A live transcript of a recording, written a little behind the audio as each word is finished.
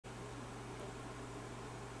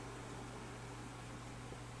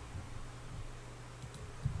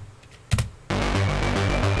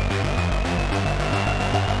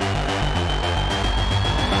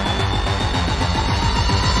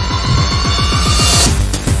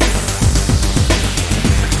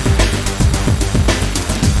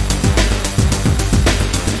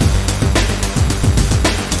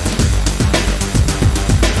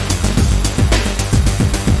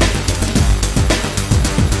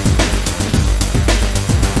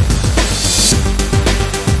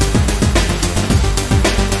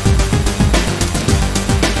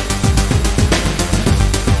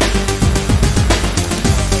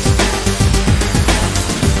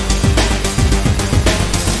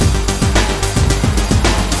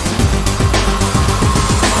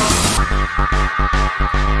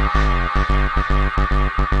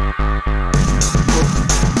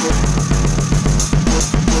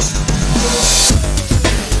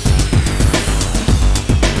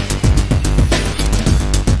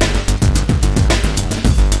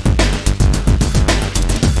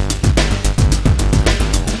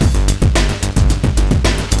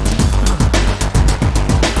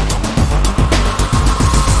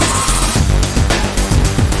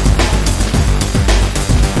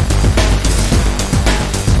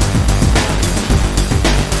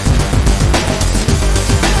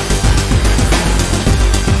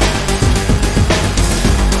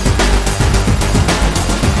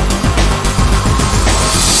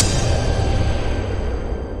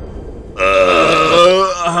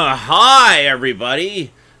Hi,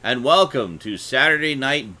 everybody, and welcome to Saturday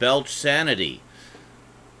Night Belch Sanity.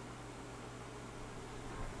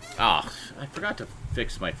 Ah, I forgot to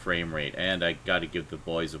fix my frame rate, and I got to give the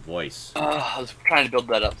boys a voice. I was trying to build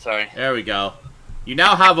that up, sorry. There we go. You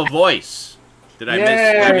now have a voice. Did I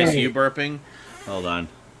miss you burping? Hold on.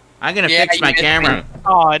 I'm going to fix my camera.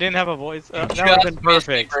 Oh, I didn't have a voice. That would have been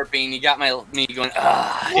perfect. Burping. You got me going,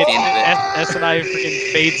 InSaNiTy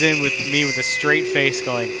freaking fades in with me with a straight face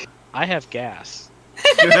going, I have gas.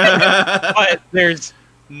 But there's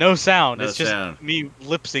no sound. No it's just sound. me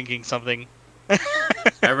lip syncing something.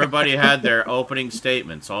 Everybody had their opening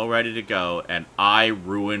statements all ready to go, and I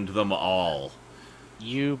ruined them all.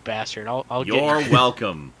 You bastard. I'll You're get you.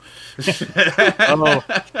 welcome. Oh,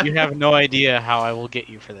 you have no idea how I will get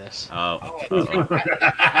you for this. Oh, no.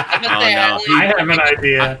 I have an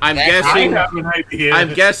idea. I'm I guessing. have an idea.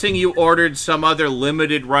 I'm guessing you ordered some other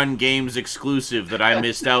limited run games exclusive that I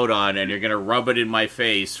missed out on, and you're gonna rub it in my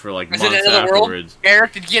face for like months afterwards.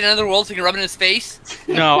 Eric, did you get Another World so you can rub it in his face?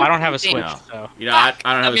 No, I don't have a Switch. No. So. You know, I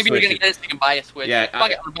don't have a Switch. Maybe we're gonna get it so you can buy a Switch. Yeah,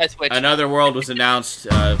 buy a Switch. Another World was announced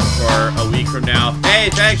for a week from now. Hey,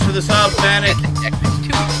 thanks for the sub, Panic.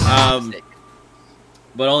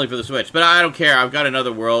 But only for the Switch. But I don't care. I've got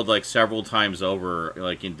Another World like several times over,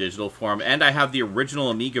 like in digital form, and I have the original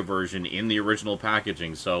Amiga version in the original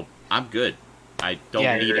packaging, so I'm good. I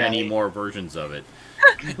don't need any more versions of it.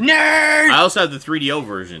 Nerd! I also have the 3DO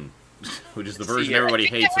version, which is the version everybody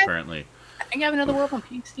hates, apparently. I think I have Another World on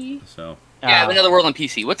PC. So yeah, I have Another World on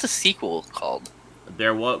PC. What's the sequel called?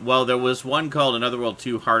 There was one called Another World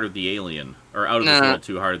 2: Heart of the Alien, or Out of This World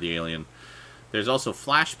 2: Heart of the Alien. There's also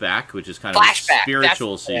Flashback, which is kind of a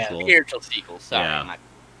spiritual sequel. Spiritual sequel. Sorry.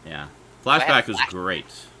 Yeah. Flashback was great.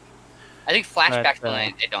 I think Flashback's the one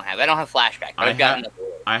I don't have. I don't have Flashback. But I've got Another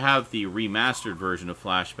World. I have the remastered version of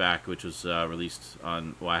Flashback, which was released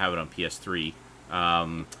on. Well, I have it on PS3.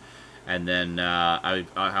 And then I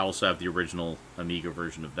also have the original Amiga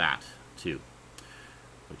version of that too.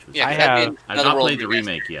 Which was I've not played the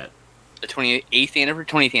remake yet. The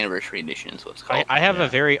 20th anniversary edition is what it's called. I have a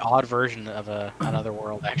very odd version of Another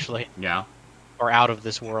World, actually. Yeah. Or Out of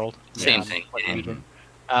This World. Same thing.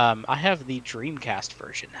 I have the Dreamcast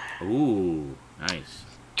version. Ooh, nice.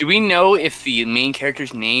 Do we know if the main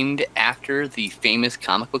character's named after the famous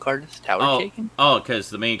comic book artist, Howard Chaykin? Oh,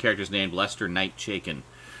 because the main character's named Lester Knight Chaykin.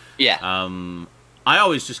 Yeah. I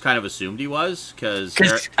always just kind of assumed he was, because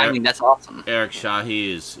I mean, that's awesome. Eric Shahi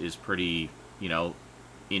is pretty,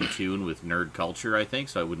 in tune with nerd culture, I think,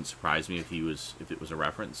 so it wouldn't surprise me if it was a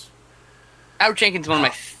reference. Howard Chaykin's one of my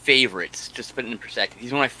favorites, just to put it in perspective.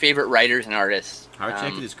 He's one of my favorite writers and artists. Howard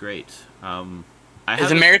Chaykin is great.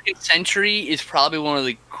 His American Century is probably one of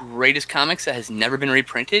the greatest comics that has never been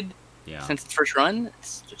reprinted since its first run.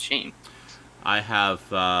 It's a shame. I have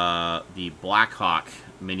the Black Hawk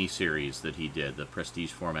miniseries that he did, the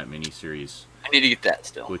Prestige format miniseries. I need to get that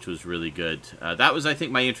still. Which was really good. That was, I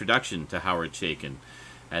think, my introduction to Howard Chaykin.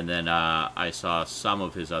 And then I saw some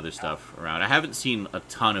of his other stuff around. I haven't seen a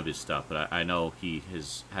ton of his stuff, but I know he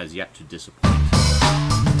has yet to disappoint.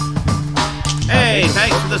 Hey,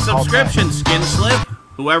 thanks for the subscription, Skinslip,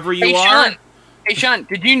 whoever you are. Hey, Sean,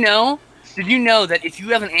 did you know that if you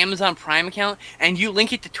have an Amazon Prime account and you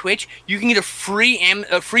link it to Twitch, you can get a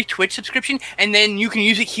free Twitch subscription, and then you can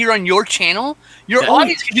use it here on your channel? Your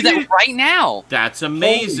audience can do that right now. That's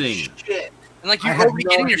amazing. Holy shit. And like you're already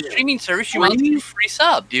getting your streaming service, you want to get a free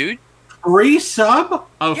sub, dude. Free sub?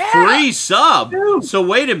 Free sub? Dude. So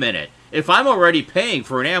wait a minute. If I'm already paying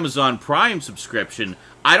for an Amazon Prime subscription,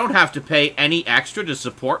 I don't have to pay any extra to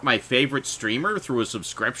support my favorite streamer through a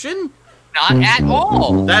subscription? Not at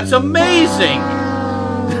all. That's amazing.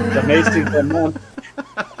 It's amazing for a month.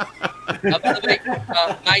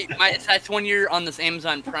 That's 1 year on this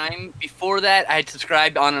Amazon Prime. Before that, I had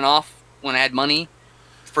subscribed on and off when I had money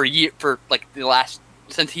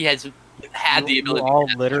since he has had the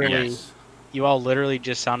ability. You all literally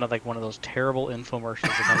just sounded like one of those terrible infomercials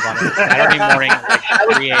that comes on Saturday morning at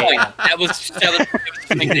like 3 a.m. That was joke.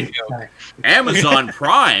 Amazon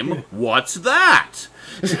Prime? What's that?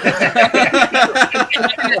 Twitch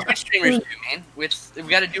streamers do, man. We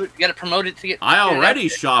got to do it. We got to promote it to get. I already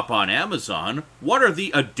shop on Amazon. What are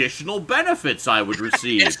the additional benefits I would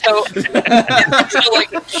receive? so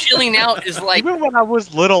like chilling out is like. Even when I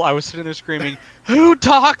was little, I was sitting there screaming, "Who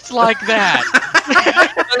talks like that?"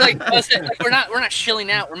 We're not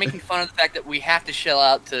chilling out. We're making fun of the fact that we have to shell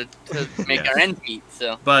out to make our ends meet.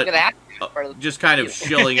 So, but just kind of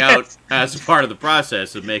shilling out as part of the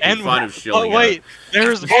process of making fun of shilling out. Oh wait,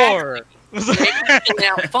 there's more. Shilling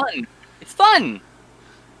out fun. It's fun.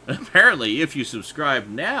 Apparently, if you subscribe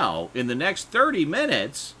now, in the next 30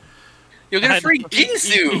 minutes, You'll get a free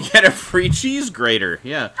Ginsu. You get a free cheese grater.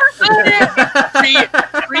 Yeah.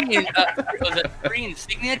 Free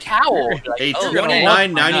insignia towel. Like, A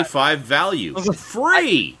 $29.95 value.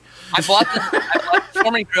 Free. I bought the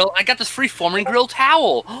Foreman grill. I got this free Foreman grill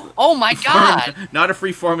towel. Oh my god! Not a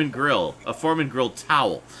free Foreman grill. A Foreman grill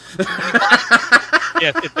towel.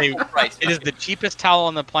 Yes, it is the cheapest towel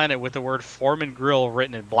on the planet with the word Foreman Grill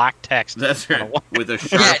written in black text. That's right. With a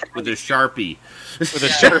Sharpie. With a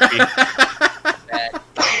Sharpie.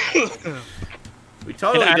 We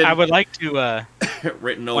totally did. I would like to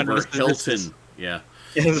written over Hilton. Yeah.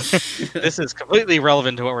 This is completely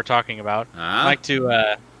irrelevant to what we're talking about. I'd like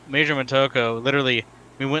to Major Motoko, literally,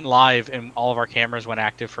 we went live and all of our cameras went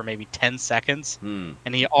active for maybe 10 seconds, and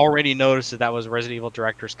he already noticed that was Resident Evil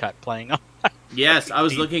Director's Cut playing on. Yes, I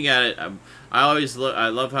was looking at it. I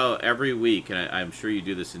love how every week, and I'm sure you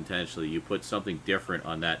do this intentionally, you put something different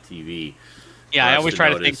on that TV. Yeah, I always try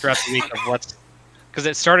to think throughout the week of what's... Because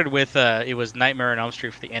it started with, it was Nightmare on Elm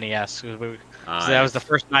Street for the NES. So that was the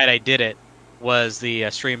first night I did it, was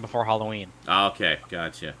the stream before Halloween. Okay,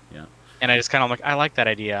 gotcha, yeah. And I just kind of like, I like that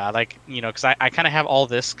idea. I like, because I kind of have all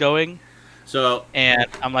this going. So, and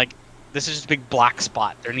I'm like, this is just a big black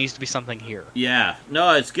spot. There needs to be something here. Yeah.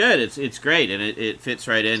 No, it's good. It's great, and it fits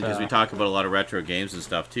right in because we talk about a lot of retro games and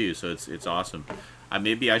stuff too. So it's awesome.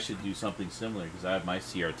 Maybe I should do something similar because I have my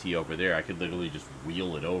CRT over there. I could literally just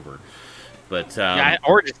wheel it over. But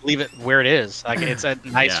or just leave it where it is. Like it's a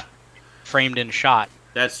nice framed-in shot.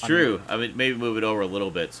 That's true. I mean, maybe move it over a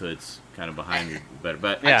little bit so it's kind of behind me better.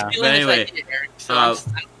 But yeah. But anyway,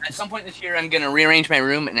 at some point this year, I'm going to rearrange my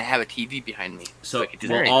room and have a TV behind me. So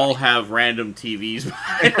we'll all have random TVs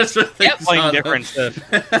behind us. Playing different stuff.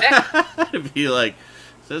 It'd be like,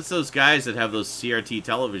 so it's those guys that have those CRT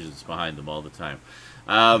televisions behind them all the time.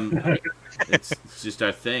 It's just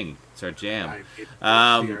our thing. It's our jam.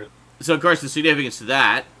 So, of course, the significance to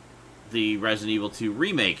that, the Resident Evil 2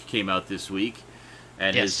 remake came out this week.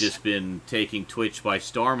 And has just been taking Twitch by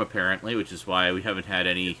storm, apparently, which is why we haven't had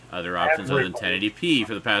any other options other than 1080p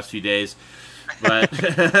for the past few days.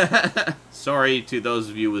 But sorry to those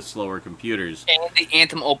of you with slower computers. And the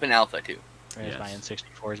Anthem Open Alpha, too. Yes. My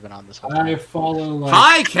N64 has been on this whole time. I follow...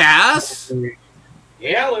 Hi, Cass!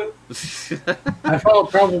 Yeah, Luke. I follow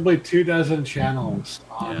probably 24 channels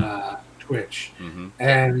on Twitch.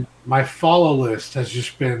 And my follow list has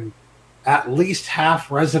just been... at least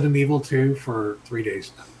half Resident Evil 2 for 3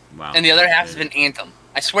 days now. Wow. And the other half has been Anthem.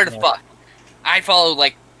 I swear to fuck. I follow,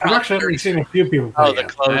 like... I've actually seen a few people play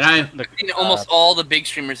I've seen almost all the big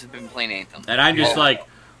streamers have been playing Anthem. And I'm just like,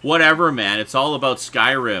 whatever, man. It's all about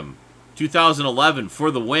Skyrim. 2011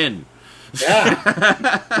 for the win.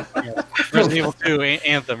 Yeah. Resident Evil 2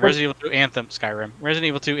 Anthem. Resident Evil 2 Anthem. Skyrim. Resident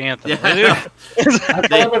Evil 2 Anthem. Yeah. I've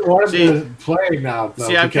been wanting to play now, though.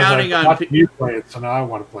 See, I'm counting on you play it, so now I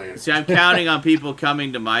want to play it. See, I'm counting on people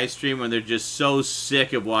coming to my stream when they're just so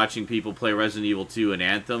sick of watching people play Resident Evil 2 and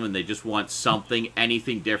Anthem, and they just want something,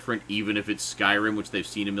 anything different, even if it's Skyrim, which they've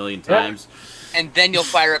seen a million times. And then you'll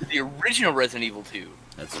fire up the original Resident Evil 2.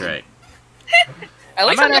 That's right. At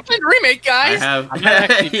least I'm not playing the remake, guys. I might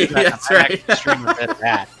actually do that. That's right. Stream a bit of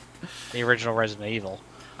that. The original Resident Evil.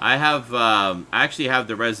 I have, I actually have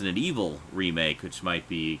the Resident Evil remake, which might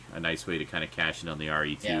be a nice way to kind of cash in on the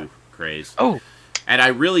RE2 craze. Oh. And I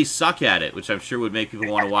really suck at it, which I'm sure would make people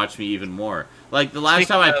want to watch me even more. Like, the last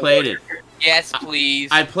time I played it... Yes, please.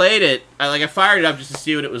 I played it, I fired it up just to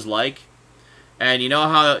see what it was like. And you know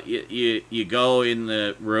how you go in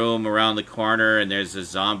the room around the corner and there's a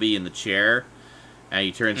zombie in the chair? And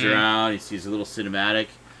he turns around, he sees a little cinematic.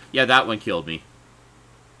 Yeah, that one killed me.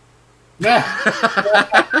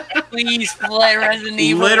 Please play Resident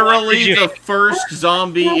Evil. Literally the first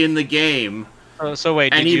zombie in the game. So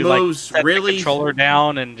wait, and did you moves set really the controller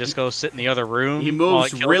down and just go sit in the other room? He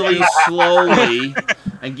moves really slowly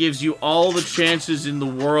and gives you all the chances in the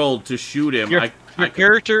world to shoot him. Your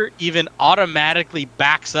character even automatically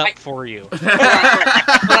backs up for you.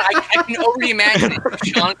 I can already imagine it.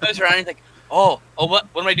 Sean goes around and he's like, what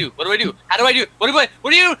do I do? What do I do? How do I do? What do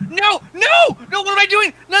you do? No, what am I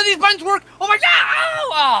doing? None of these buttons work. Oh my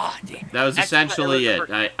god! Damn. That was essentially it.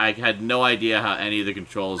 I had no idea how any of the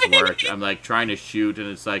controls worked. I'm like trying to shoot, and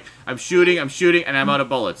it's like I'm shooting, and I'm out of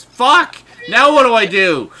bullets. Fuck! Now what do I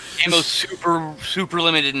do? Ammo's super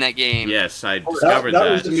limited in that game. Yes, I discovered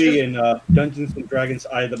that was me in Dungeons and Dragons: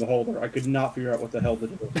 Eye of the Beholder. I could not figure out what the hell to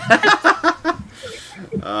do.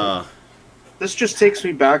 This just takes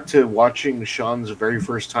me back to watching Sean's very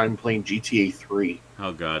first time playing GTA 3.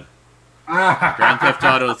 Oh, God. Grand Theft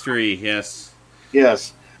Auto 3, yes.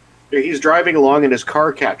 Yes. He's driving along and his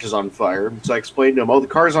car catches on fire. So I explained to him, the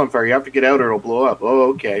car's on fire. You have to get out or it'll blow up.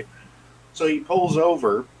 Oh, okay. So he pulls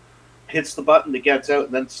over, hits the button that gets out,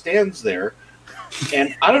 and then stands there.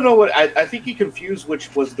 And I don't know what I think he confused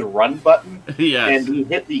which was the run button, and he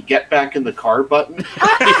hit the get back in the car button.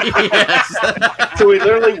 So we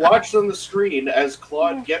literally watched on the screen as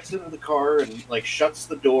Claude gets into the car and like shuts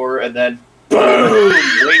the door, and then boom!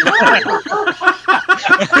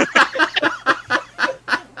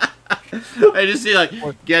 I just see like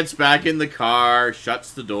gets back in the car,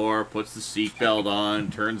 shuts the door, puts the seatbelt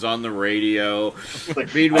on, turns on the radio.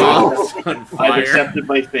 Like, meanwhile, it's on fire. I've accepted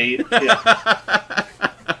my fate. Yeah.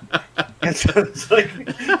 And so it's like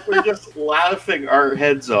we're just laughing our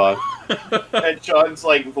heads off, and John's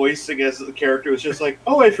like voicing as the character was just like,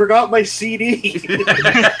 "Oh, I forgot my CD."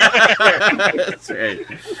 That's right.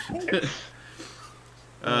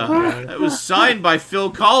 It was signed by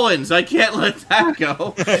Phil Collins. I can't let that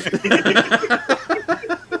go.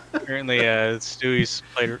 Apparently, Stewie's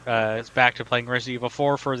played. It's back to playing Resident Evil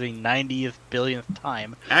 4 for the 90th billionth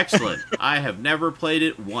time. Excellent. I have never played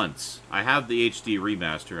it once. I have the HD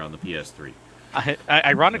remaster on the PS3.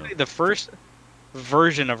 Ironically, the first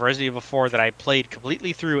version of Resident Evil 4 that I played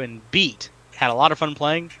completely through and beat, had a lot of fun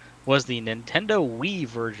playing, was the Nintendo Wii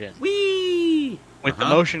version. Wii! With the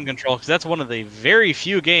motion control, because that's one of the very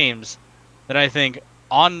few games that I think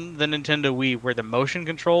on the Nintendo Wii where the motion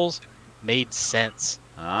controls made sense.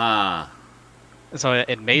 Ah. So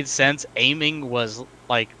it made sense. Aiming was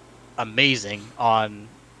like amazing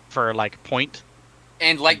for like point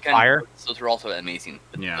and like fire. Those were also amazing.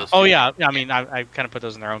 Yeah. Oh yeah. I mean, I kind of put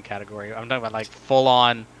those in their own category. I'm talking about like full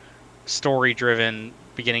on story driven,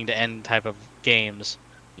 beginning to end type of games.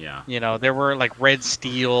 Yeah. You know, there were like Red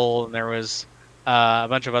Steel, and there was a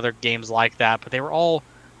bunch of other games like that, but they were all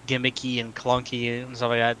gimmicky and clunky and stuff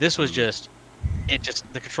like that. This was the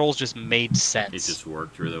controls just made sense. It just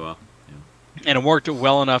worked really well. Yeah. And it worked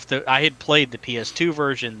well enough that I had played the PS2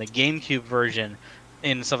 version, the GameCube version,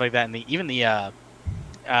 and stuff like that, and even an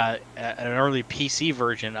early PC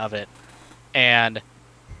version of it. And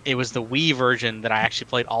it was the Wii version that I actually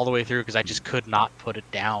played all the way through because I just could not put it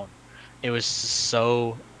down. It was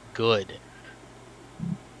so good.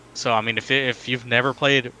 So, I mean, if you've never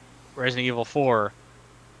played Resident Evil 4,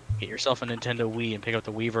 get yourself a Nintendo Wii and pick up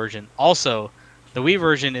the Wii version. Also, the Wii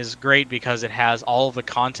version is great because it has all of the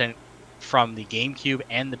content from the GameCube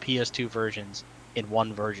and the PS2 versions in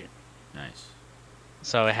one version. Nice.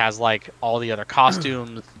 So it has, like, all the other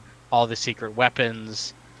costumes, all the secret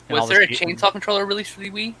weapons. Was there a chainsaw controller released for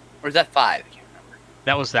the Wii? Or is that 5? I can't remember.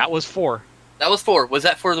 That was 4. That was 4. Was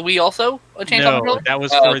that for the Wii also? A chainsaw controller? No, that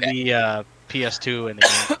was for the PS2 and the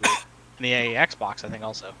GameCube. And the Xbox, I think,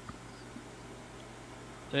 also.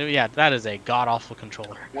 Yeah, that is a god-awful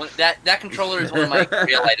controller. That controller is one of my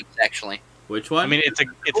real items, actually. Which one? I mean, it's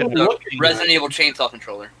Resident Evil chainsaw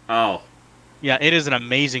controller. Oh. Yeah, it is an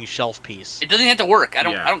amazing shelf piece. It doesn't have to work. I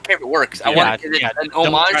don't care if it works. I want it. It's an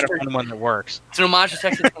homage. Try to find one that works. It's an homage to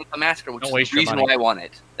Texas Chainsaw Massacre, which is the reason why I want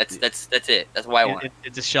it. That's it. That's why I want it.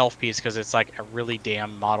 It's a shelf piece because it's like a really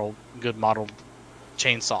damn good modeled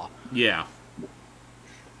chainsaw. Yeah.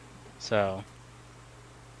 So.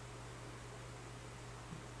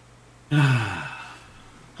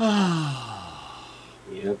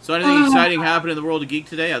 So anything exciting happened in the world of Geek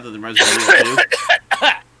today other than Resident Evil 2?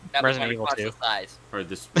 Resident Evil 2. Or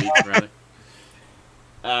this week, rather.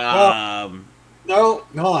 No,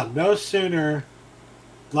 hold on. No sooner.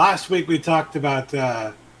 Last week we talked about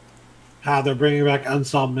how they're bringing back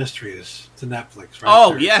Unsolved Mysteries to Netflix, right?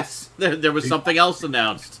 Oh, yes. There was something else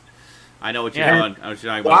announced. I know what you're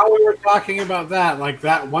talking about. While we were talking about that, like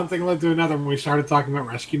that one thing led to another when we started talking about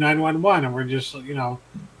Rescue 911, and we're just,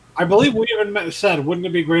 I believe we even said, wouldn't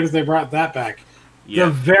it be great if they brought that back? Yeah.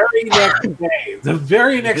 The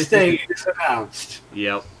very next day, it's announced.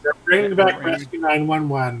 Yep. They're bringing back Rescue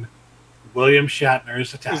 911. William Shatner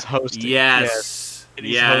is attached. He's hosting. Yes.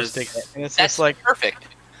 He's hosting it. And it's that's just like perfect.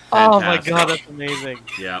 Oh my god, that's amazing.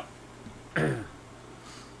 Yeah. I'm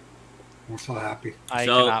so happy. I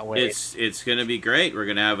cannot wait. It's going to be great. We're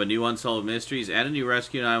going to have a new Unsolved Mysteries and a new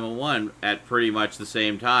Rescue 911 at pretty much the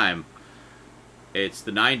same time. It's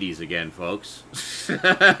the 90s again, folks.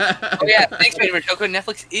 Oh yeah, thanks, Major Toko.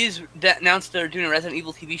 Netflix is announced they're doing a Resident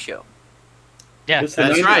Evil TV show. Yeah, that's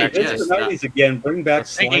right. It's the 90s again. Bring back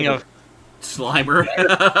Thinking of Slimer.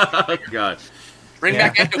 God. Bring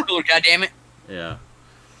back Ecto Cooler, goddammit. Yeah.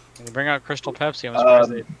 And bring out Crystal Pepsi. I'm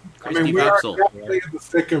surprised they... we are definitely in the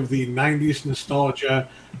thick of the 90s nostalgia.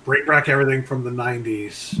 Bring back everything from the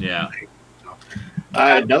 90s. Yeah.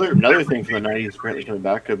 Another thing from the 90s apparently coming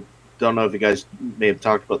back. I don't know if you guys may have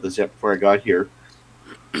talked about this yet before I got here.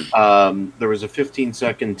 There was a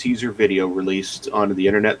 15-second teaser video released onto the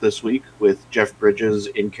internet this week with Jeff Bridges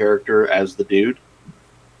in character as the dude.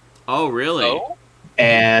 Oh, really? Oh?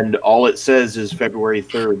 And all it says is February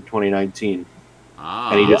 3rd, 2019.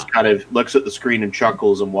 And he just kind of looks at the screen and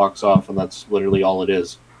chuckles and walks off, and that's literally all it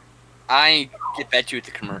is. I bet you it's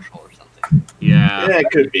a commercial or something. Yeah. Yeah,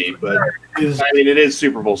 it could be, but I mean, it is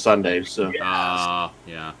Super Bowl Sunday, so.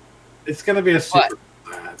 Yeah. It's going to be a super.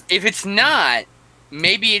 If it's not,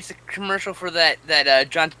 maybe it's a commercial for that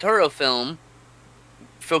John Turturro film,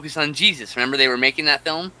 focused on Jesus. Remember they were making that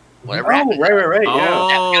film? Whatever happened. Right.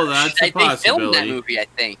 Oh, that's a possibility. They filmed that movie, I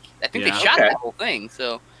think. They shot that whole thing,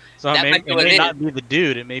 so it may not be the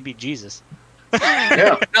dude, it may be Jesus.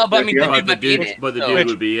 Yeah. No, but I mean, the dude might be in it. But the dude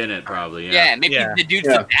would be in it, probably, Yeah, maybe the dude's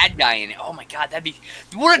the bad guy in it. Oh my god, that'd be...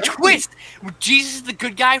 What a twist! Jesus is the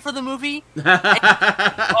good guy for the movie?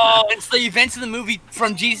 It's the events of the movie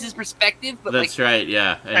from Jesus' perspective? But that's right,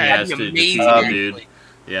 yeah. And he has to defeat the dude.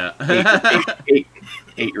 Yeah.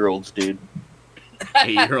 8-year-olds, dude.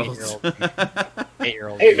 8-year-olds.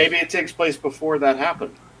 8-year-olds. Hey, maybe it takes place before that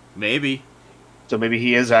happened. Maybe. So maybe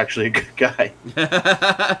he is actually a good guy.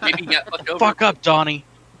 Maybe he got fucked over. Fuck up, Donnie.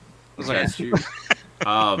 That's true.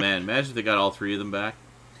 Oh, man. Imagine if they got all 3 of them back.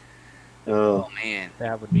 Oh, man.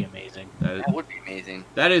 That would be amazing. That would be amazing.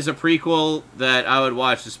 That is a prequel that I would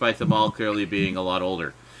watch despite them all clearly being a lot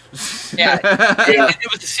older. Yeah.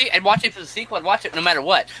 It was I'd watch it for the sequel. I'd watch it no matter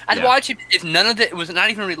what. I'd watch it if none of it was not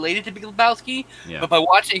even related to Big Lebowski. Yeah. But by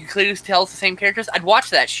watching it, you could clearly tell it's the same characters. I'd watch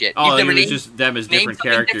that shit. Oh, it was just them as different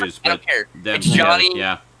characters. I don't care. Them it's Johnny.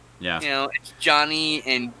 Yeah. You know, it's Johnny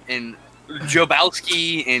and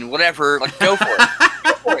Jobowski and whatever. Like, go for it.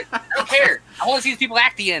 Go for it. I don't care. I want to see these people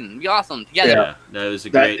act again. It'd be awesome together. Yeah, that was a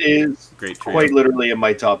great trio. Quite literally in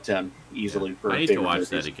my top 10 easily. For I need to watch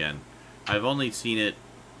that again. I've only seen it.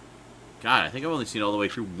 God, I think I've only seen it all the way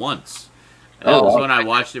through once. And that was when I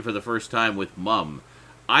watched it for the first time with Mum.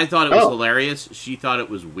 I thought it was hilarious. She thought it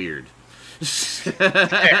was weird.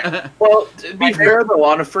 Well, to be fair, though,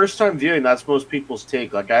 on a first-time viewing, that's most people's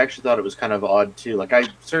take. Like, I actually thought it was kind of odd, too. Like, I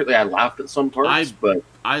laughed at some parts, but...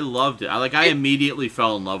 I loved it. I immediately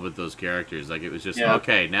fell in love with those characters. Like, it was just,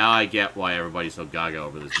 okay, now I get why everybody's so gaga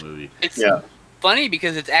over this movie. It's funny,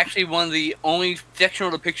 because it's actually one of the only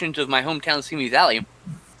fictional depictions of my hometown, Simi Valley.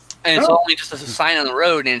 And it's only just a sign on the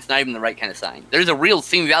road, and it's not even the right kind of sign. There's a real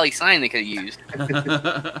Simi Valley sign they could have used. So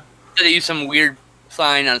they used some weird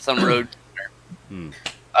sign on some road.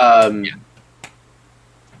 I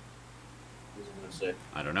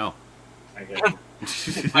don't know.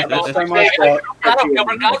 I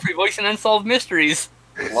know. Godfrey voicing Unsolved Mysteries.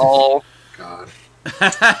 Oh God.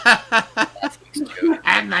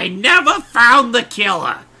 And they never found the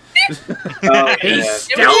killer. He's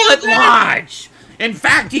still at large. In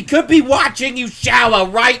fact, he could be watching you shower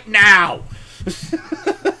right now.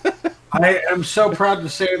 I am so proud to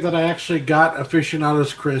say that I actually got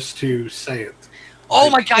Afficionados Chris to say it.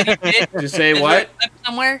 Oh my God, you did? To say what?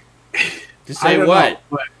 Somewhere? To say what? Know,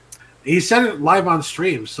 but he said it live on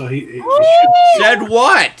stream, so he said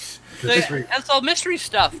what? The Unsolved Mystery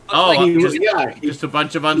stuff. Just a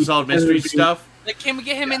bunch of Unsolved Mystery stuff? Like, can we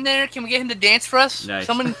get him in there? Can we get him to dance for us? Nice.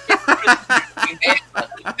 Someone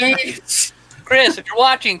Chris, if you're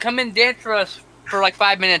watching, come in and dance for us for like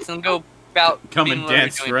 5 minutes and go about. Come and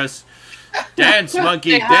dance for us. Dance,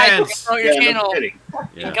 monkey, dance. Come promote your channel.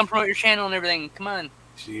 Come promote your channel and everything. Come on.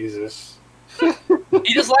 Jesus. You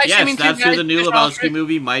just live streaming. Yes, that's who the new Lebowski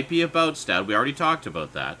movie might be about, Stoud. We already talked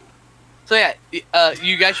about that. So yeah,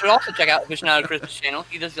 you guys should also check out Afficionados Chris' channel.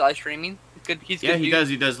 He does live streaming. He's good. He does.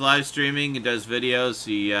 He does live streaming. He does videos.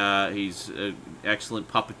 He's an excellent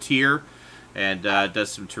puppeteer. And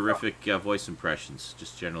does some terrific voice impressions.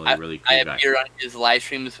 Just generally really cool guy. I appear on his live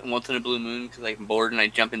streams once in a blue moon because I'm bored and I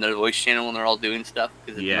jump into the voice channel when they're all doing stuff.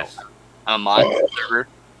 Yes. I'm on the server.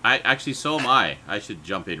 So am I. I should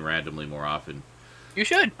jump in randomly more often. You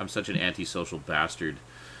should. I'm such an antisocial bastard.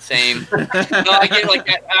 Same. No, I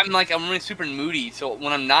get I'm really super moody. So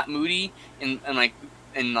when I'm not moody and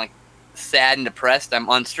sad and depressed, I'm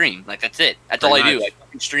on stream. Like that's it. That's all I do. I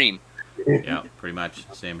fucking stream. Yeah, pretty much.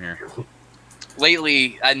 Same here.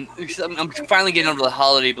 Lately, I'm finally getting over the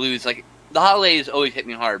holiday blues. Like the holidays always hit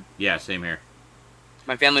me hard. Yeah, same here.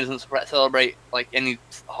 My family doesn't celebrate like any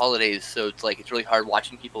holidays, so it's like it's really hard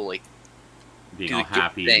watching people like being all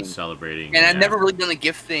happy and celebrating. And I've never really done a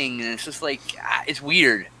gift thing, and it's just like it's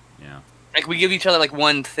weird. Yeah. Like we give each other like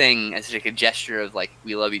one thing as like a gesture of like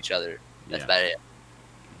we love each other. That's about it.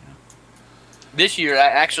 Yeah. This year, I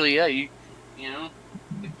actually, you know.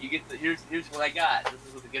 You get here's what I got.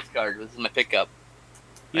 This is the gift card. This is my pickup.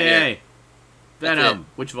 Yay! Venom.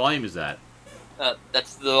 Which volume is that?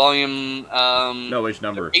 That's the volume. No, which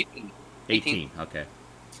number? 18. 18. Okay.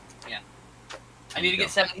 Yeah. I need to get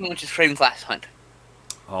 17, which is Craven's Last Hunt.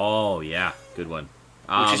 Oh yeah, good one.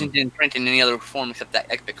 Which isn't in print in any other form except that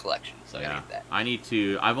Epic collection. So I yeah, gotta get that. I need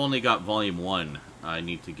to. I've only got volume 1. I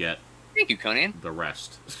need to get. Thank you, Conan. The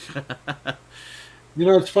rest. You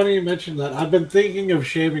know, it's funny you mentioned that. I've been thinking of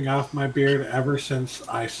shaving off my beard ever since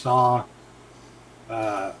I saw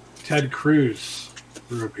Ted Cruz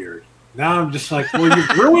grew a beard. Now I'm just like, well,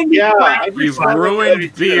 you've ruined you've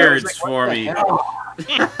ruined beards for me.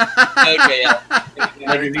 Okay, yeah.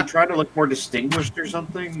 Like, is he trying to look more distinguished or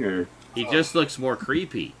something? Or he just looks more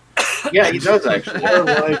creepy. Yeah, he does actually.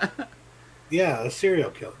 Like, yeah, a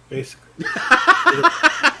serial killer, basically.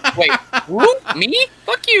 Wait, who? Me?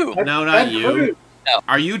 Fuck you. No, not you. No.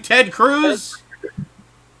 Are you Ted Cruz?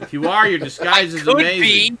 If you are, your disguise is amazing.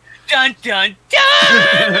 Be. Dun dun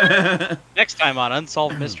dun. Next time on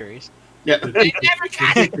Unsolved Mysteries. Yeah. They never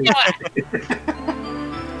got it done.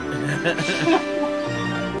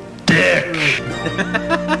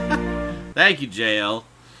 Thank you, JL.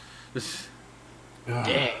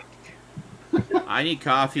 Dang. I need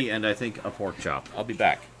coffee and I think a pork chop. I'll be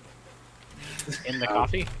back. In the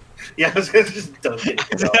coffee? Yeah, I was just dunking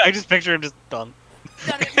it. I just picture him just done.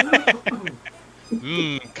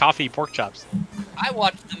 Coffee, pork chops. I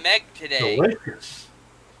watched The Meg today. Delicious.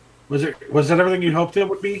 Was that everything you hoped it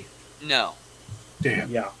would be? No. Damn.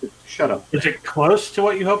 Yeah. Shut up. Is it close to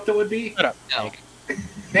what you hoped it would be? Shut up. No.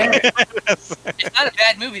 Damn it. It's not a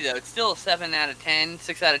bad movie though. It's still a 7 out of 10,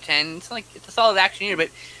 6 out of 10. It's like it's a solid action here, but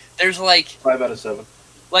there's like 5 out of 7.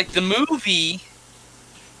 Like the movie,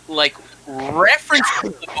 like references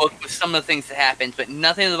the book with some of the things that happens, but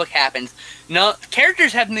nothing in the book happens. No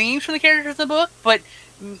characters have names from the characters in the book, but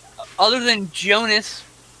other than Jonas,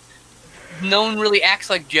 no one really acts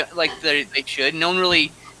like they should. No one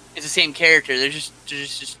really is the same character. They're just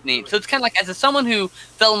names. So it's kind of like as someone who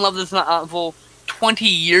fell in love with this novel 20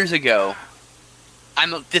 years ago,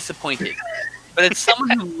 I'm disappointed. But it's someone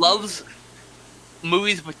who loves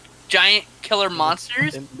movies with giant killer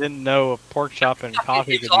monsters. Didn't know a pork chop and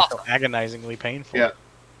coffee could be so agonizingly painful. Yeah.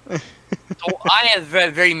 So I have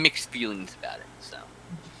very, very mixed feelings about it. So.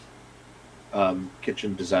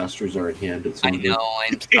 Kitchen disasters are at hand. At some I know.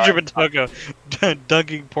 I'm Benjamin Togo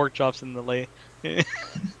dunking pork chops in the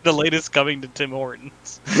the latest coming to Tim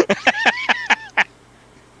Hortons.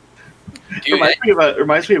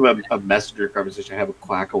 Reminds me of a messenger conversation I had with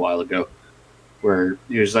Quack a while ago, where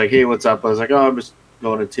he was like, "Hey, what's up?" I was like, "Oh, I'm just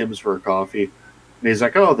going to Tim's for a coffee," and he's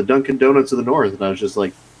like, "Oh, the Dunkin' Donuts of the North," and I was just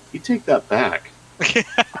like, "You take that back."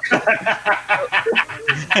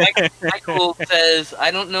 Michael says, "I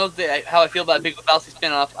don't know how I feel about Big Lebowski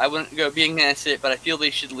spinoff. I wouldn't go being against it, but I feel they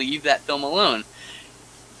should leave that film alone.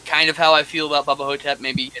 Kind of how I feel about Bubba Hotep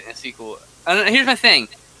maybe getting a sequel. Here's my thing.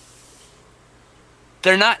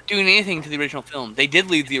 They're not doing anything to the original film. They did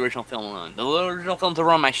leave the original film alone. The original films are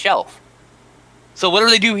on my shelf. So whatever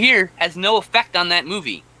they do here has no effect on that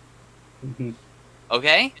movie. Mm-hmm.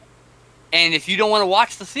 Okay? And if you don't want to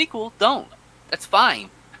watch the sequel, don't. That's fine.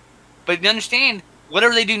 But you understand,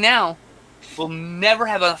 whatever they do now will never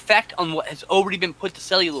have an effect on what has already been put to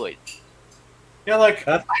celluloid. Yeah, like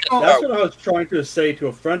that's what I was trying to say to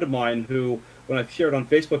a friend of mine who, when I shared on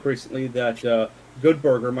Facebook recently that Good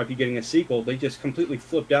Burger might be getting a sequel, they just completely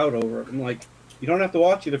flipped out over it. I'm like, you don't have to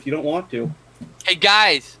watch it if you don't want to. Hey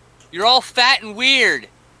guys, you're all fat and weird.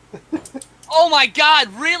 Oh my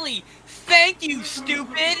god, really? Thank you,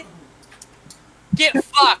 stupid. Get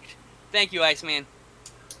fucked. Thank you, Iceman.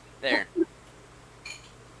 There.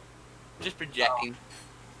 Just projecting.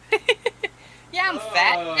 Yeah, I'm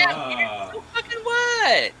fat. Yeah, so fucking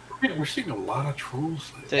what? We're seeing a lot of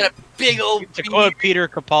trolls. Got a big old To quote Peter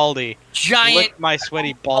Capaldi, giant lick my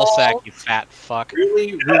sweaty ball sack, you fat fuck.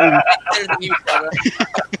 Really?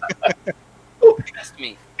 Trust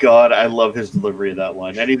me. God, I love his delivery of that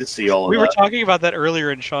line. I need to see all of that. We were talking about that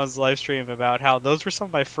earlier in Sean's live stream about how those were some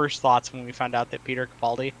of my first thoughts when we found out that Peter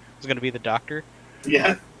Capaldi was going to be the Doctor.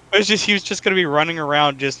 Yeah. It was just he was just going to be running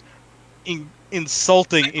around just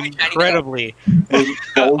insulting incredibly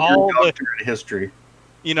all Doctor in history.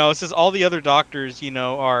 You know, it says all the other doctors, you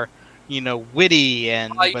know, are, you know, witty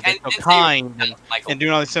and but they're so kind and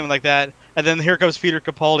doing all this stuff like that. And then here comes Peter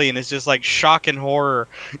Capaldi and it's just like shock and horror.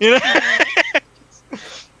 You know,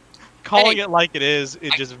 calling it like it is,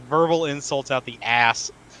 it just verbal insults out the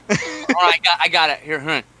ass. All right, I got it.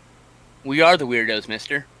 Here, we are the weirdos,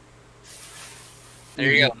 mister.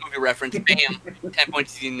 There you go, movie reference. Bam. 10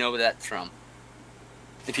 points if you know where that's from.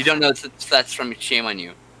 If you don't know that's from, shame on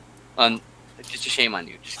you. Just a shame on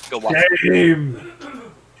you. Just go watch it. Shame.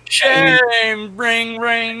 Shame, ring.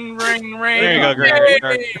 There you go,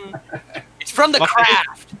 Greg. It's from The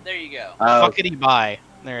Craft. There you go. Fuckity bye.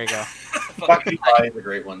 There you go. Fuckity bye is a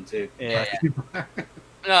great one too. Yeah.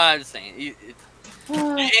 No, I'm just saying.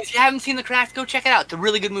 If you haven't seen The Craft, go check it out. It's a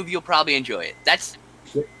really good movie. You'll probably enjoy it. That's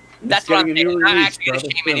what I'm saying. I'm not actually going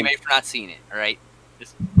to shame anybody for not seeing it. All right.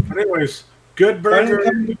 Anyways, Good Burger.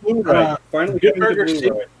 Finally, Good Burger.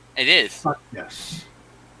 It is. Yes.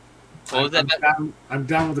 What was that? I'm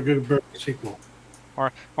down with the Good Burger sequel. Or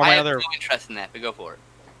I my have other no interest in that, but go for it.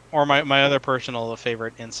 or my other personal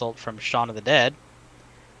favorite insult from Shaun of the Dead.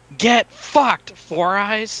 Get fucked, Four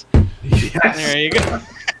Eyes. Yes. There you go.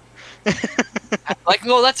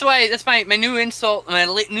 That's my new insult. My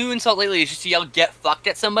new insult lately is just to yell "get fucked"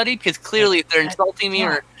 at somebody, because clearly if they're insulting me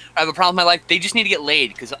or I have a problem in my life, they just need to get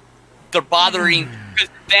laid because they're bothering. Because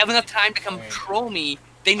they have enough time to come troll me.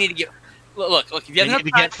 They need to get. Look. If you have enough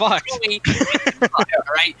time to troll me, get fucked,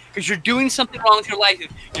 all right? Because you're doing something wrong with your life.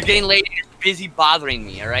 You're getting laid and you're busy bothering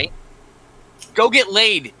me. All right? Go get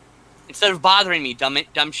laid instead of bothering me, dumb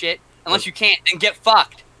shit. Unless you can't, then get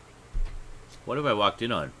fucked. What have I walked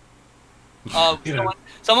in on?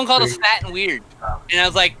 Someone called us fat and weird, and I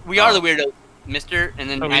was like, "We are the weirdos, Mister." And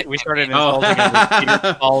then we started insulting him with Peter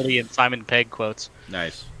Capaldi and Simon Pegg quotes.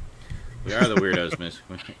 Nice. We are the weirdos, miss.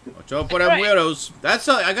 Watch out for them weirdos. That's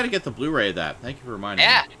I gotta get the Blu-ray of that. Thank you for reminding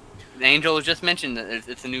me. Yeah, Angel just mentioned that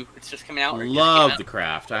it's just coming out. Love The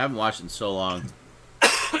Craft. I haven't watched it in so long.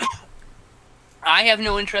 I have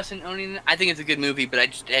no interest in owning it. I think it's a good movie, but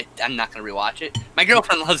I'm not going to rewatch it. My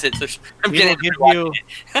girlfriend loves it, so I'm going to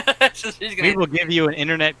rewatch it. We will give you an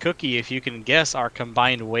internet cookie if you can guess our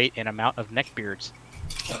combined weight and amount of neckbeards.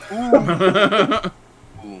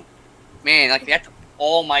 Ooh. Man, like that's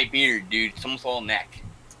all my beard, dude. It's almost all neck.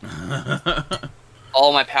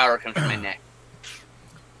 All my power comes from my neck.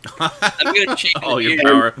 I'm going to shake all your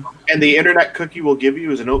power. And the internet cookie we'll give you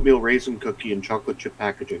is an oatmeal raisin cookie in chocolate chip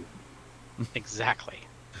packaging. Exactly.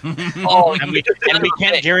 Oh, and we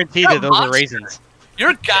can't guarantee that those are raisins. You're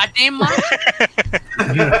a goddamn monster.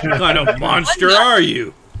 What kind of monster are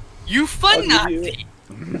you? You fun Nazi.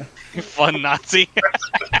 You fun Nazi.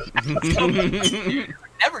 You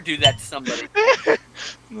never do that to somebody.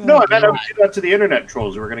 No, I meant I would do that to the internet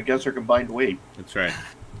trolls who were going to guess our combined weight. That's right.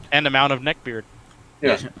 And amount of neckbeard.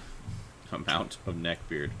 Yeah. Amount of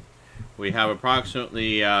neckbeard. We have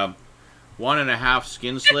approximately 1.5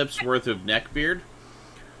 skin slips worth of neckbeard.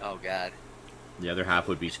 Oh God. The other half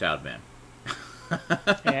would be Stoudman.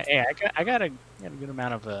 Yeah, I got a good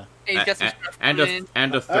amount of Hey, he's got some stuff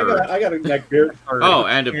and a third. I got a neck beard. Oh,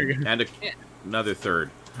 and another third.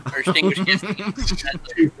 Or extinguished.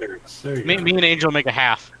 2/3. Me and Angel make a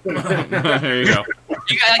half. There you go.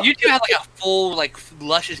 You two have like a full, like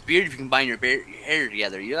luscious beard if you combine your hair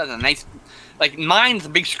together. You have a nice, like mine's a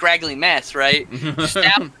big scraggly mess, right?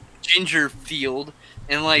 Stab ginger field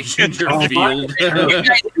and like ginger field.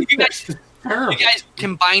 You guys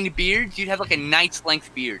combined beards, you'd have like a nice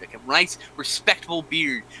length beard, like a nice respectable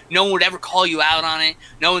beard. No one would ever call you out on it.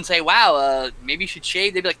 No one would say, "Wow, maybe you should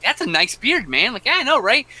shave." They'd be like, "That's a nice beard, man." Like, yeah, I know,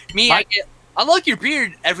 right? I like your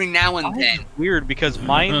beard every now and then. Weird because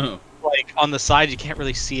mine, like on the side, you can't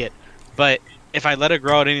really see it, but if I let it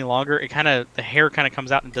grow out any longer, the hair kind of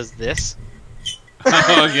comes out and does this.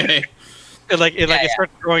 Okay. It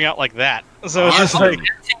starts growing out like that. So it's just like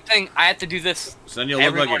same thing. I have to do this. So then you'll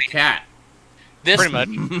look like a cat. This pretty much.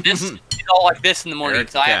 This is all like this in the morning,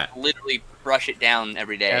 Eric's so I have to literally brush it down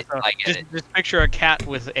every day. Yeah, so I get it. Just picture a cat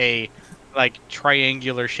with a like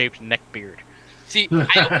triangular shaped neck beard. See, I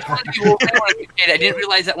always wanted to be Wolverine when I was a kid. I didn't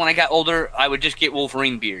realize that when I got older, I would just get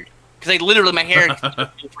Wolverine beard because my hair is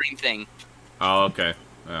a Wolverine thing. Oh, okay.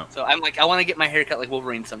 Yeah. So I'm like, I want to get my hair cut like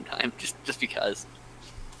Wolverine sometime, just because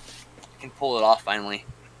I can pull it off finally.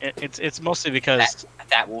 It's mostly because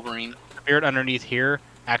that Wolverine. The beard underneath here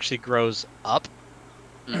actually grows up,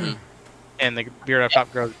 and the beard up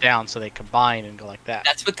top grows down, so they combine and go like that.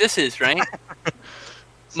 That's what this is, right?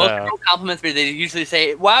 Most people compliment me. They usually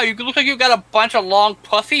say, "Wow, you look like you've got a bunch of long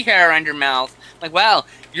pussy hair on your mouth." Like, wow,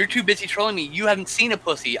 you're too busy trolling me. You haven't seen a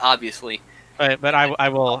pussy, obviously. But I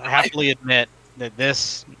will happily admit that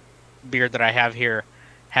this beard that I have here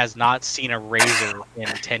has not seen a razor in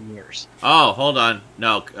 10 years. Oh, hold on.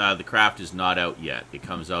 No, The Craft is not out yet. It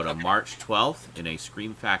comes out on March 12th in a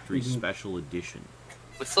Scream Factory special edition.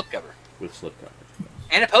 With slipcover. With slipcover.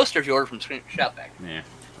 And a poster if you order from Shop Factory. Yeah.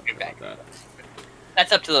 Scream Factory.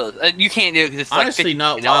 That's up to those. You can't do it because it's honestly like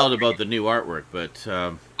not wild about the new artwork, but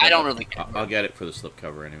I don't really care. I'll get it for the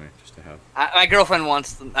slipcover anyway, just to have. My girlfriend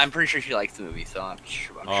wants them. I'm pretty sure she likes the movie, so I'm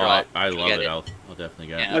sure. I love it. I'll definitely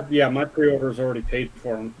get it. Yeah, my pre-order is already paid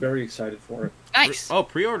for. I'm very excited for it. Nice.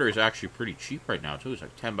 Pre-order is actually pretty cheap right now too. It's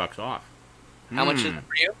like $10 off. How much is it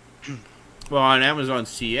for you? Well, on Amazon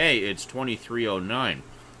CA, it's $23.09.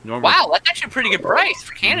 Wow, that's actually a pretty good price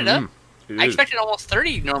for Canada. I expected almost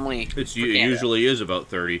 30 normally. It usually is about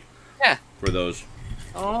 30. Yeah. For those.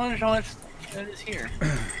 Oh, I wonder how much that is here.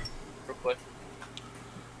 Real quick.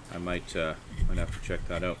 I might have to check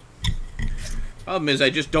that out. Problem is, I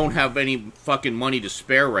just don't have any fucking money to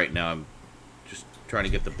spare right now. I'm just trying to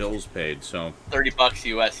get the bills paid, so. $30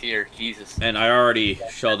 US here, Jesus. And I already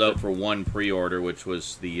shelled out for one pre-order, which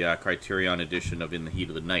was the Criterion edition of In the Heat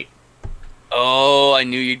of the Night. Oh, I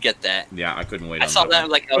knew you'd get that. Yeah, I couldn't wait. I saw that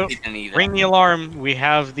like oh, didn't either. Ring the alarm! We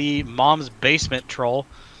have the Mom's Basement troll.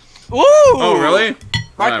 Woo! Oh, really?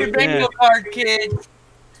 Mark your bingo card, kid.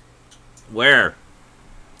 Where?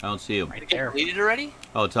 I don't see him. Right there. Deleted already?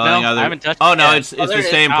 Oh, telling other. I haven't touched oh it no, yet. it's the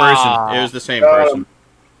same person. It was the same person.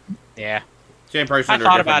 Yeah. Same person I under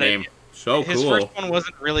thought a different about name. it. So His cool. first one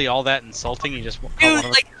wasn't really all that insulting. He just called Dude, one of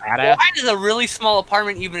us like, badass. why does a really small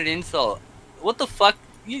apartment even an insult? What the fuck?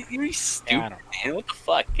 You're stupid, man. What the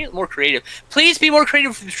fuck? Get more creative. Please be more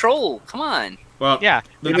creative for the troll. Come on. Well, Yeah,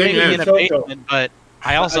 the I'm thing maybe is, in a basement, but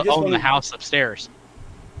I also I just own the wanna- house upstairs.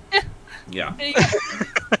 yeah, There you go.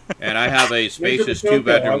 and I have a spacious Major Motoko,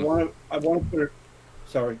 two-bedroom. I want to put it.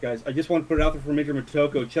 Sorry, guys. I just want to put it out there for Major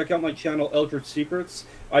Motoko. Check out my channel, Eldritch Secrets.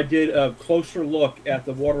 I did a closer look at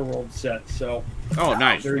the Waterworld set. So. Oh,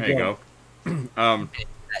 nice. There There you you go. go.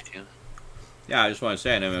 Yeah, I just want to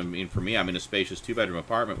say, and I mean, for me, I'm in a spacious two-bedroom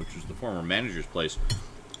apartment, which was the former manager's place.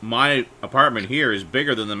 My apartment here is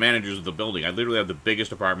bigger than the manager's of the building. I literally have the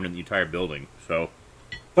biggest apartment in the entire building. So,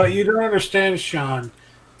 But you don't understand, Sean.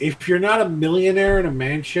 If you're not a millionaire in a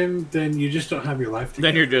mansion, then you just don't have your life together.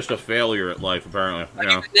 then you're just a failure at life, apparently. You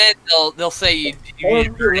know? Then they'll say you. Or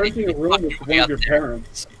if you're renting a room with one of your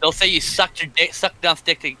parents. They'll say you sucked enough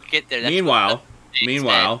dick to get there. That's Meanwhile,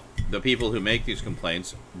 what the people who make these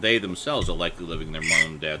complaints, they themselves are likely living in their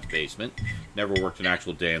mom and dad's basement, never worked an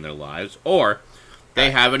actual day in their lives, or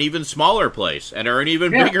they have an even smaller place and are an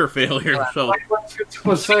even bigger failure. So, Like,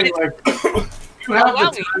 let's say, like, you have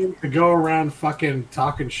the time to go around fucking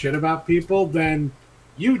talking shit about people, then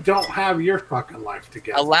you don't have your fucking life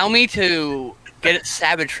together. Allow me to get it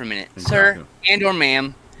savage for a minute. Sir and or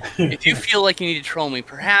ma'am, if you feel like you need to troll me,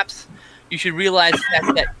 perhaps you should realize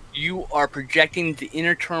that you are projecting the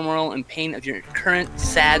inner turmoil and pain of your current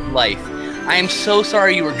sad life. I am so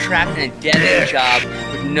sorry you were trapped in a dead-end job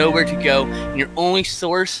with nowhere to go, and your only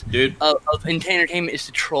source of entertainment is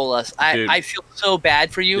to troll us. I feel so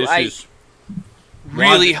bad for you. I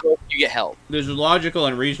really hope you get help. This is logical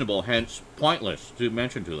and reasonable, hence pointless to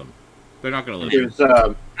mention to them. They're not going to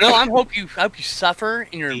listen. No, I hope you suffer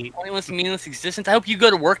in your pointless, meaningless existence. I hope you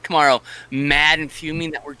go to work tomorrow mad and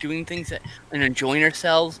fuming that we're doing things and enjoying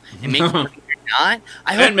ourselves and making work you're not.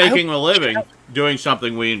 And making a living doing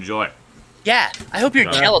something we enjoy. Yeah, I hope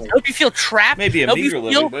you're jealous. I hope you feel trapped. Maybe a meager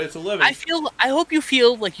living, but it's a living. I hope you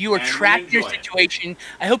feel like you are trapped in your situation.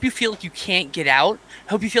 I hope you feel like you can't get out.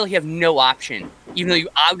 I hope you feel like you have no option, even though you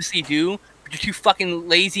obviously do. But you're too fucking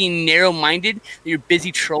lazy and narrow-minded that you're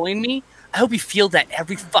busy trolling me. I hope you feel that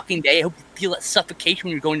every fucking day. I hope you feel that suffocation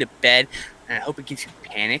when you're going to bed. And I hope it gives you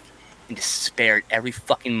panic and despair at every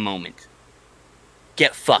fucking moment.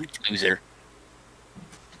 Get fucked, loser.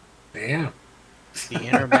 Damn. The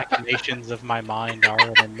inner machinations of my mind are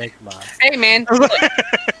an enigma. Hey, man.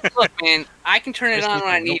 Look, man. I can turn it on when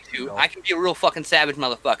I need to. I can be a real fucking savage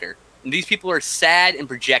motherfucker. And these people are sad and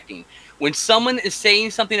projecting. When someone is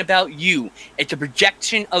saying something about you, it's a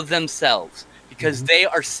projection of themselves. Because they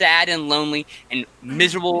are sad and lonely and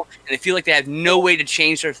miserable, and they feel like they have no way to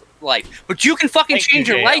change their life. But you can fucking change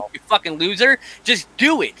your life, you fucking loser. Just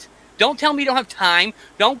do it. Don't tell me you don't have time.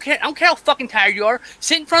 I don't care how fucking tired you are.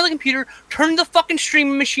 Sit in front of the computer, turn the fucking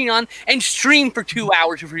streaming machine on, and stream for 2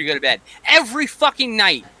 hours before you go to bed. Every fucking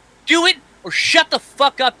night. Do it, or shut the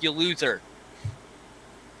fuck up, you loser.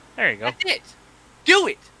 There you go. That's it. Do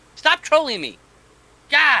it. Stop trolling me.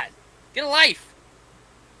 God, get a life.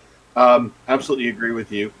 Absolutely agree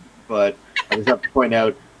with you, but I just have to point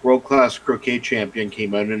out, world-class croquet champion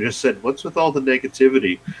came out and just said, "What's with all the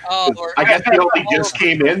negativity?" I guess he only just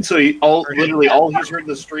came in, so literally all he's heard in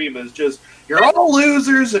the stream is just, "You're all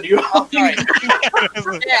losers," and you all. Yeah,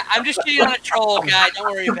 I'm just kidding on a troll, guy. Don't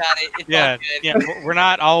worry about it. It's all good. We're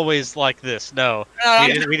not always like this. No,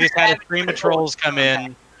 we just had a stream of trolls come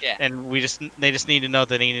in Yeah. And they just need to know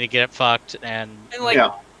that they need to get fucked and like,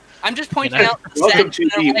 I'm just pointing out. Welcome to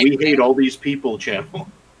the We Hate All These People channel.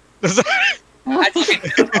 I look at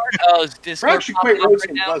Discord. Oh, is Discord We're actually quite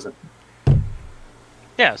roasting Pleasant.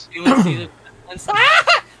 Yes.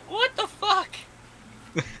 What the fuck?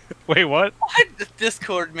 Wait, what? What? The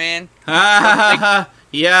Discord, man.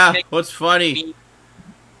 Yeah, what's funny?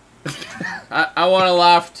 I want to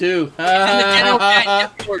laugh too. It's in the general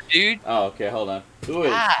chat Discord, dude. Oh, okay, hold on. Who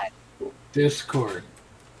is? Discord.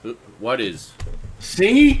 What is?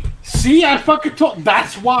 See, I fucking told.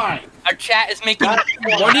 That's why. Our chat is making.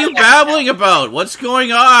 What are you babbling about? What's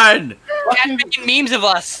going on? Chat's making memes of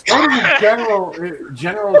us. What is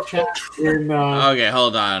general chat in? Okay,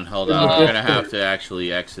 hold on. I'm gonna have to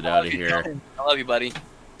actually exit out of here. I love you, buddy.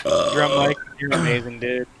 Drum Mike, you're amazing,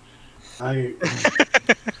 dude.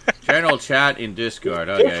 General chat in Discord.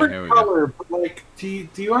 Okay, different here we color, go. But like, do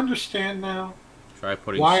you understand now? Try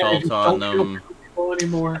putting why salt on them.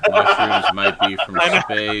 Anymore. Mushrooms might be from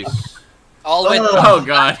space. All the way. Oh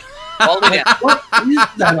god. All the way down. What is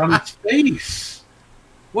that on his face?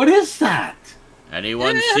 What is that?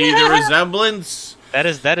 Anyone see the resemblance? That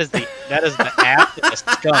is the ass of a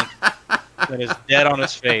skunk that is dead on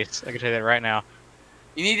his face. I can tell you that right now.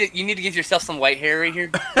 You need to give yourself some white hair right here,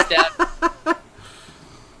 Dad.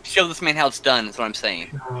 Show this man how it's done. Is what I'm saying.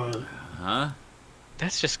 Huh?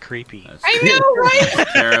 That's just creepy. I know, right?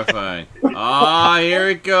 That's terrifying. Ah, here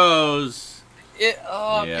it goes.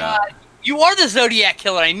 God. You are the Zodiac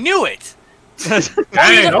Killer. I knew it.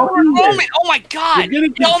 Hey, Mormon. Oh my God.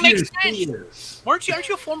 It all makes sense. Aren't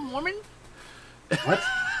you a former Mormon? What?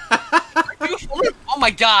 Are you a former? Oh my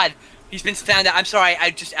God. He's been found out. I'm sorry. I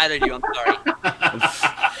just added you. I'm sorry.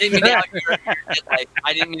 I didn't mean to out your dead life.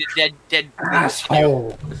 I didn't mean to dead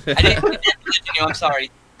asshole. I didn't mean to dead religion you. I'm sorry.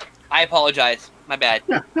 I apologize. My bad.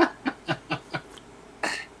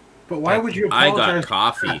 But why would you apologize? I got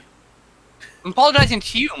coffee. I'm apologizing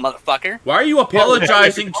to you, motherfucker. Why are you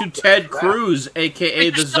apologizing to Ted Cruz, a.k.a.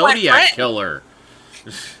 the Zodiac Killer?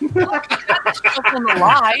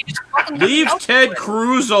 Leave Ted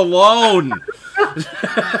Cruz alone.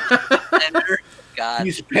 God.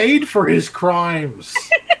 He's paid for his crimes.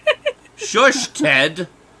 Shush, Ted.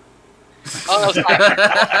 Oh,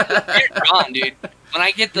 you're gone, dude. When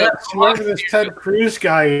I get the whoever this Ted Cruz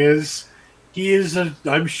guy is, he is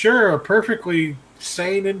I'm sure a perfectly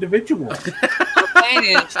sane individual. The plan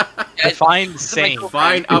is fine, sane,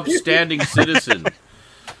 fine, upstanding citizen.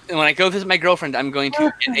 And when I go visit my girlfriend, I'm going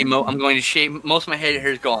to get I'm going to shave. Most of my hair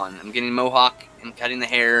is gone. I'm getting a mohawk. I'm cutting the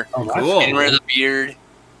hair. Oh, cool. Getting rid of the beard.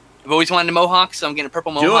 I've always wanted a mohawk, so I'm getting a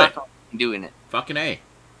purple mohawk. I'm doing it. Fucking A.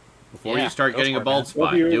 Before you start getting a bald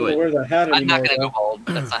spot, do it. I'm not going to go bald.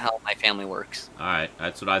 That's not how my family works. All right,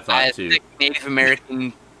 that's what I thought I have too. thick Native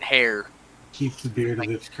American hair. Keeps the beard at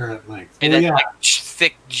its current length. And then like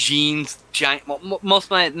thick jeans, giant. Well, most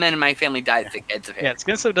of my men in my family died of thick heads of hair. Yeah,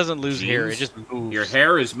 Skinslip doesn't lose hair; it just moves. Your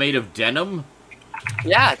hair is made of denim.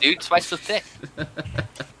 Yeah, dude, that's why it's so thick.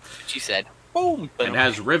 She said. Boom. It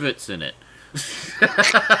has rivets in it.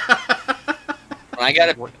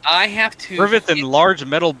 I have to rivets and large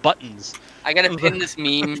metal buttons. I gotta pin this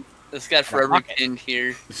meme. This got forever pinned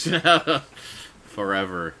here.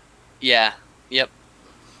 Forever. Yeah. Yep.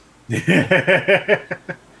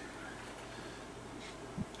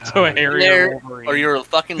 So a hairy or you're a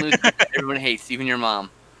fucking loser that everyone hates, even your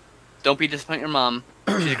mom. Don't be disappointed in your mom.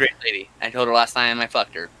 She's a great lady. I told her last time I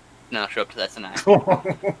fucked her. Now show up to that tonight.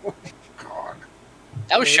 God.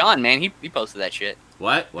 That was Sean, man. He posted that shit.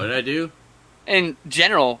 What? What did I do? In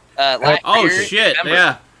general, shit! Remember?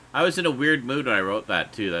 Yeah, I was in a weird mood when I wrote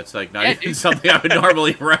that too. That's like not even something I would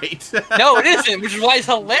normally write. No, it isn't, which is why it's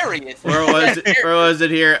hilarious. Where was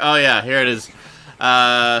it here? Oh yeah, here it is.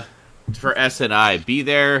 For SNI, be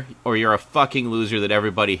there or you're a fucking loser that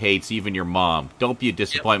everybody hates, even your mom. Don't be a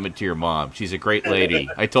disappointment to your mom. She's a great lady.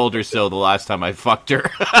 I told her so the last time I fucked her.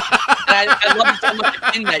 I love it so much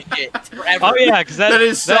to pin that shit. It's forever. Oh yeah, because that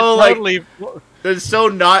is so totally... That's so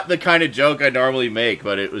not the kind of joke I normally make,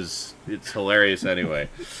 but it's hilarious anyway.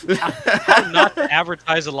 How not to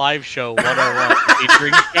advertise a live show 101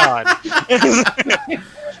 featuring Sean.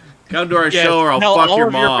 Come to our show or I'll fuck your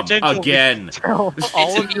mom again. All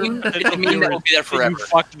of your it's a meme that will be there forever. You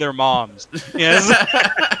fucked their moms. Yes.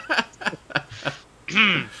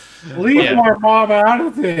 Leave our mom out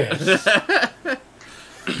of this.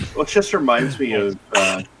 Well, it just reminds me of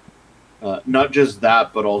not just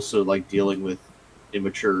that, but also like dealing with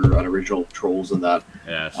immature, unoriginal trolls and that.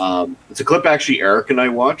 Yes. It's a clip actually Eric and I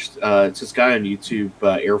watched. It's this guy on YouTube,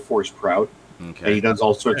 Air Force Proud. Okay. And he does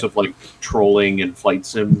all sorts of like trolling and flight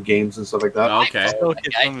sim games and stuff like that. Okay. I still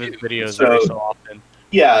get some of his videos every so often.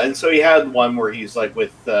 Yeah, and so he had one where he's like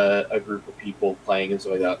with a group of people playing and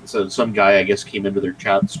stuff like that. And so some guy, I guess, came into their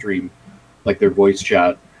chat stream, like their voice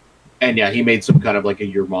chat, and yeah, he made some kind of like a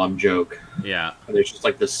 "your mom" joke. Yeah, and there's just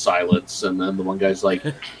like this silence, and then the one guy's like,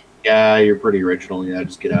 "Yeah, you're pretty original. Yeah,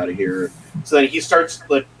 just get out of here." So then he starts,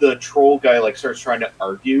 like, the troll guy, like, starts trying to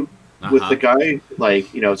argue with the guy,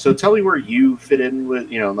 like, you know, so tell me where you fit in with,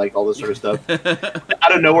 you know, like all this sort of stuff.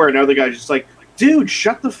 Out of nowhere, another guy's just like, dude,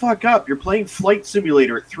 shut the fuck up. You're playing Flight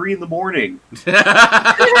Simulator at 3 in the morning. So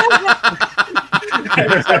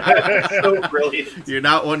brilliant. You're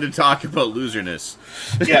not one to talk about loserness.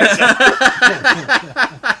 Yeah,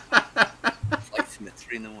 Flight Sim at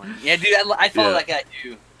 3 in the morning. Yeah, dude, I follow that guy,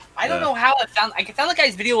 too. I don't know how I found the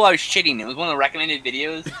guy's video while I was shitting. It was one of the recommended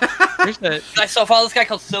videos. I follow this guy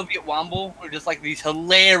called Soviet Womble, who just like these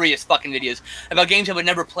hilarious fucking videos about games I would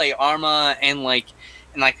never play, Arma and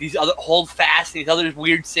these other Hold Fast and these other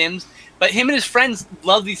weird sims. But him and his friends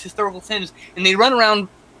love these historical sims, and they run around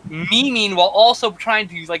memeing while also trying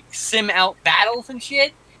to like sim out battles and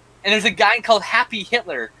shit. And there's a guy called Happy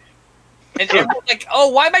Hitler. And everyone's like, oh,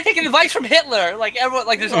 why am I taking advice from Hitler? Like, everyone,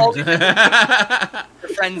 like, there's all these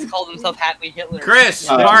friends call themselves Happy Hitler. Chris,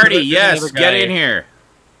 Marty, yes, get in here.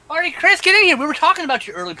 Marty, Chris, get in here. We were talking about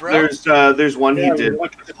you early, bro. There's one he did.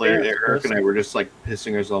 Eric and I were just, like,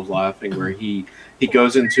 pissing ourselves laughing, where he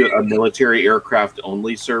goes into a military aircraft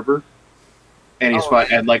only server. And he's fine.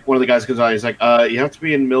 And like one of the guys comes on, he's like, you have to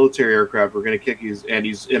be in military aircraft. We're going to kick you. And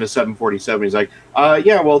he's in a 747. He's like,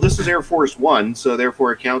 yeah, well, this is Air Force One, so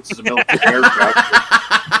therefore it counts as a military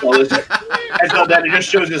aircraft. And so then it just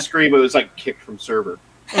shows his screen, but it was like kicked from server.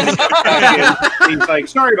 And he's like,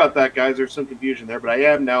 sorry about that, guys. There's some confusion there, but I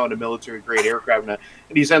am now in a military grade aircraft now.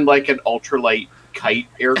 And he's in like an ultralight kite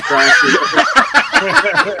aircraft.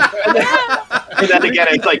 And then again,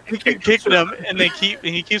 it's like kick them, and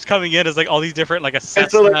he keeps coming in as like all these different like a. And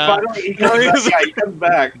so like finally he comes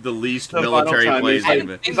back. The least military plays.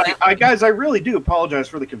 He's like, guys, I really do apologize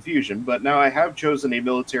for the confusion, but now I have chosen a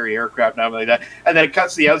military aircraft now like that. And then it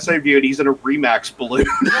cuts the outside view, and he's in a Remax balloon.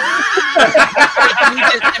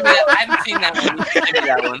 I haven't seen that one.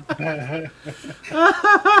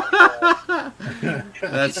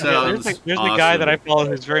 That sounds there's awesome. a guy that I follow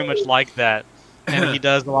who's very much like that, and he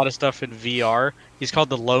does a lot of stuff in VR. He's called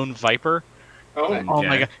the Lone Viper. Oh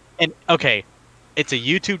my god! And okay, it's a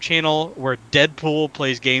YouTube channel where Deadpool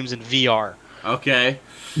plays games in VR. Okay.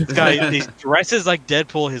 This guy he dresses like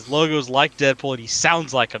Deadpool, his logo's like Deadpool, and he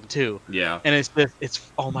sounds like him too. Yeah. And it's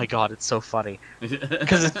oh my god, it's so funny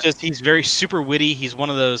because it's just he's very super witty. He's one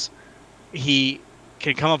of those he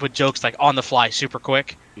can come up with jokes like on the fly, super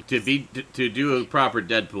quick. To do a proper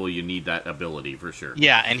Deadpool, you need that ability for sure.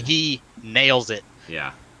 Yeah, and he nails it.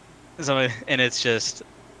 Yeah. So, and it's just,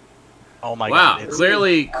 oh my Wow, god!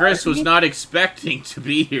 clearly Chris was not expecting to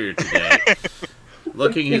be here today.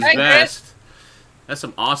 Looking his best. That's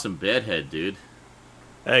some awesome bedhead, dude.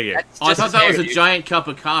 Thank you. I thought that was a giant cup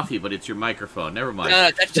of coffee, but it's your microphone. Never mind.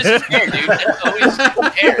 No, that's just his hair, dude. That's always his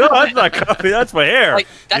hair. No, that's not coffee. That's my hair. Like,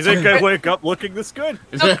 you think I wake up looking this good?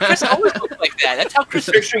 No, Chris always looks like that. That's how Chris.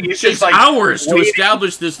 It takes hours to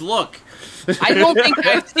establish this look. I don't think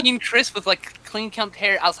I've seen Chris with like clean kept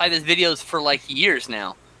hair outside his videos for like years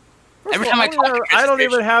now. Every time I talk to Chris, I don't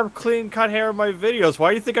even have clean cut hair in my videos.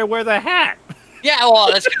 Why do you think I wear the hat? Yeah,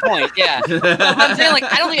 well, that's a good point. Yeah, but I'm saying like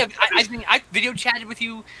I don't think I think I video chatted with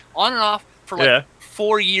you on and off for like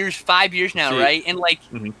 4 years, 5 years now, right? And like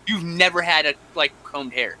you've never had a like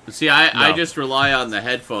combed hair. See, I just rely on the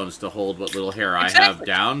headphones to hold what little hair I have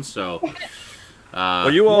down. So,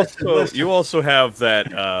 well, you also have that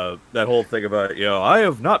that whole thing about I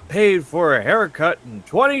have not paid for a haircut in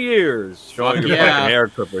 20 years, showing your fucking hair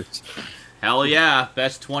clippers. Hell yeah!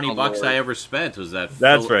 Best $20 I ever spent was that.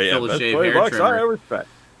 That's right. Yeah, best $20 I ever spent.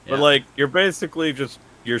 Yeah. But like, you're basically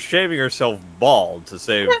you're shaving yourself bald to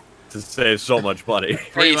save so much money.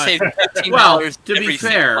 Well, to be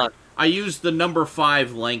fair, I use the number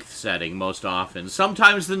 5 length setting most often.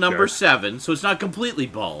 Sometimes the number 7, so it's not completely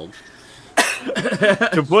bald.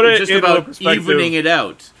 To put it just into about perspective evening it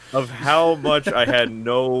out of how much I had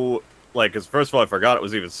because first of all I forgot it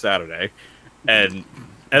was even Saturday, and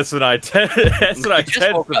SNI tends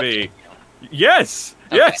to be. Yes.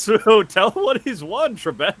 Okay. Yes. So tell him what he's won,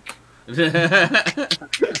 Trebek. You're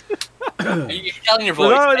telling your voice.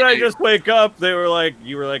 No, I just wake up. You were like,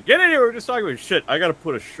 get in here. We're just talking about shit. I got to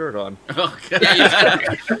put a shirt on. Okay.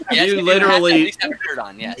 You literally have a shirt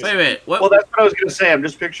on. Yes. Wait a minute. Well, that's what I was going to say. I'm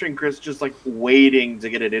just picturing Chris just like waiting to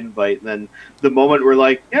get an invite, and then the moment we're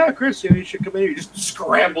like, "Yeah, Chris, you should come in," he just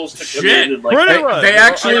scrambles to come in. And, like, they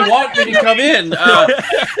actually want me to come in.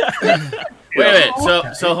 Wait a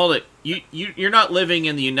minute. So hold it. You're not living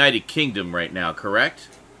in the United Kingdom right now, correct?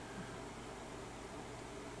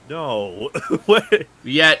 No. What?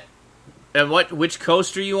 Yet, and which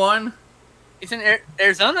coast are you on? It's in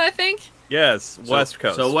Arizona, I think. Yes, West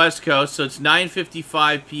Coast. So West Coast. So it's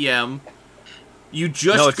 9:55 p.m. You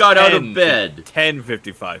just got out of bed.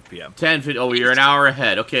 10:55 p.m. 10:50. Oh, you're an hour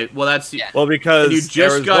ahead. Okay, well that's well because you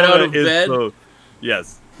just got out of bed.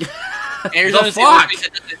 Yes. The fuck?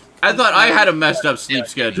 I thought I had a messed up sleep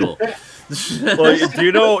schedule. Well,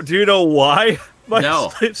 do you know why my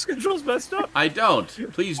sleep schedule's messed up? I don't.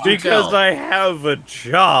 Please do because tell. I have a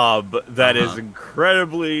job that is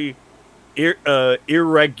incredibly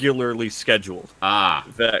irregularly scheduled.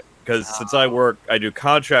 Because since I do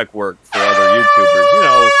contract work for other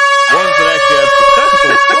YouTubers, ones that actually have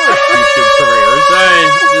successful YouTube careers. Sorry,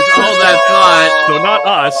 just hold that thought. So not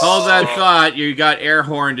us. Hold that thought. You got air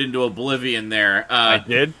horned into oblivion there. I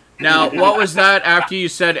did. Now, what was that after you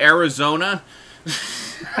said Arizona?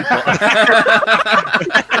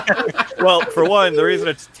 Well, for one, the reason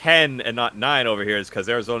it's 10 and not 9 over here is because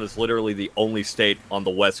Arizona is literally the only state on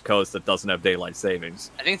the West Coast that doesn't have daylight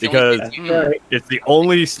savings. I think it's the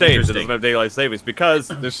only state that doesn't have daylight savings because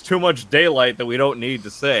there's too much daylight that we don't need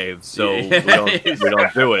to save, so we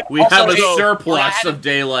don't do it. We have a surplus of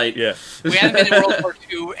daylight. Yeah, we haven't been in World War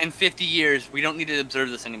II in 50 years. We don't need to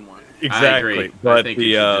observe this anymore. Exactly, I agree. But I think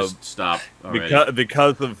you should just stop already.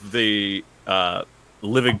 because of the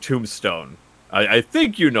Living Tombstone. I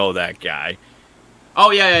think you know that guy.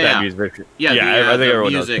 Oh yeah. That music. I think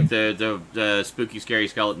everyone music, knows. The Spooky Scary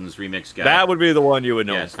Skeletons remix guy. That would be the one you would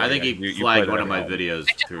know. Yes, I think he flagged one of my videos.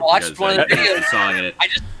 I just watched one of the videos. Song in it.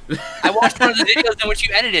 I watched one of the videos in which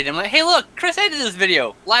you edited. I'm like, hey, look, Chris edited this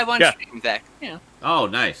video live on stream. Zach. Oh,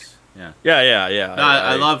 nice. Yeah. Yeah. No,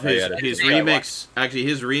 I love his remix. Actually,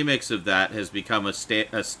 his remix of that has become a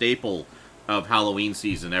staple of Halloween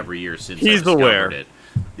season every year since he's aware. It.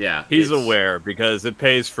 Yeah, he's aware because it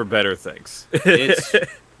pays for better things. It's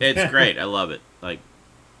great. I love it. Like,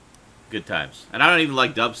 good times. And I don't even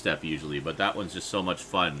like dubstep usually, but that one's just so much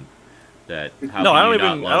fun. That I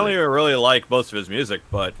don't even really like most of his music,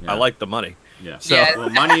 but I like the money. Yeah. So well,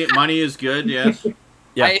 money is good. Yes.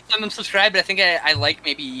 Yeah. I am subscribed, but I think I like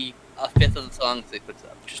maybe a fifth of the songs they put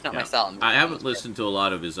up. Just not my style. I haven't listened to a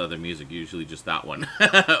lot of his other music. Usually just that one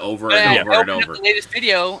over and over and over. The latest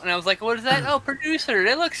video, and I was like, "What is that? Oh, producer!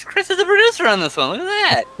 It looks Chris is a producer on this one. Look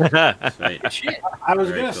at that!" Right. Shit. I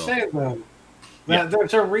was gonna say though that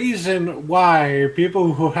there's a reason why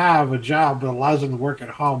people who have a job that allows them to work at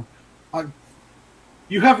home.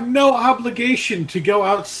 You have no obligation to go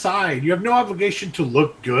outside. You have no obligation to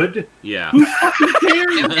look good. Yeah. Who fucking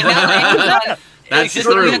cares? That's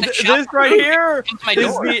true. This right here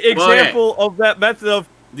is the example of that method of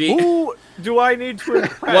who do I need to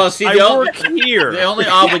impress? Well, see, here. The only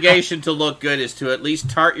obligation to look good is to at least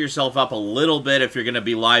tart yourself up a little bit if you're going to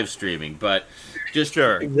be live streaming, but just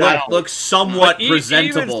look somewhat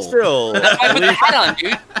presentable. Even still, I put the hat on,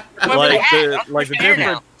 dude. Like the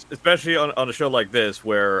difference. Especially on a show like this,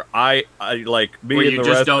 where I like me where and the just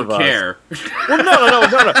rest don't of care. Us. Well,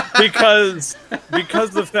 no, because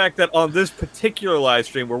the fact that on this particular live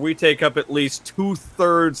stream, where we take up at least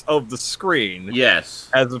 2/3 of the screen, yes,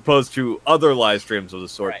 as opposed to other live streams of the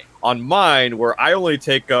sort. Right. On mine, where I only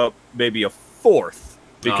take up maybe 1/4,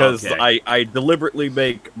 because I deliberately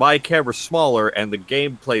make my camera smaller and the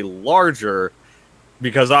gameplay larger,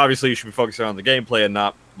 because obviously you should be focusing on the gameplay and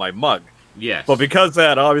not my mug. Yes. But because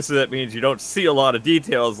obviously that means you don't see a lot of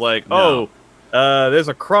details like, there's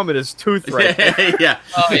a crumb in his tooth right there. Yeah.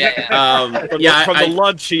 Oh, yeah. From the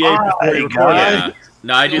lunch he ate before he recorded. Yeah.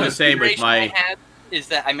 No, I do the same with my... Is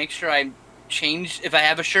that I make sure I change, if I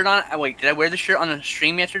have a shirt on, wait, did I wear the shirt on the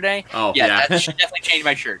stream yesterday? Oh, yeah. That should definitely change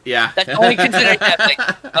my shirt. Yeah. That's the only consideration.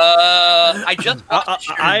 I just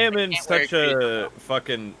I am in such a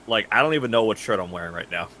fucking, like, I don't even know what shirt I'm wearing right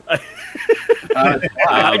now.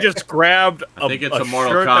 I just grabbed I think it's a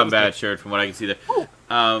Mortal Kombat shirt from what I can see there.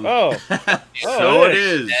 So it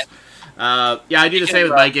is. I do the same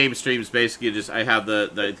with my game streams. Basically, just I have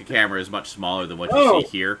the camera is much smaller than what you see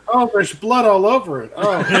here. Oh, there's blood all over it.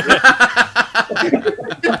 Oh,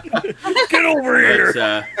 get over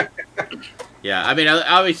here! Yeah, I mean,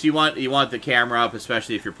 obviously you want the camera up,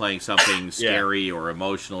 especially if you're playing something scary or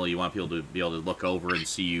emotional. You want people to be able to look over and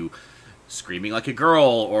see you screaming like a girl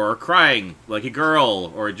or crying like a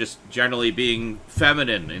girl or just generally being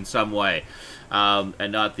feminine in some way.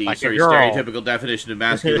 And not the sort of stereotypical definition of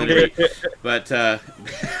masculinity, but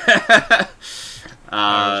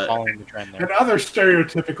following the trend there. And other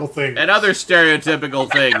stereotypical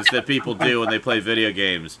things. That people do when they play video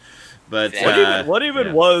games. But what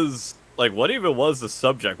even was like, what even was the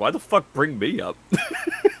subject? Why the fuck bring me up?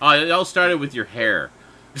 It all started with your hair.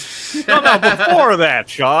 No, before that,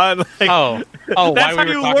 Sean. Like, that's how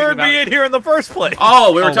you lured me in here in the first place.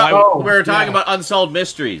 Oh, we were talking about Unsolved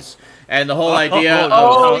Mysteries. And the whole idea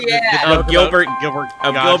of Gilbert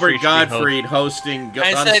Gottfried hosting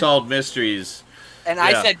Unsolved Mysteries. And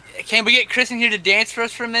I said, can we get Chris in here to dance for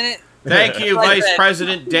us for a minute? Thank you, Vice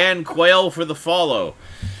President Dan Quayle, for the follow.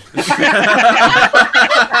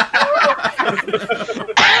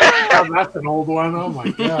 Oh, that's an old one. Oh my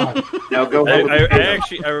god! Now go. I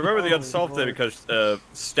remember the Unsolved thing because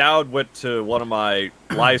Stoud went to one of my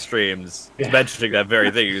live streams mentioning that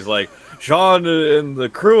very thing. He was like, Sean and the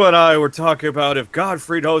crew and I were talking about if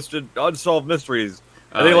Gottfried hosted Unsolved Mysteries,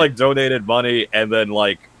 and they like donated money and then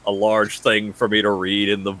like a large thing for me to read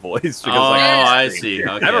in the voice. Because, I see. Okay.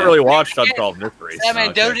 I haven't really watched Unsolved Mysteries. Yeah,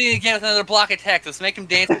 man, donating again with another block of text. Let's make him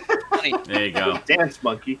dance. There you go. Dance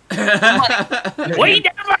monkey. We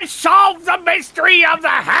never solved the mystery of the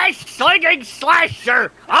hash-slinging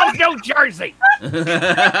slasher of New Jersey.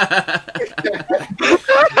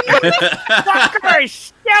 Fucker is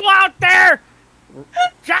still out there,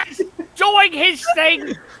 just doing his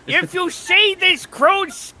thing. If you see this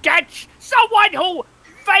crude sketch, someone who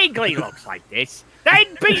vaguely looks like this, then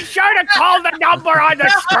be sure to call the number on the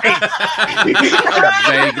screen.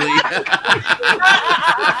 Vaguely.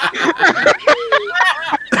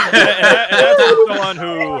 That's someone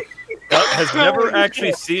who has never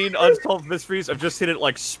actually seen Unsolved Mysteries. I've just seen it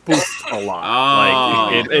like spoofed a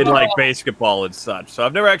lot, like in like basketball and such. So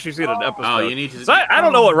I've never actually seen an episode. You need to. So I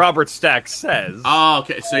don't know what Robert Stack says. Oh,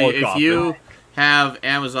 okay. So if you have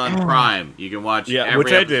Amazon Prime, you can watch.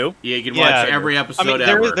 Which I do. Yeah, you can watch every episode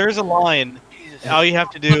ever. There's a line. All you have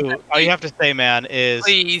to say, man, is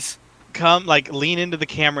please come, like, lean into the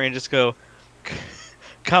camera and just go,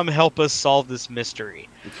 come help us solve this mystery.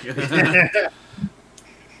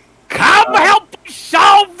 Come help us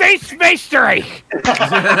solve this mystery.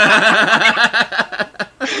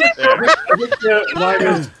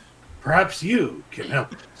 Perhaps you can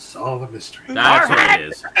help solve a mystery. That's what it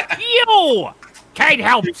is. You can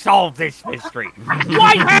help solve this mystery.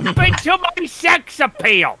 What happened to my sex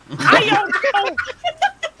appeal? I don't know.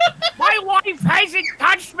 My wife hasn't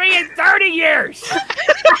touched me in 30 years.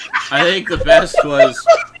 I think the best was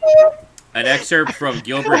an excerpt from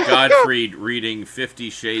Gilbert Gottfried reading 50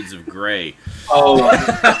 Shades of Grey. Oh.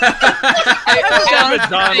 I've been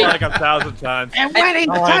done like 1,000 times. And when he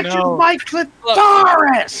touches my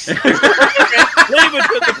clitoris. Leave it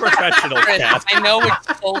to the professional cast. I know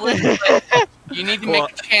it's stolen, but you need to make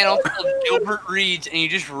a channel called Gilbert Reads, and you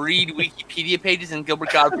just read Wikipedia pages in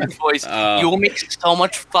Gilbert Gottfried's voice. You will make so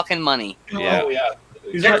much fucking money. Yeah. Oh, yeah.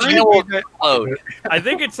 I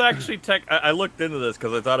think it's actually I looked into this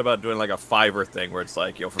because I thought about doing like a Fiverr thing where it's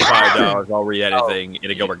like, for $5 I'll read anything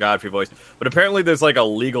in a Gilbert Gottfried voice. But apparently there's like a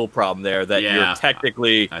legal problem there that you're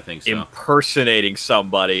technically impersonating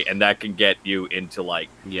somebody, and that can get you into like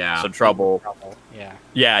some trouble.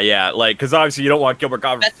 Yeah. Like, because obviously you don't want Gilbert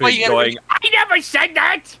Gottfried going, I never said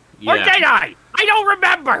that, or did I? I don't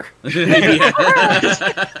remember.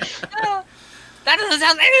 That doesn't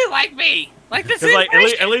sound anything like me. Like this is like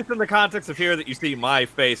at least in the context of here that you see my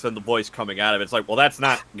face and the voice coming out of it, it's like, well, that's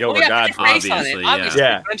not Gilbert Gottfried, obviously.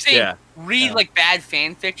 Yeah. I'm saying read like bad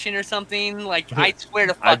fan fiction or something. Like, I swear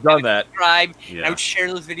to fuck, I've done that. Subscribe. I would share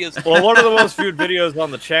those videos. Well, one of the most viewed videos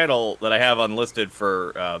on the channel that I have unlisted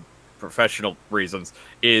for professional reasons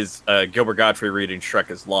is Gilbert Gottfried reading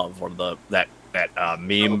Shrek is Love, one of that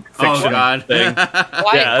meme fiction thing.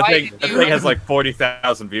 That thing has like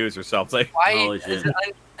 40,000 views or something. Why is it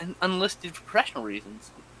unlisted for professional reasons?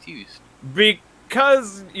 I'm confused.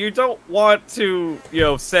 Because you don't want to,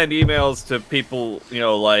 send emails to people,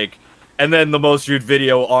 like, and then the most viewed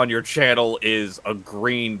video on your channel is a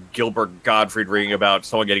green Gilbert Gottfried reading about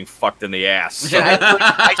someone getting fucked in the ass.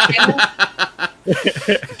 I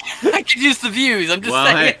could use the views. I'm just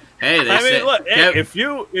saying. Hey, look, if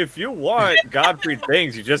you want Gottfried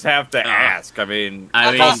things, you just have to ask. Kevin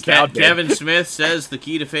Smith says the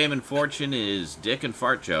key to fame and fortune is dick and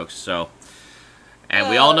fart jokes. So,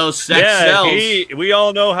 and we all know sex sells. We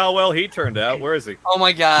all know how well he turned out. Where is he? Oh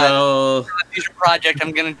my god! So, future project.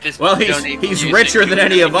 I'm gonna just. Well, he's richer than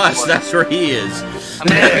any of us. That's where he is. I'm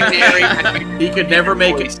gonna married. He could never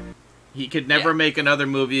make it. He could never make another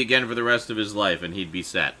movie again for the rest of his life, and he'd be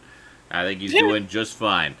set. I think he's doing just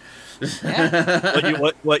fine.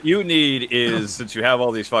 What you need is, since you have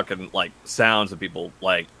all these fucking like sounds that people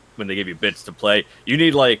like when they give you bits to play, you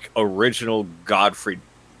need like original Gottfried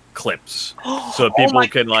clips, so people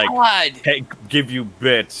can like give you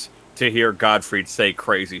bits to hear Godfrey say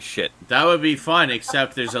crazy shit. That would be fun,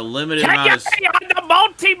 except there's a limited Can amount you be on the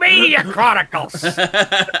Multimedia Chronicles?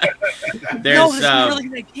 No, this is a really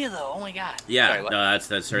good idea, though. Oh my god. Yeah, Sorry, no,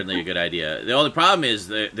 that's certainly a good idea. The only problem is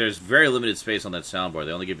that there's very limited space on that soundboard.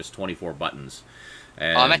 They only give us 24 buttons.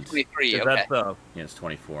 And I'm at 23. Okay. Yeah, it's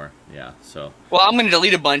 24. Yeah, so. Well, I'm going to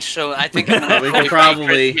delete a bunch, so I think I'm we could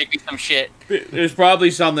probably make me some shit. There's probably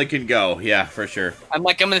some that can go. Yeah, for sure. I'm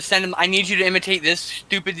going to send them. I need you to imitate this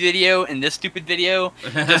stupid video and this stupid video.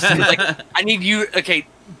 Just, like, I need you. Okay,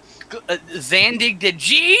 Zandig did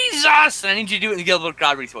Jesus, and I need you to do it in Gilbert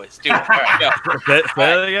Godfrey's voice. Do it. All right, go. Say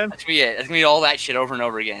that again. That's gonna be it. That's gonna be all that shit over and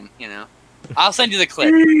over again. You know. I'll send you the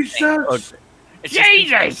clip. Jesus. It's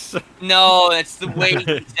Jesus! No, it's the way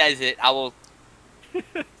he says it. I will.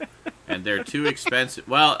 And they're too expensive.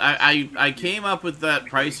 Well, I came up with that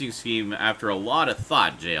pricing scheme after a lot of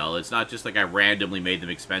thought, JL. It's not just like I randomly made them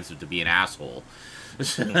expensive to be an asshole.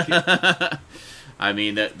 I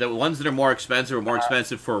mean, the ones that are more expensive are more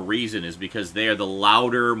expensive for a reason, is because they are the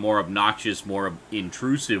louder, more obnoxious, more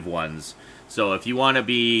intrusive ones. So if you want to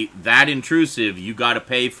be that intrusive, you got to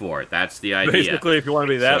pay for it. That's the idea. Basically, if you want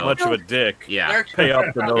to be that much of a dick, pay up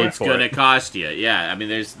the nose it's for going it. to cost you. Yeah, I mean,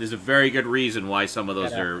 there's a very good reason why some of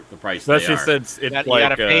those are the price they are. Especially since it's you like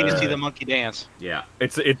gotta pay to see the monkey dance. Yeah,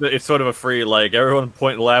 it's sort of a free, like, everyone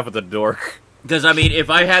point and laugh at the dork. Because, I mean, if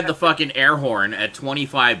I had the fucking air horn at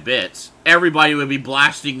 25 bits, everybody would be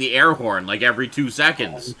blasting the air horn, like, every 2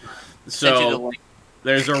 seconds. So,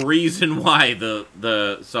 there's a reason why some of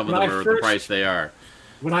them are the price they are.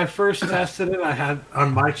 When I first tested it, I had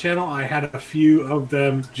on my channel, I had a few of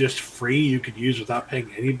them just free you could use without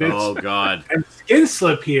paying any bits. Oh god! And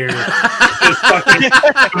Skinslip here is fucking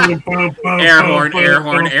air horn, air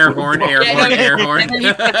horn, air horn, air horn, air horn. And then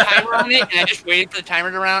you put a timer on it, and I just waited for the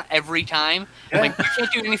timer to run out every time. I'm like, you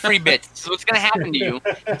can't do any free bits. So what's gonna happen to you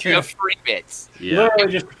if you have free bits? Yeah.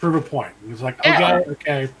 Literally just to prove a point. It was like,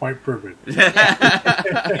 okay, point proven. You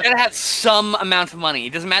gotta have some amount of money.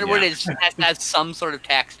 It doesn't matter what it is. It has to have some sort of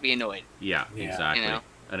tax to be annoyed. Yeah, exactly. You know?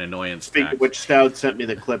 An annoyance. Speaking tax. of which, Stout sent me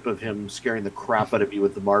the clip of him scaring the crap out of you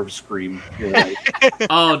with the Marv scream.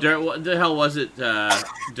 Oh, what the hell was it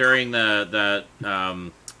during the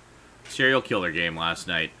serial killer game last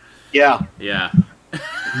night? Yeah. Yeah.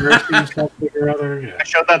 I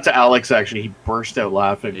showed that to Alex, actually. He burst out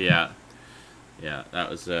laughing. Yeah. Yeah, that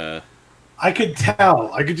was... I could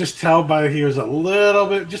tell. I could just tell by he was a little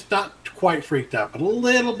bit, just not quite freaked out, but a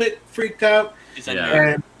little bit freaked out.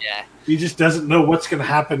 And he just doesn't know what's going to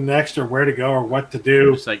happen next or where to go or what to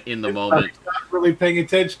do. It's like in the moment. He's not really paying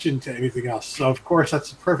attention to anything else. So, of course, that's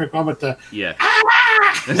the perfect moment to... Yeah.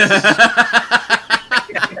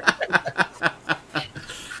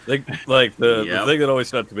 The thing that always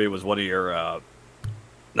stuck to me was one of your...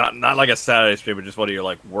 Not like a Saturday stream, but just one of your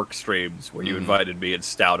like work streams where you invited me and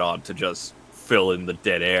Stout on to just fill in the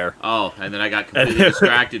dead air. Oh, and then I got completely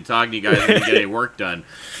distracted talking to you guys and didn't get any work done.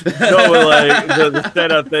 No, but like the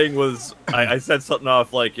stand-up thing was, I said something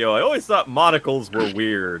off like, "Yo, I always thought monocles were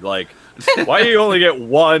weird. Like, why do you only get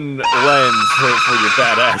one lens for your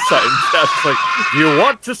badass?" And Stout's like, "Do you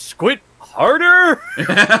want to squint harder?" And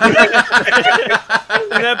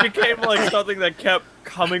that became like something that kept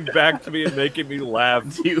coming back to me and making me laugh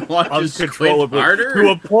uncontrollably to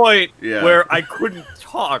a point where I couldn't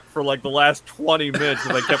talk for like the last 20 minutes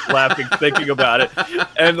and I kept laughing thinking about it.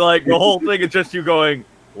 And like the whole thing is just you going,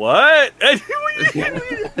 "What?" And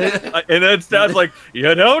then Stout's like,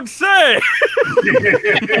 "You don't say."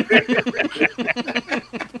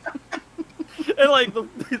 And like the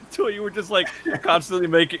two of you were just like constantly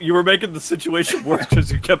making the situation worse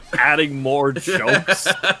because you kept adding more jokes.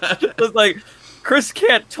 It's like, Chris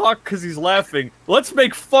can't talk because he's laughing. Let's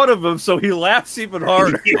make fun of him so he laughs even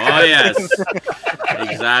harder. Oh yes,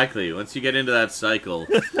 exactly. Once you get into that cycle,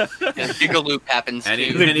 and giggle loop happens too.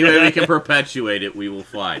 Any way we can perpetuate it, we will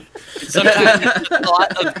find. Sometimes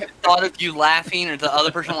the thought of you laughing or the other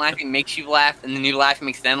person laughing makes you laugh, and then you laugh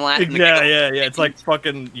makes them laugh. And yeah. It's like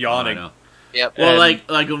fucking yawning. Oh, yep. Well, like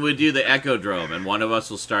when we do the Echodrome, and one of us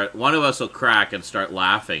will crack and start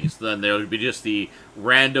laughing. So then there would be just the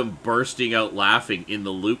random bursting out laughing in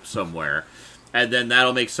the loop somewhere, and then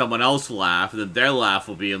that'll make someone else laugh, and then their laugh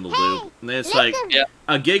will be in the loop, and then it's like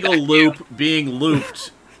a giggle loop being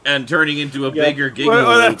looped and turning into a bigger giggle loop.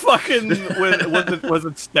 That fucking was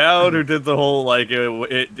it Stout who did the whole like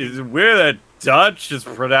where that Dutch is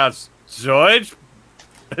pronounced Deutsch,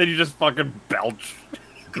 and then you just fucking belch.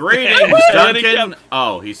 Greetings, Duncan.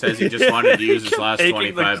 Oh, he says he just wanted to use his last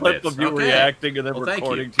 25 the clip bits. of you reacting and then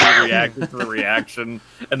recording to you reacting to the reaction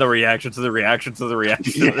and the reaction to the reaction to the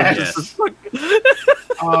reaction. Yes.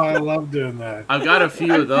 I love doing that. I've got a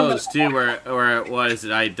few of those too, where it was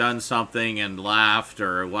that I'd done something and laughed,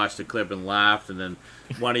 or watched a clip and laughed, and then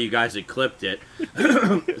one of you guys had clipped it.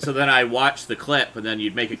 So then I watched the clip, and then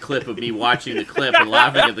you'd make a clip of me watching the clip and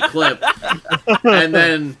laughing at the clip, and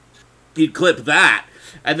then you'd clip that.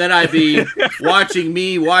 And then I'd be watching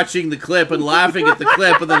the clip and laughing at the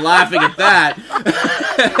clip and then laughing at that.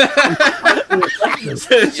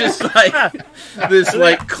 So it's just like this,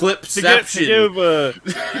 like, clipception. To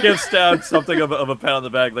give Stout something of a pat on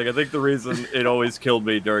the back. Like, I think the reason it always killed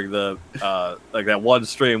me during the like that one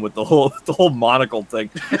stream with the whole monocle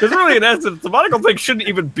thing, because really in essence the monocle thing shouldn't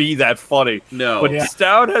even be that funny. No, but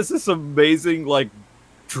Stout has this amazing, like,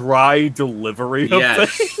 dry delivery of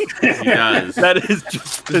things. He does. That is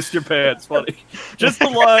just piss your pants funny. Just the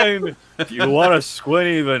line, "Do you want to squint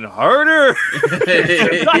even harder?"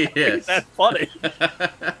 Yes. That's funny.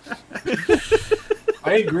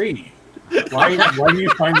 I agree. Why do you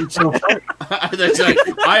find it so funny? That's like,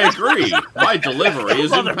 I agree. My delivery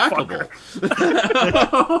is impeccable.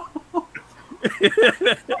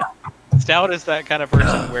 Stout is that kind of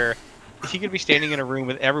person where he could be standing in a room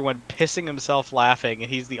with everyone pissing himself laughing,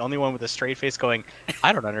 and he's the only one with a straight face going,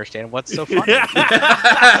 "I don't understand what's so funny." And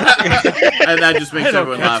that just makes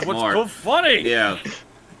everyone laugh what's more. so funny? Yeah.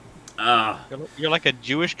 You're like a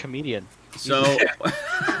Jewish comedian. So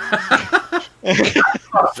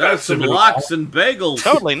that's some lox and bagels.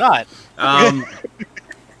 Totally not.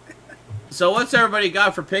 So what's everybody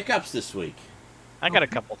got for pickups this week? I got a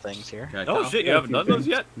couple things here. Oh shit, you haven't done those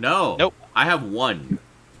yet? No. Nope. I have one.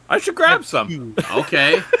 I should grab some.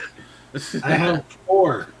 Okay. I have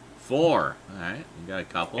 4. 4. All right. You got a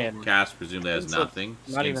couple. And Cass presumably has nothing.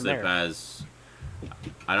 not even Skinslip there. has...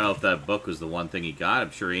 I don't know if that book was the one thing he got.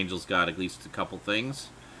 I'm sure Angel's got at least a couple things.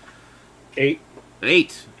 8.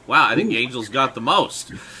 8. Wow, I think Angel's got the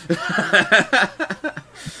most.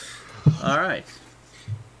 All right.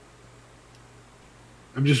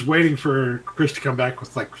 I'm just waiting for Chris to come back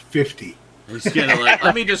with like 50. He's gonna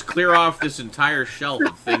let me just clear off this entire shelf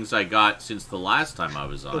of things I got since the last time I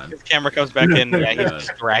was on. His camera comes back in. Yeah, he's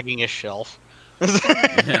just dragging his shelf.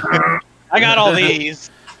 I got all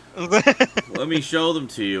these. Let me show them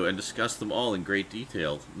to you and discuss them all in great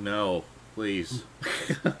detail. No, please.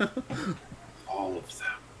 All of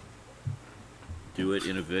them. Do it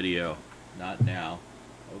in a video. Not now.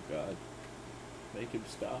 Oh, God. Make him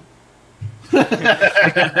stop.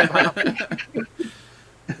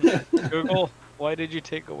 Google, why did you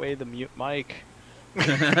take away the mute mic?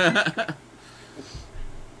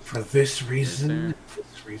 For this reason. For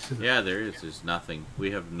this reason. Yeah, there is. There's nothing.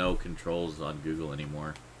 We have no controls on Google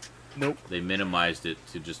anymore. Nope. They minimized it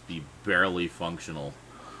to just be barely functional.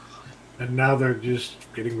 And now they're just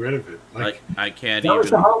getting rid of it. Like, I can't that even... was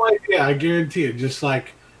the whole idea, I guarantee it. Just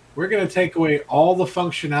like, we're going to take away all the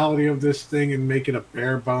functionality of this thing and make it a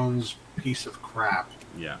bare bones piece of crap.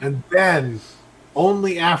 Yeah. And then,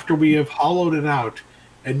 only after we have hollowed it out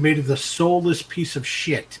and made it a soulless piece of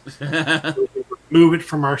shit, remove it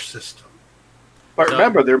from our system. But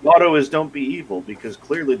remember, their motto is "Don't be evil," because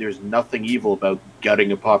clearly there's nothing evil about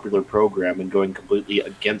gutting a popular program and going completely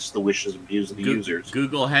against the wishes and views of the users.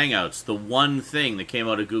 Google Hangouts, the one thing that came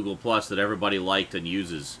out of Google Plus that everybody liked and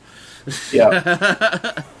uses.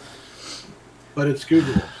 Yeah. But it's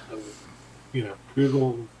Google. So, you know,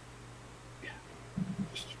 Google...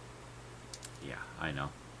 Yeah, I know.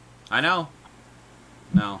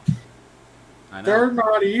 No. I know. They're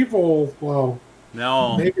not evil. Well...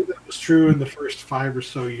 No. Maybe that was true in the first 5 or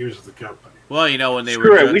so years of the company. Well, you know, when they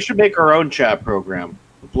Screw were... it, we should make our own chat program.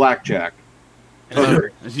 Blackjack. Yeah.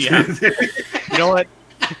 You know what?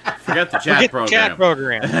 Forget the chat program. Chat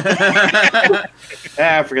program.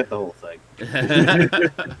 Forget the whole thing.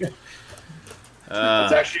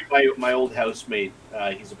 It's actually my old housemate.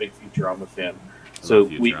 He's a big Futurama fan. So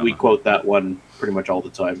we quote that one pretty much all the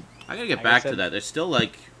time. I gotta get back to that. There's still,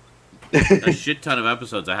 like, a shit ton of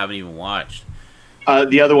episodes I haven't even watched.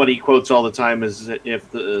 The other one he quotes all the time is if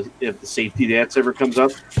the safety dance ever comes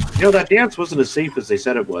up. You know, that dance wasn't as safe as they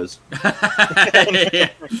said it was.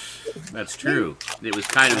 That's true. It was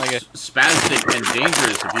kind of spastic and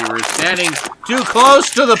dangerous if you were standing too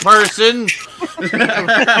close to the person.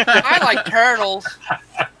 I like turtles.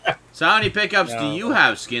 So how many pickups do you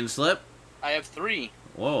have, Skinslip? I have 3.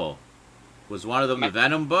 Whoa. Was one of them the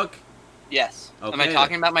Venom book? Yes. Okay. Am I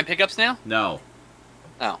talking about my pickups now? No.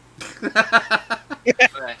 Oh.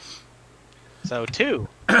 Okay. So 2.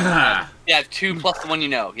 Yeah, 2 plus the one you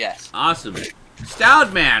know, yes. Awesome.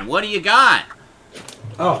 Stoudman, what do you got?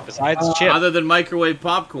 Oh. Besides chips. Other than microwave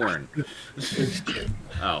popcorn.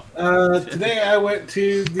 Oh. Today I went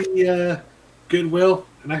to the Goodwill,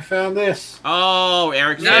 and I found this. Oh,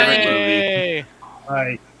 Eric's favorite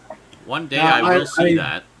movie. One day I will see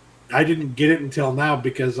that. I didn't get it until now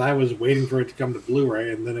because I was waiting for it to come to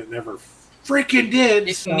Blu-ray, and then it never freaking did.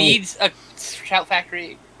 It needs a Shout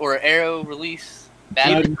Factory or Arrow release.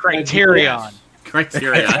 Criterion.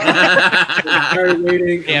 Criterion. I'm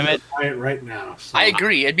waiting. Damn it! Buy it right now. So. I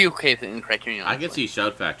agree. It'd be okay with it in Criterion. I could see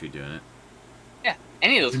Shout Factory doing it. Yeah,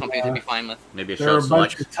 any of those companies would be fine with. Maybe there are a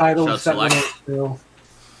bunch of titles that Select. are still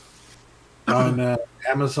on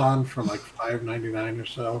Amazon for like $5.99 or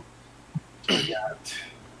so. So I got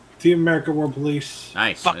Team America World Police.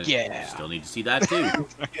 Nice. Fuck yeah! Still need to see that too.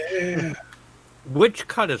 Yeah. Which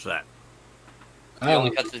cut is that? The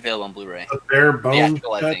only cuts available on Blu-ray. The bare bone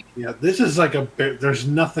Theatrical, I cut. think. Yeah, this is like a. There's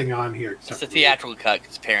nothing on here. It's a theatrical cut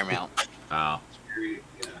because Paramount. Oh. Yeah.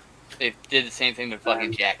 They did the same thing to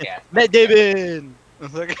fucking Jackass. Matt Damon.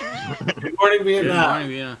 Good morning, Good Vietnam. morning,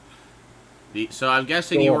 Vienna. So I'm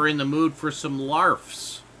guessing you were in the mood for some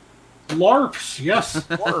LARFs. LARPs, yes.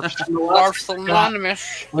 LARPs. Larf's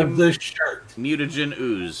Anonymous. With this shirt. Mutagen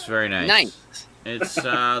Ooze. Very nice. Nice. It's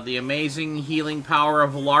the amazing healing power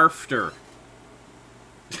of LARFter.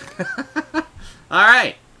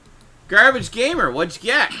 Alright. Garbage Gamer, what'd you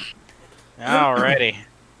get? Alrighty.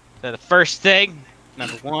 So the first thing,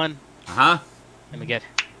 number one. Uh-huh. Let me get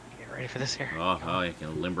ready for this here. Oh, you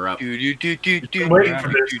can limber up. Picked up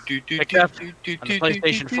on the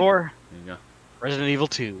PlayStation 4. There you go. Resident Evil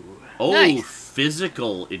 2. Oh, Nice.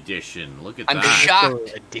 physical edition. Look at I'm that.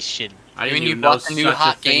 shocked. Edition. I You didn't mean you even know bought the new such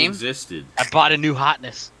hot a thing game? existed. I bought a new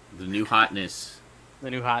hotness. The new hotness. The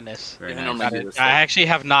new hotness. Very Even nice. though maybe this I actually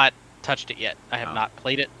have not touched it yet. I have Oh. not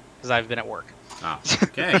played it because I've been at work. Oh,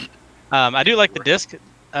 okay. I do like the disc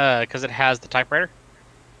because it has the typewriter.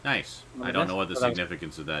 Nice. I don't know what the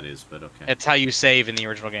significance of that is, but okay. It's how you save in the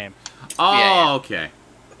original game. Oh, Yeah. okay.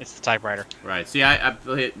 It's the typewriter. Right. See, I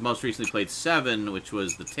most recently played 7, which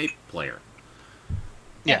was the tape player.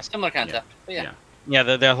 Yes. Similar concept. But yeah. Yeah,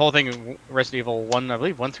 the whole thing in Resident Evil 1, I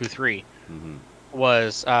believe 1 through 3, Mm-hmm.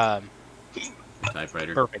 was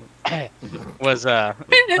Typewriter. perfect. was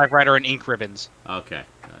typewriter and ink ribbons. Okay,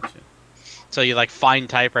 gotcha. So you like find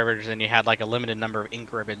typewriters and you had like a limited number of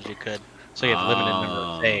ink ribbons you could. So you had a limited number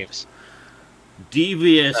of saves.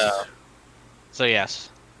 Devious. So yes,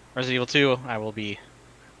 Resident Evil 2.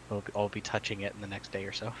 I'll be touching it in the next day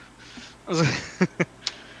or so.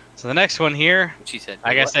 So the next one here, She said.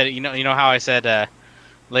 like I said, you know how I said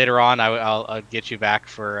later on I'll get you back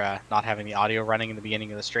for not having the audio running in the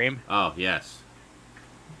beginning of the stream. Oh, yes.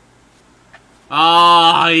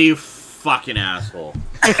 Oh, you fucking asshole.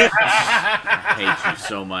 I hate you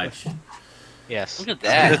so much. Yes. Look at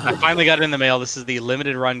that. I finally got it in the mail. This is the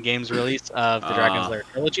limited run games release of the Dragon's Lair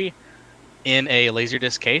trilogy in a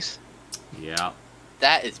Laserdisc case. Yeah.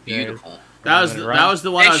 That is beautiful. That was the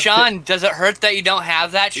one. Hey, Sean, does it hurt that you don't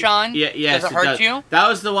have that, Sean? Yeah, yes, Does it hurt you? That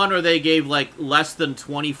was the one where they gave like less than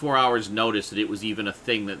 24 hours notice that it was even a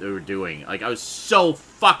thing that they were doing. Like I was so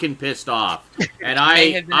fucking pissed off, and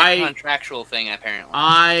May have been a contractual thing apparently.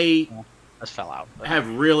 I Just fell out. have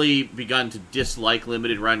really begun to dislike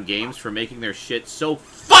limited run games for making their shit so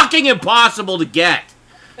fucking impossible to get.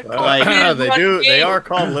 Like They are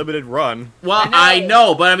called limited run. Well, I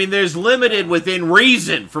know, but I mean, there's limited within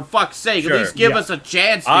reason. For fuck's sake, Sure. at least give us a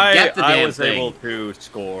chance to get the damn I was thing. able to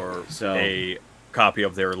score a copy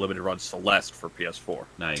of their limited run Celeste for PS4.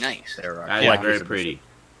 Nice. They're, Very pretty.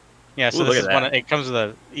 Yeah, so Ooh, this look is at one. that. It comes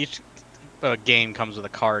with each game comes with a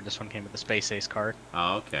card. This one came with the Space Ace card.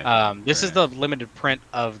 Oh, okay. This is the limited print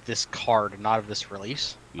of this card, not of this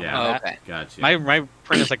release. Yeah. Oh, okay. Gotcha. My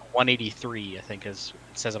print is like 183, I think, it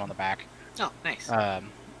says it on the back. Oh, nice.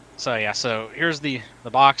 So yeah, so here's the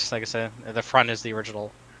box. Like I said, the front is the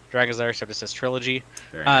original Dragon's Lair, so it says trilogy.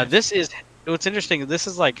 Very nice. This is what's interesting. This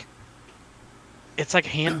is like it's like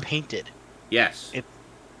hand painted. Yes.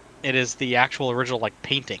 It is the actual original like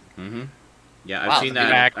painting. Mm-hmm. Yeah, Wow, I've seen that.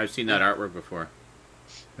 back. I've seen that artwork before.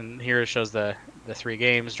 And here it shows the 3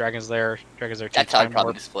 games: Dragon's Lair, Dragon's Lair 2, That's how I'd Time probably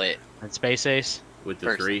Warp, display it. and Space Ace. With the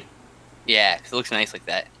First. 3. Yeah, 'cause it looks nice like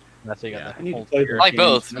that. That's how you Yeah. got I the need to whole play gear. the I like games.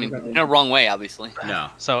 both. I mean, no wrong way, obviously.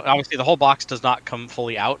 No. So obviously the whole box does not come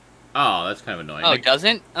fully out. Oh, that's kind of annoying. Oh, it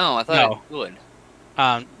doesn't? Oh, I thought No. it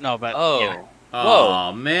would. No, but Oh. yeah.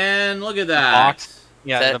 Oh, man, look at that. Box.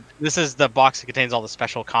 Yeah, That- this is the box that contains all the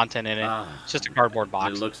special content in it. Ah, It's just a cardboard it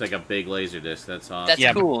box. looks like a big laser disc. That's awesome. That's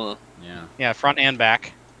Yeah. cool. Yeah, Yeah, front and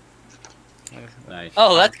back. nice.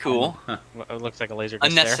 Oh, that's cool. It looks like a laser disc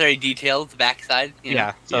Unnecessary detail, the backside. there. You know.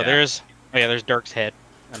 Yeah. So Yeah. there's Dirk's head.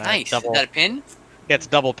 And a Nice. Double, Is that a pin? yeah, it's a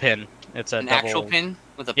double pin. It's a An double, actual pin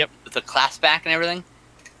with a Yep. with a clasp back and everything?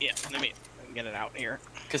 Yeah. Let me get it out here.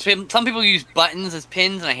 Because some people use buttons as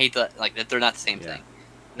pins, and I hate that. Like that, they're not the same thing.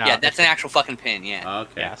 No, yeah, that's an actual fucking pin. Yeah.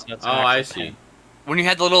 Okay. Yeah, so I see. Pin. When you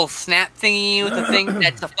had the little snap thingy with the thing,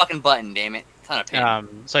 that's a fucking button. Damn it, it's not a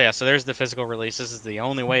pin. So there's the physical release. This is the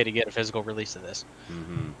only way to get a physical release of this.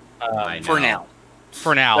 For now.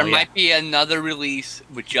 For now, there might be another release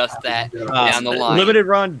with just that down the line. Limited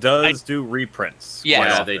Run does do reprints.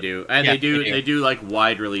 Yeah, they do, and they do like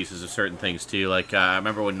wide releases of certain things too. Like I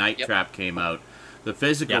remember when Night Trap came out, the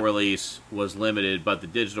physical release was limited, but the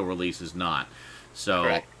digital release is not.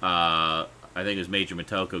 So I think it was Major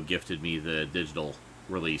Motoko gifted me the digital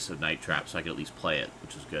release of Night Trap, so I could at least play it,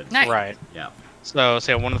 which is good. Nice. Right. Yeah. So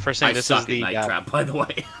one of the first things. This is the Night Trap, by the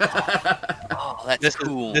way. Oh, that's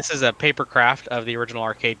cool. This is a paper craft of the original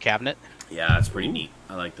arcade cabinet. Yeah, that's pretty neat.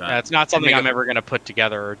 I like that. It's not something I'm ever going to put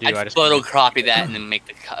together or do. I just photocopy that and then make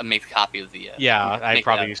a copy of the. I'd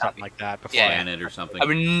probably do something like that before. Scan it or something. I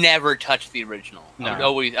would never touch the original. No.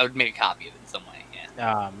 I would make a copy of it in some way.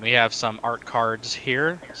 Yeah. We have some art cards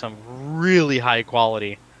here. Some really high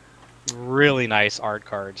quality, really nice art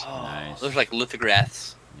cards. Oh, nice. Those are like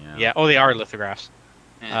lithographs. Yeah. Oh, they are lithographs.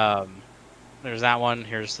 Yeah. There's that one.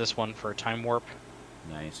 Here's this one for Time Warp.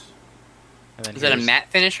 Nice. And then is that a matte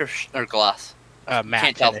finish or gloss?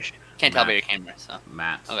 Matte finish. Can't tell by your camera. So.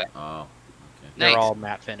 Matte. Okay. Oh. Okay. They're all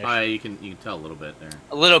matte finish. You can tell a little bit there.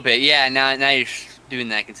 A little bit, yeah. Now you're doing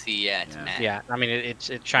that. I can see. Yeah, it's matte. Yeah. I mean,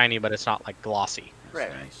 it's shiny, but it's not like glossy.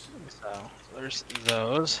 Right. Nice. So there's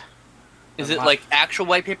those. Is it like actual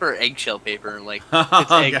white paper or eggshell paper? Like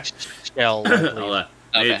it's eggshell.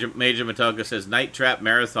 Major Motoko says Night Trap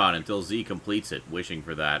Marathon until Z completes it. Wishing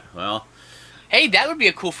for that. Well, hey, that would be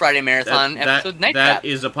a cool Friday Marathon episode. Night Trap. That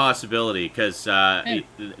is a possibility because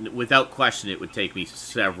without question it would take me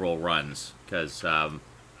several runs because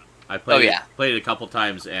I played it a couple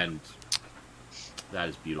times and that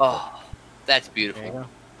is beautiful. Oh, that's beautiful.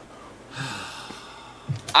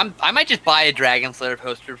 I might just buy a Dragon Slayer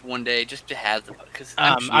poster one day just to have them because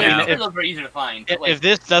those are easy to find. If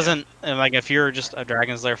this doesn't if you're just a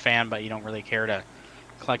Dragon Slayer fan but you don't really care to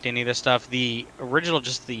collect any of this stuff, the original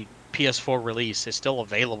the PS4 release is still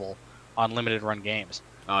available on Limited Run Games.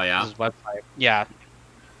 Oh yeah, this website. Yeah.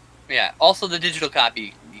 Also, the digital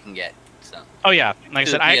copy you can get. So. Oh yeah, like I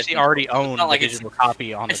said, I actually already own the digital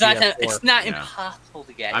copy on the PS4. It's not impossible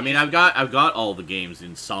to get. I mean, I've got all the games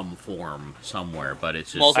in some form somewhere, but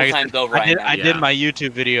it's just multiple times over. I did my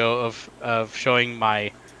YouTube video of showing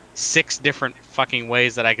my 6 different fucking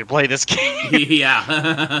ways that I could play this game.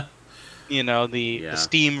 Yeah. The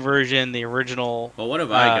Steam version, the original. Well, what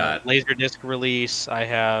have I got? Laserdisc release. I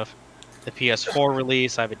have the PS4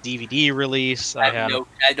 release. I have a DVD release. I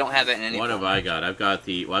don't have it in any. What have I got? I've got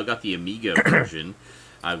the Amiga version.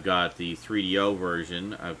 I've got the 3DO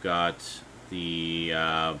version. I've got the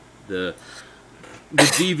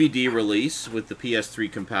DVD release with the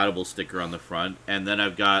PS3 compatible sticker on the front, and then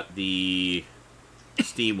I've got the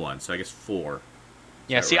Steam one. So I guess 4.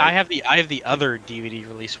 Yeah, see, right? I have the other DVD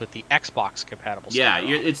release with the Xbox compatible. Yeah,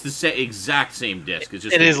 it's the exact same disc. It's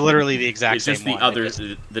just it is literally the exact same. It's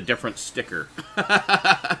just the different sticker.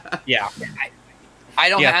 Yeah, I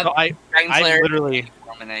don't have. So I literally,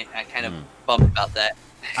 and I kind of bummed about that.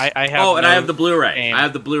 I have. Oh, and I have the Blu-ray. I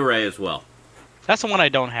have the Blu-ray as well. That's the one I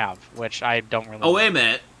don't have, which I don't really. Oh, wait a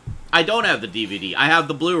minute! I don't have the DVD. I have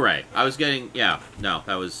the Blu-ray. I was getting. Yeah, no,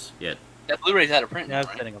 that was it. That Blu-ray's out of print. Yeah,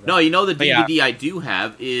 right? No, the DVD I do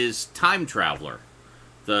have is Time Traveler,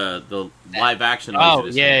 the live action. Oh,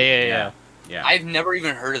 yeah. I've never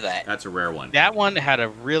even heard of that. That's a rare one. That one had a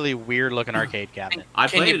really weird looking arcade cabinet. I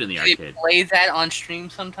played it in the arcade. Can you play that on stream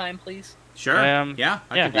sometime, please? Sure. I can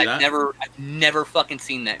do that. I've never fucking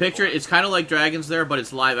seen that. Picture it. It's kind of like Dragon's Lair, but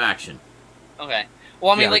it's live action. Okay.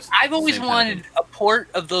 Well, I mean, I've always wanted a port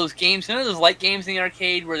of those games. You know those light games in the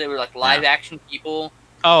arcade where they were like live action people.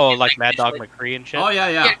 Oh, like Mad Dog McCree and shit. Oh yeah.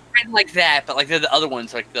 Yeah, kind of like that, but like they're the other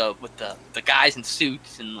ones, like with the guys in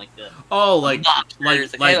suits and like the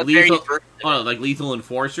Lethal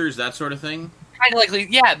Enforcers, that sort of thing. Kind of like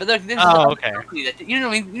but there's okay. That, you know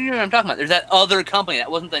what I'm talking about. There's that other company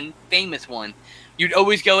that wasn't the famous one. You'd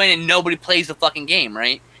always go in and nobody plays the fucking game,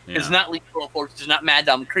 right? Yeah. It's not Lethal Enforcers, it's not Mad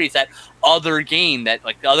Dog McCree. It's that other game that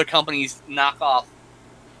like the other companies knock off.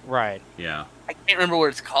 Right. Yeah. I can't remember what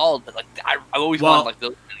it's called, but like I always wanted like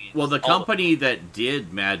those. Well, the company that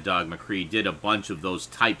did Mad Dog McCree did a bunch of those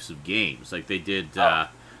types of games. Like they did,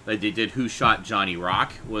 they did Who Shot Johnny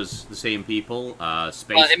Rock was the same people.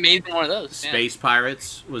 It made one of those. Space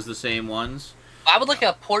Pirates was the same ones. I would like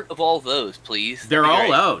a port of all those, please. They're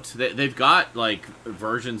all out. They've got like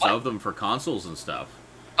versions of them for consoles and stuff.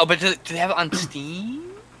 Oh, but do they have it on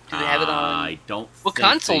Steam? Do they have it on? I don't. What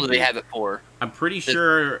console do they have it for? I'm pretty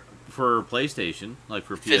sure for PlayStation, like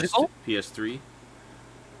for PS3.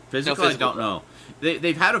 Physical, I don't know.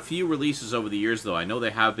 They've had a few releases over the years, though. I know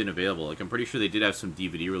they have been available. Like I'm pretty sure they did have some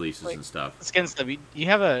DVD releases and stuff. Skinslip, you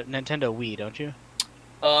have a Nintendo Wii, don't you?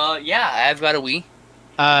 Yeah, I've got a Wii.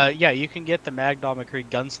 Yeah, you can get the Mad Dog McCree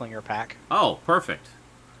Gunslinger pack. Oh, perfect.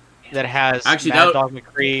 That has actually Mad Dog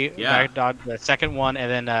McCree, yeah. Mad Dog, the second one,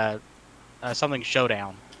 and then something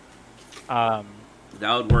Showdown. That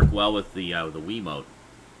would work well with the Wiimote.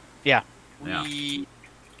 Yeah. Wii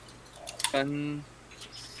Gunslinger.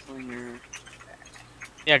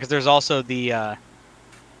 Yeah, because there's also the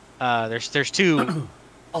there's two.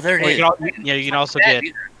 Oh, there it is. You can also get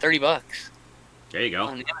 $30. There you go.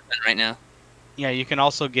 On Amazon right now. Yeah, you can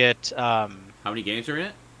also get. How many games are in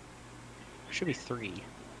it? Should be 3.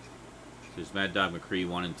 There's Mad Dog McCree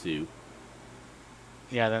 1 and 2.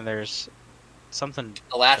 Yeah, then there's something.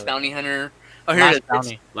 The Last Bounty Hunter. Oh, here it is.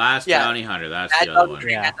 Bounty. Last Bounty Hunter. That's the other one.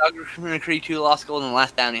 Mad Dog McCree 2 Lost Gold and the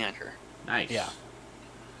Last Bounty Hunter. Nice. Yeah.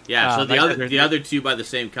 Yeah. So the other two by the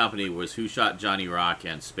same company was Who Shot Johnny Rock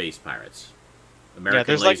and Space Pirates.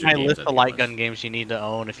 There's Laser like my games, list of light gun games you need to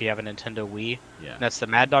own if you have a Nintendo Wii. Yeah. That's the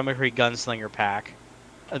Mad Dog McCree Gunslinger pack.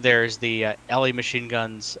 There's the LA Machine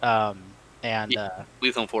Guns and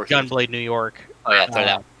Lethal Enforcers. Gunblade New York. Oh yeah, throw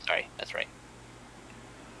that. Sorry, that's right.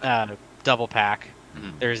 Double pack.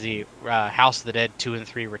 Mm-hmm. There's the House of the Dead 2 and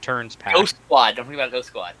 3 Returns pack. Ghost Squad. Don't forget about Ghost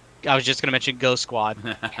Squad. I was just going to mention Ghost Squad,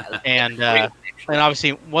 and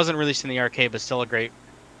obviously wasn't released in the arcade, but still a great,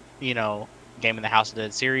 game in the House of the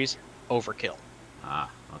Dead series. Overkill.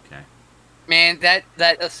 Ah, okay. Man, that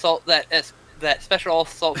special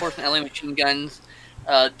assault force and LA Machine Guns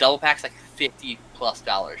double pack's like $50+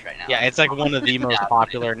 right now. Yeah, it's like one of the most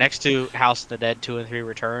popular. Next to House of the Dead 2 and 3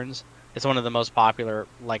 Returns, it's one of the most popular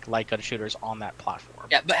light gun shooters on that platform.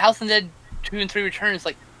 Yeah, but House of the Dead 2 and 3 Returns is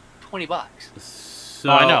like $20. So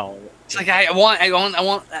I know. It's like I want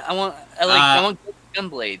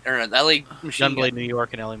Gunblade or LA Machine Gunblade New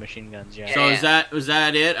York and LA Machine Guns. Yeah. So was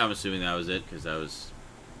that it? I'm assuming that was it because that was.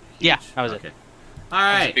 Huge. Yeah, that was it. All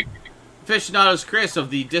right. Aficionados Chris of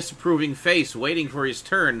the disapproving face waiting for his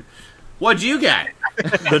turn. What'd you get?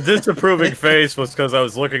 The disapproving face was because I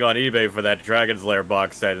was looking on eBay for that Dragon's Lair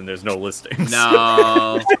box set and there's no listings.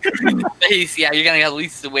 No. Yeah, you're gonna at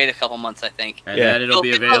least wait a couple months, I think. And then it'll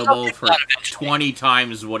be available for 20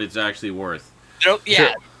 times what it's actually worth. There'll be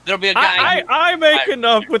a guy. I make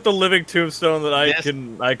enough with the Living Tombstone that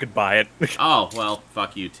I could buy it. Oh well,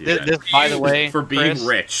 fuck you too. This by the way, for being Chris,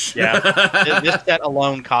 rich. Yeah. This set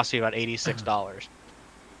alone cost you about $86.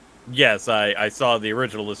 Yes, I saw the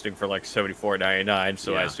original listing for like $74.99,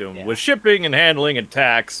 so I assume with shipping and handling and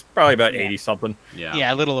tax, probably about 80 something.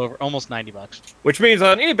 Yeah, a little over, almost $90. Which means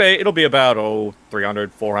on eBay it'll be about $300,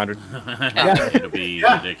 $400. It'll be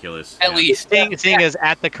ridiculous. At least, seeing as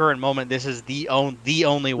at the current moment, this is the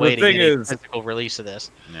only way to get a physical release of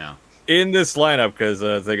this. Yeah. In this lineup, because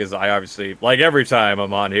the thing is, I obviously, like every time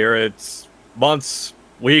I'm on here, it's months,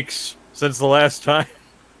 weeks since the last time.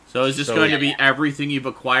 So is this going to be everything you've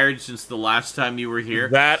acquired since the last time you were here?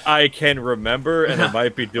 That I can remember, and it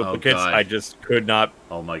might be duplicates. I just could not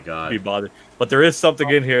be bothered. But there is something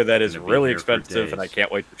in here that is really expensive, and I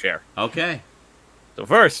can't wait to share. Okay. So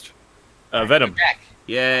first, Venom.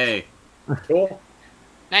 Yay. Cool.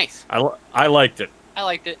 Nice. I liked it. I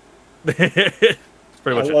liked it. It's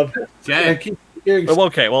pretty much loved it. Okay.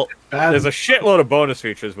 Okay, well, there's a shitload of bonus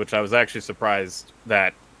features, which I was actually surprised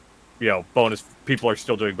that, people are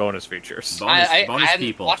still doing bonus features. Bonus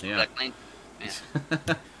people, yeah.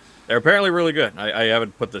 They're apparently really good. I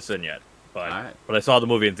haven't put this in yet, but I saw the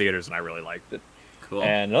movie in theaters and I really liked it. Cool.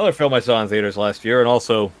 And another film I saw in theaters last year and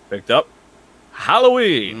also picked up,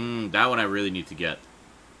 Halloween. That one I really need to get.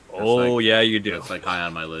 Yeah, you do. It's like high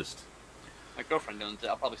on my list. My girlfriend owns it.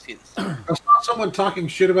 I'll probably see it this summer. I saw someone talking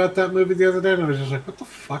shit about that movie the other day, and I was just like, what the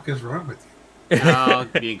fuck is wrong with you?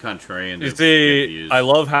 Being contrarian. You see, I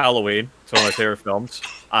love Halloween. It's one of my favorite films.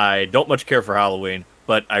 I don't much care for Halloween,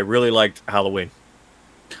 but I really liked Halloween.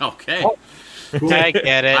 Okay. Cool. I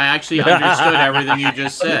get it. I actually understood everything you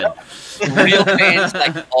just said. Real fans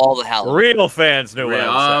like all the Halloween. Real fans knew what I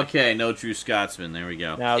was saying. Okay, no true Scotsman. There we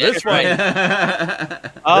go. Now this one.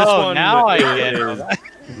 Now I get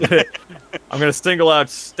it. I'm going to single out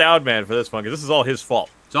Stoudman for this one because this is all his fault.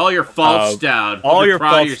 It's all your fault, Stoud. All your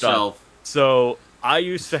proud fault, of yourself. So I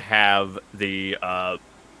used to have the the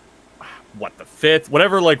fifth,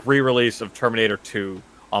 whatever re-release of Terminator 2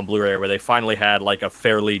 on Blu-ray, where they finally had a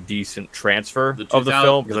fairly decent transfer of the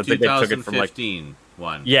film because I think they took it from 2015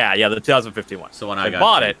 one. Yeah, the 2015 one. So when I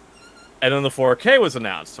bought it, and then the 4K was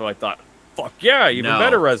announced, so I thought, fuck yeah, even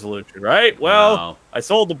better resolution, right? Well, I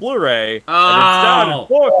sold the Blu-ray, Oh. and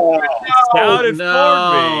Stout informed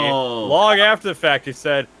me long after the fact. He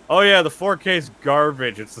said, "Oh yeah, the 4K is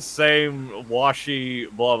garbage. It's the same washy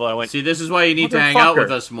blah blah." I went, see, this is why you need to hang out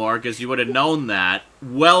with us more, because you would have known that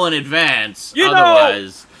well in advance. You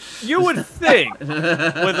Otherwise, you would think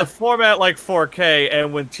with a format like 4K,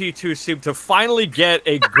 and when T2 seemed to finally get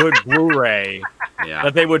a good Blu-ray,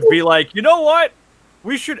 that they would be like, you know what?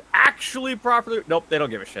 We should actually properly. Nope, they don't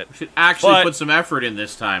give a shit. We should actually put some effort in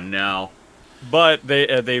this time. No. But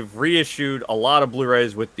they've reissued a lot of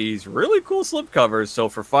Blu-rays with these really cool slipcovers. So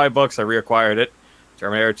for $5, I reacquired it.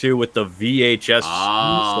 Terminator 2 with the VHS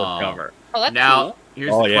slipcover. Oh, that's now, cool. Here's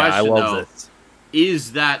the question, I love though. this.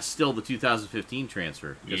 Is that still the 2015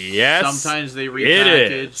 transfer? Yes. Sometimes they repackage.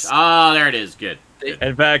 It is. Oh, there it is. Good.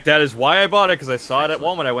 In fact, that is why I bought it, because I saw it at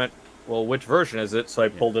Walmart. I went, well, which version is it? So I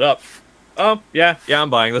pulled it up. Oh, yeah, I'm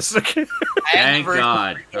buying this. Thank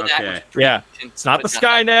God. Okay. Yeah, it's not the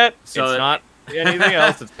Skynet. So it's not anything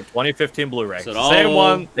else. It's the 2015 Blu-ray. So the same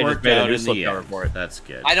one. They just worked made a out new in the slipcover end. for it. That's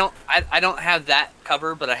good. I don't have that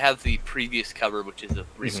cover, but I have the previous cover, which is the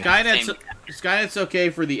Skynet's okay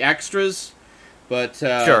for the extras, but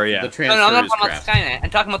sure, yeah. the transfer no, I'm not is talking crap. about Skynet. I'm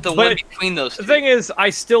talking about the one between those two. The thing is, I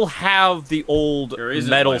still have the old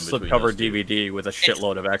metal one between slipcover those two. DVD with a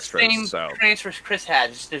shitload of extras. Same So transfers Chris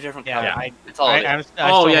has, just a different cover. Yeah, that's all it is. I Oh, still yeah,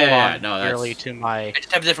 hold yeah, on no, that's- nearly to my I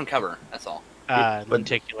just have a different cover. That's all.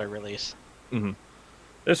 lenticular release.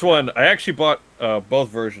 this one, I actually bought both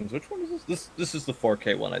versions. Which one is this? This is the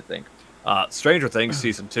 4K one, I think. Stranger Things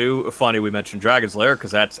Season 2. Funny we mentioned Dragon's Lair,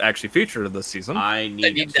 because that's actually featured in this season. I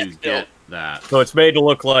need to get that. So it's made to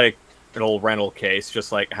look like an old rental case,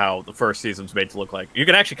 just like how the first season's made to look like. You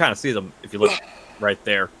can actually kind of see them if you look right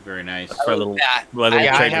there. Very nice. That's my little, Yeah. my little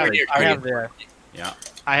I trade have rate.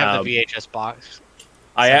 the VHS box.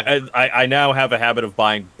 I now have a habit of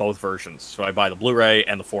buying both versions. So I buy the Blu-ray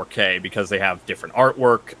and the 4K because they have different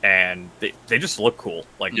artwork and they just look cool.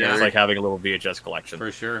 Like it's like having a little VHS collection.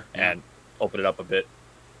 For sure. And open it up a bit.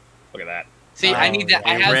 Look at that. See, I need that.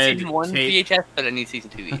 I have red season 1 tape. VHS, but I need season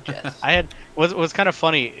 2 VHS. I had was kind of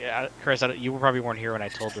funny, Chris. You probably weren't here when I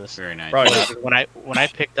told this. Very nice. When I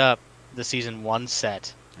picked up the season 1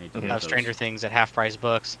 set of Stranger Things at Half Price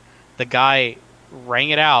Books, the guy rang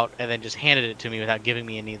it out and then just handed it to me without giving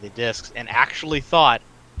me any of the discs, and actually thought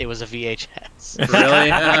it was a VHS.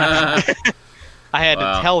 Really? I had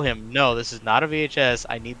to tell him, no, this is not a VHS.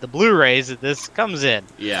 I need the Blu-rays that this comes in.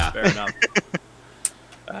 Yeah. Fair enough.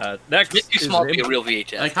 Next It's too small to be a real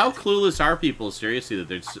VHS. Like, how clueless are people, seriously,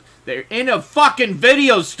 that they're in a fucking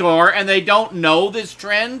video store and they don't know this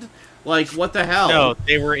trend? Like, what the hell? No,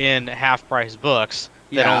 they were in Half Price Books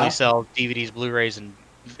that only sell DVDs, Blu-rays,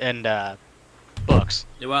 and books.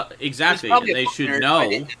 Well, exactly. They should know.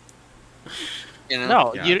 know.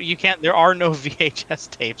 No, you can't. There are no VHS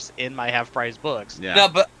tapes in my Half Price Books. Yeah. No,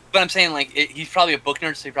 but I'm saying, like, he's probably a book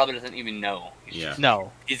nerd, so he probably doesn't even know.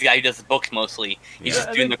 No. He's the guy who does the books mostly. He's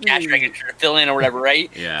just doing the cash register to fill in or whatever, right?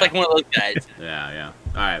 Yeah. It's like one of those guys. Yeah.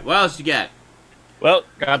 All right, what else you get? Well,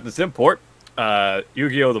 got this import.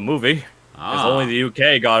 Yu-Gi-Oh! The movie. Because only the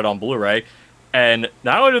UK got it on Blu-ray. And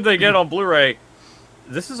not only did they get it on Blu-ray,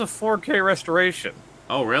 this is a 4K restoration.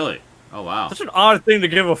 Oh, really? Oh, wow. Such an odd thing to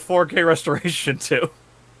give a 4K restoration to.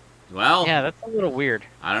 Well, yeah, that's a little weird.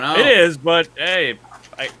 I don't know. It is, but hey,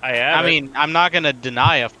 I mean, I'm not going to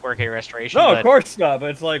deny a 4K restoration. No, but, of course not.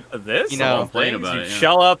 But it's like this. You know,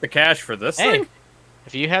 shell out the cash for this thing.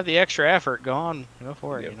 If you have the extra effort, go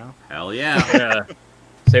for it. You know. Hell yeah.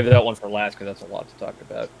 Save that one for last because that's a lot to talk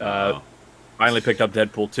about. Finally picked up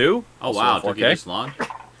Deadpool 2. Oh wow, it took you this long?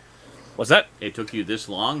 What's that? It took you this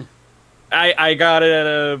long? I got it at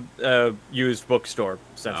a used bookstore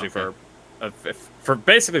essentially for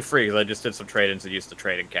basically free because I just did some trade-ins and used the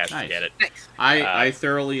trade in cash to get it. I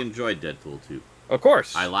thoroughly enjoyed Deadpool 2. Of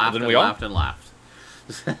course. I laughed and laughed and laughed.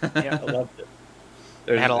 Yeah, I loved it.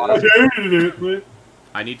 I had a lot of.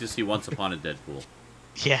 I need to see Once Upon a Deadpool.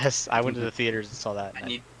 Yes, I went to the theaters and saw that.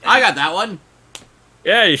 I got that one.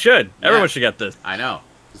 Yeah, you should. Everyone should get this. I know.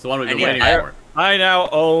 It's the one we've been waiting for. I now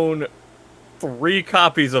own 3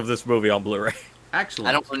 copies of this movie on Blu-ray. Excellent.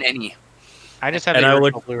 I don't own any. I just have the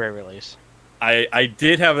original Blu-ray release. I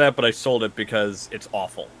did have that, but I sold it because it's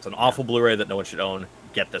awful. It's an awful Blu-ray that no one should own.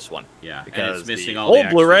 Get this one. Yeah, because and it's missing the all the old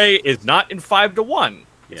Blu-ray is not in 5:1.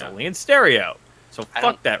 It's Yeah. only in stereo. So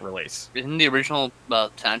fuck that release. Isn't the original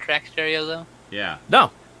soundtrack stereo though? Yeah.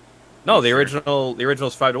 No, the original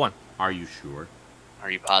is 5:1. Are you sure?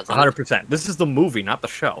 Are you positive? 100%. This is the movie, not the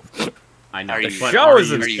show. I know. The show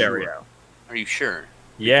is in stereo. Are you sure?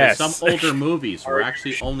 Yes. Because some older movies were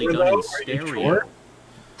actually only done in stereo.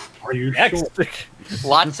 Are you sure?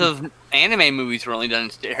 Lots of anime movies were only done in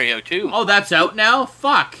stereo too. Oh, that's out now?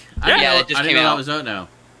 Fuck. Yeah, it just I didn't came know out. that was out now.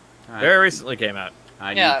 Very recently came out.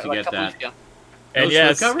 I Yeah, need to like a get couple that. weeks ago. And Those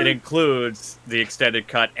yes, slipcover? it includes the extended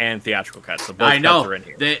cut and theatrical cut. So both I cuts know. are in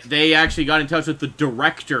here. They actually got in touch with the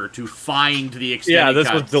director to find the extended Yeah, this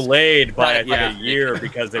cuts. was delayed by Right, yeah. a year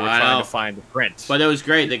because they were I trying know. to find the print. But that was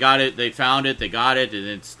great. They got it. They found it. They got it,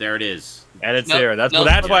 and there it is. And it's Nope, there. That's nope,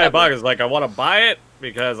 that's why I nope. bought it. It's like I want to buy it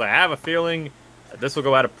because I have a feeling that this will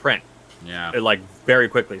go out of print Yeah. like very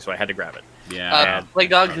quickly. So I had to grab it. Yeah. Plague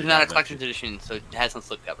Dogs is not a collector's edition, so it has no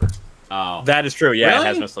slipcover. Oh. That is true. Yeah, Really? it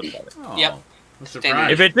has no slipcover. Oh, Yep. I'm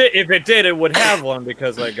Standard. surprised. If it did, it would have one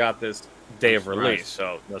because I got this day of release.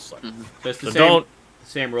 So no slip. That's the So same, don't.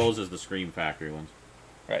 same rules as the Scream Factory ones.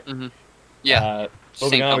 Yeah.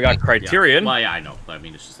 Moving Same on, we got company. Criterion. Yeah. Well, yeah, I know. I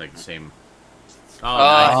mean, it's just like the same. Oh, Oh,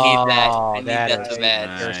 nice. I need that. Oh, I need that that so is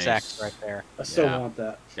bad. pure Nice. sex right there. I still Yeah. want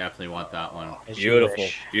that. Definitely want that one. As you Beautiful,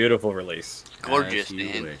 wish. beautiful release. Gorgeous, As you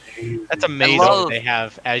man. wish. That's amazing. love- They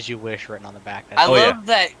have "As You Wish" written on the back. I Oh, yeah. love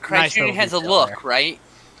that Criterion little has a detail look, there. right?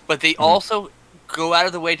 But they also go out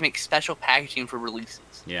of the way to make special packaging for releases.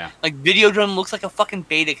 Yeah. Like Videodrome looks like a fucking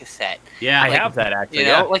beta cassette. Yeah. I Like, have that actually. You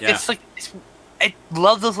know, Yeah. like yeah. it's like I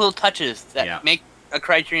love those little touches that Yeah. make a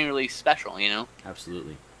Criterion release special. You know.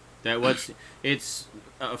 Absolutely. It's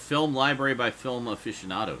a film library by film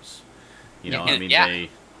aficionados. You know, I mean, Yeah. they.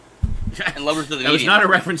 And lovers of the That was medium. not a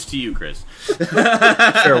reference to you, Chris.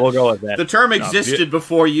 Sure, we'll go with that. The term existed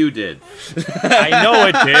before you did. I know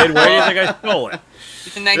it did. Where do you think I stole it?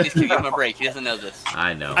 He's a 90s kid. Give him a break. He doesn't know this.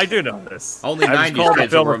 I know. I do know this. Only I was 90s called a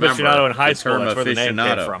kids film will remember aficionado in high the school. term That's where the name came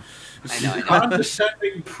aficionado. from. I know. I know.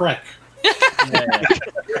 Condescending prick.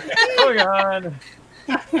 Moving on.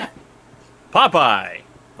 Popeye,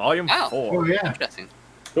 Volume Wow. 4. Oh yeah. Interesting.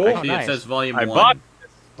 Cool. Actually, nice. it says volume I 1. bought.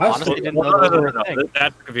 That's Honestly, the- didn't know that was a thing.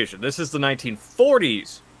 That's the confusion. This is the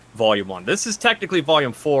 1940s Volume 1. This is technically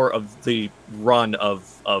Volume 4 of the run of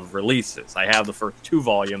releases. I have the first 2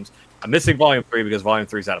 volumes. I'm missing Volume 3 because Volume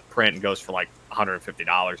 3 is out of print and goes for like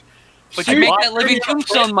 $150. But I you make bought that living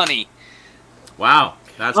tombstone money. Wow.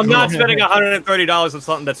 That's I'm cool. not spending $130 on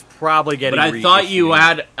something that's probably getting But I thought you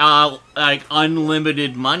reissued. had like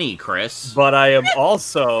unlimited money, Chris. But I am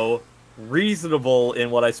also reasonable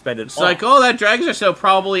in what I spend it It's on. like, oh, that Dragon's Nest will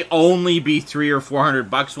probably only be $300 or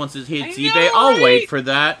 $400 once it hits I know, eBay. I'll right? wait for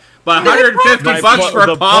that. But $150 My bucks po- for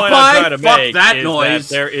the point I'm trying to Popeye? Fuck make that is noise.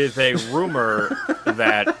 That there is a rumor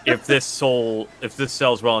that if this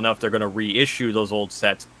sells well enough, they're going to reissue those old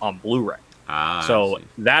sets on Blu-ray. I So see.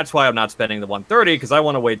 that's why I'm not spending the $130 because I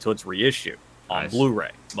want to wait till it's reissued I on see.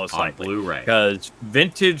 Blu-ray, most On likely. Blu-ray. Because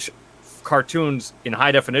vintage cartoons in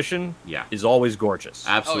high definition Yeah. is always gorgeous.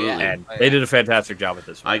 Absolutely. Oh, yeah. And they did a fantastic job with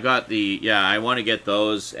this one. I got I want to get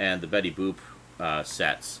those and the Betty Boop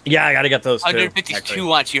sets. Yeah, I got to get those too. 152 actually.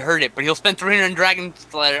 wants. You heard it, but he'll spend 300 on Dragon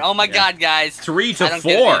Slayer. Oh my God, guys! 3 I to don't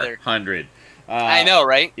get it either. 400. I know,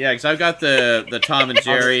 right? Yeah, because I've got the Tom and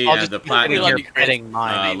Jerry I'll and just the put it Platinum, in love here you, Chris. bidding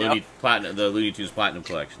mine. the Looney Tunes Platinum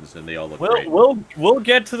collections, and they all look great. We'll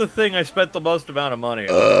get to the thing I spent the most amount of money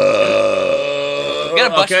on. We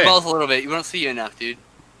gotta bust your okay. balls a little bit. We don't see you enough, dude.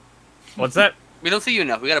 What's that? We don't see you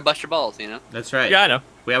enough. We gotta bust your balls, you know. That's right. Yeah, I know.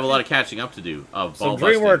 We have a lot of catching up to do. Of So ball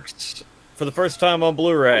busting. DreamWorks for the first time on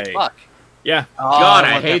Blu-ray. Oh, fuck. Yeah. God, Oh,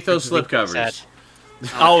 I want hate that those picture slip covers. set.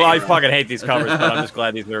 Oh, I fucking hate these covers, but I'm just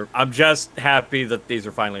glad these are. I'm just happy that these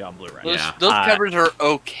are finally on Blu-ray. Yeah. Those covers are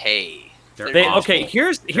okay. They're They, awful. okay,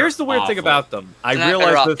 here's the weird thing awful. about them. I They're not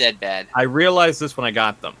better off realized this. dead bad. I realized this when I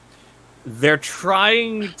got them. They're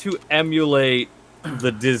trying to emulate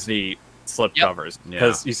the Disney slipcovers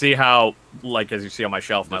because you see how, like, as you see on my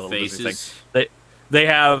shelf, my The little Disney faces. thing. They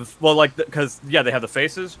have because they have the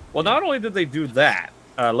faces. Well, not only did they do that.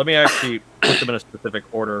 Let me actually put them in a specific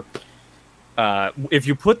order. If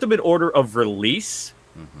you put them in order of release,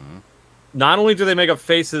 not only do they make up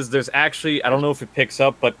faces, there's actually, I don't know if it picks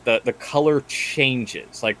up, but the color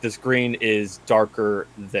changes. Like this green is darker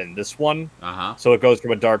than this one. Uh-huh. So it goes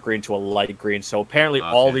from a dark green to a light green. So apparently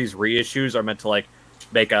all Okay. these reissues are meant to like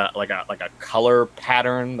make a color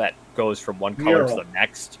pattern that goes from one color to Mural. the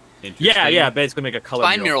next. Interesting. Yeah, basically make a color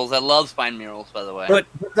Spine mural. murals. I love spine murals, by the way. But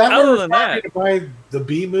That other was than that, to buy the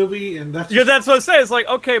B movie, and that's yeah, that's what I'm saying. It's like,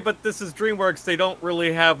 okay, but this is DreamWorks. They don't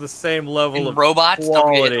really have the same level And of robots,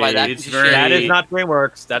 don't get hit by that. It's piece of very- shit. That is not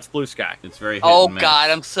DreamWorks. That's Blue Sky. It's very hit Oh and miss.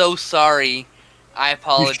 God, I'm so sorry. I you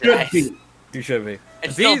apologize. should be. You should be.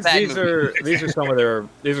 It's still a bad These movie.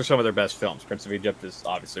 are some of their best films. Prince of Egypt is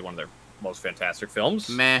obviously one of their most fantastic films.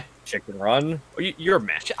 Meh. Chicken Run. You're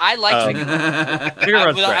meh. I like Chicken Run. Chicken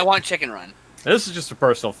Run's I great. want Chicken Run. This is just a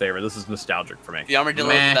personal favorite. This is nostalgic for me. The armadillo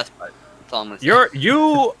is Meh. the best part. That's all I'm gonna say.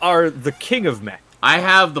 You are the king of mech. I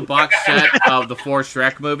have the box set of the 4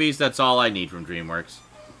 Shrek movies. That's all I need from DreamWorks.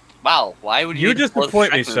 Wow, why would you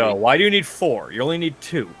disappoint me so? Why do you need 4? You only need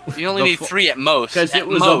 2. You only need 3 at most. Because it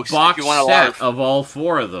was a box set of all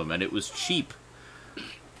 4 of them, and it was cheap.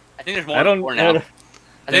 I think there's more than 4 now.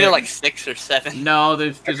 I think they're like 6 or 7. No,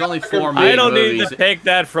 there's only 4 movies. I don't need to take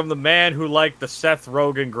that from the man who liked the Seth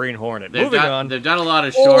Rogen Green Hornet. Moving on. They've done a lot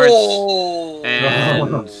of shorts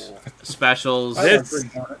and specials.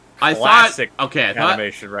 I thought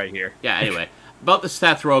animation right here. Yeah. Anyway, about the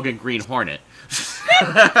Seth Rogen Green Hornet,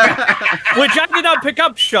 which I did not pick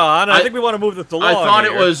up, Sean. I think we want to move this along. I thought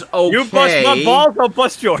it was okay. You bust my balls, I'll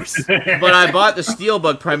bust yours. But I bought the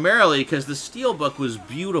Steelbook primarily because the Steelbook was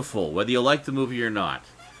beautiful, whether you like the movie or not.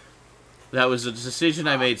 That was a decision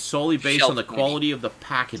I made solely based on the quality of the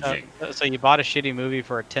packaging. So you bought a shitty movie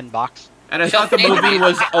for a $10? And I thought the movie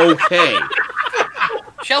was okay.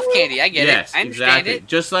 Shelf candy, I get it. I understand it.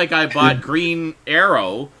 Just like I bought Green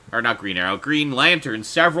Lantern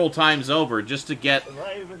several times over just to get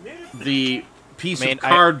the piece of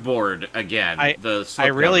cardboard again. I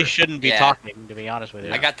really shouldn't be talking, to be honest with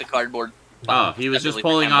you. I got the cardboard. Oh, he was just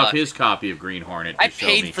pulling off his copy of Green Hornet. I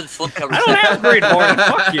paid for the slipcover. I don't have Green Hornet.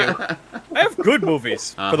 Fuck you. I have good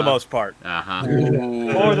movies for the most part. For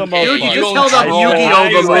the most part. You just held up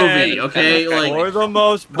Yu-Gi-Oh! The movie, okay? Like, for the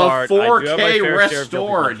most part. The 4K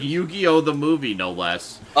restored Yu-Gi-Oh! The movie, no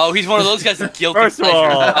less. Oh, he's one of those guys with guilty pleasure.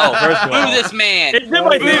 Boo this man. It's in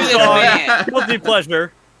my theme song. Guilty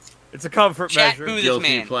pleasure. It's a comfort measure. Boo this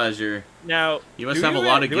Guilty man. pleasure. Now, you must have a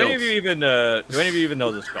lot of guilt. Do any of you even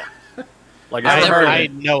know this film? Like I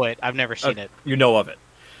know it. I've never seen it. You know of it.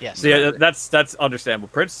 Yes. See, that's understandable.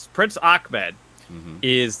 Prince Ahmed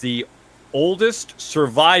is the oldest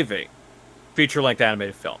surviving feature-length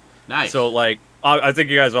animated film. Nice. So, like, I think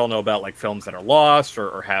you guys all know about like films that are lost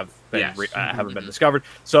or have been haven't been discovered.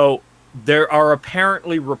 So there are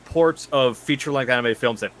apparently reports of feature-length animated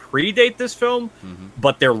films that predate this film,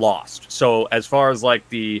 but they're lost. So as far as like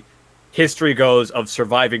the history goes of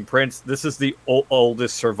surviving Prince, this is the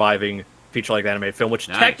oldest surviving feature-length animated film, which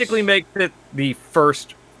technically makes it the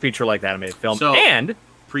first feature-length animated film, and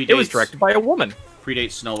it was directed by a woman.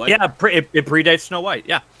 Predates Snow White? Yeah, it predates Snow White,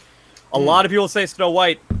 yeah. A lot of people say Snow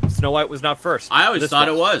White was not first. I always thought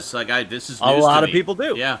it was. Like, this is news a lot of people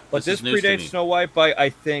do. Yeah, but this predates Snow White by, I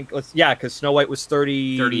think, because Snow White was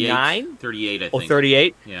 39? 38, I think. Oh,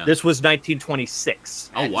 38? Yeah. This was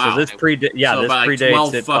 1926. Oh, wow. So this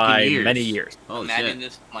predates it by many years. Oh, imagine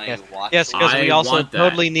this watch. Yes, because we also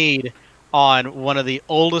totally need, on one of the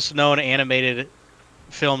oldest known animated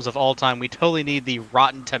films of all time, we totally need the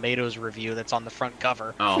Rotten Tomatoes review that's on the front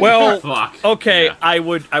cover. Oh, well, fuck. Okay, yeah. I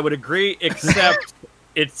would agree, except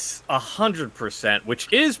it's 100%,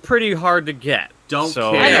 which is pretty hard to get. Don't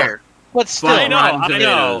care. But still, I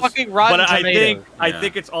know. Fucking Rotten Tomatoes. I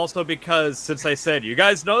think it's also because, since I said, you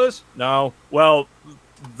guys know this? No. Well,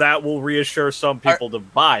 that will reassure some people to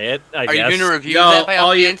buy it, I guess. Are you going to review that by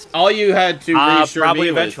all you had to reassure probably me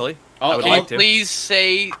eventually. Can you please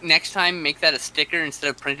say next time, make that a sticker instead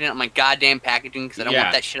of printing it on my goddamn packaging, because I don't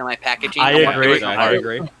want that shit on my packaging. I agree.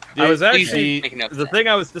 I was actually, the thing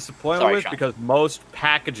I was disappointed with, because most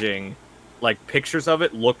packaging, like pictures of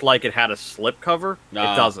it, looked like it had a slip cover. It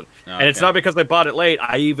doesn't. And it's not because I bought it late.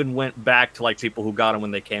 I even went back to like people who got them when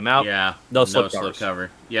they came out. Yeah. No slip cover.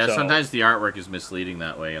 Yeah, so, sometimes the artwork is misleading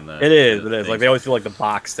that way. It is. Like, they always feel like the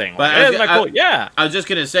box thing. But like, isn't that cool? Yeah. I was just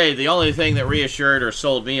going to say, the only thing that reassured or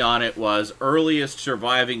sold me on it was earliest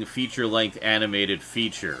surviving feature-length animated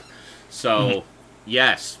feature. So...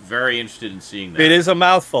 Yes, very interested in seeing that. It is a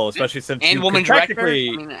mouthful, especially since and you woman can director.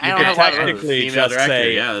 technically just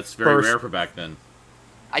say yeah, that's very rare for back then.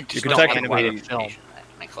 I just don't have animated film in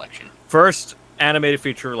my collection. First animated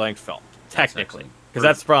feature-length film, technically, because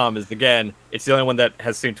that's the problem. Is again, it's the only one that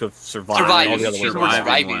has seemed to have survived. All the other ones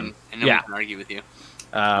surviving, and no one can argue with you.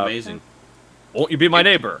 Amazing. Won't you be my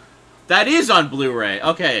neighbor? That is on Blu-ray.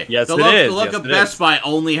 Okay. Yes, the look of Best Buy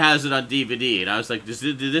only has it on DVD, and I was like,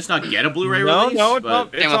 did this not get a Blu-ray release? No, it's on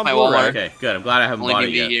Blu-ray. Okay, good. I'm glad I haven't bought it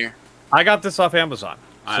yet. Here. I got this off Amazon.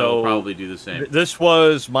 I will probably do the same. This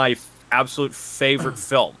was my absolute favorite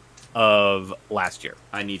film of last year.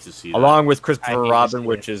 I need to see that. Along with Christopher Robin,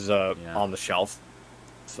 which is on the shelf.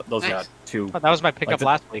 So those got two. Oh, that was my pickup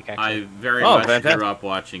last week, actually. I very much grew up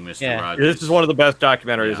watching Mr. Rogers. This is one of the best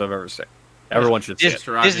documentaries I've ever seen. Everyone should see it.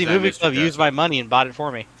 Disney Movie Club used my money and bought it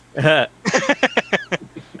for me. And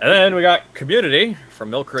then we got Community from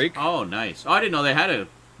Mill Creek. Oh, nice. Oh, I didn't know they had a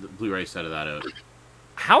Blu-ray set of that out.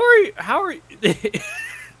 How are you?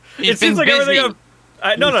 It seems like everything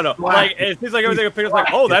No. Like it seems like everything appears like,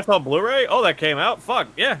 oh, that's on Blu-ray. Oh, that came out. Fuck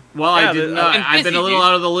yeah. Well, I didn't know. I've been a little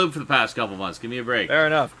out of the loop for the past couple months. Give me a break. Fair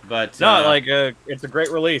enough. But no, like it's a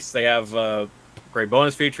great release. They have great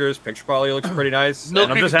bonus features. Picture quality looks pretty nice. And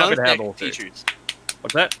I'm just happy to have the whole features.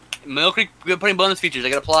 What's that? Mill Creek putting bonus features. I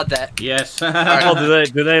gotta applaud that. Yes. Well,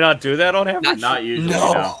 do they not do that on average? Not usually.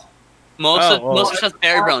 No. Most of stuff's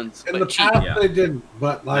bare bones. In the past, they didn't,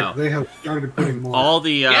 but they have started putting more. All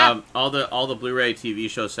the Blu-ray TV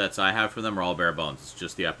show sets I have for them are all bare bones. It's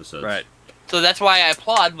just the episodes. Right. So that's why I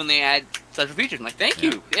applaud when they add special features. I'm like, thank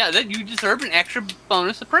you. Yeah, you deserve an extra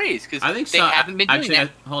bonus of praise because they haven't been doing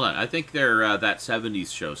that. Hold on. I think their that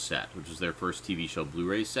 70s show set, which was their first TV show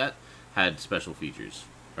Blu-ray set, had special features.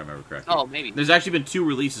 If I remember correctly. Oh, maybe. There's actually been 2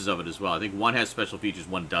 releases of it as well. I think one has special features,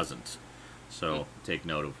 one doesn't. So take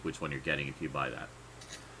note of which one you're getting if you buy that.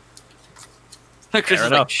 Chris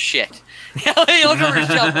is like, shit. He looked over his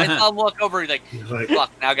shelf, and I'll look over, he's like,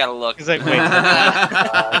 fuck, now I gotta look. He's like, wait.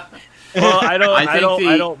 Well, I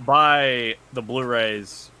don't buy the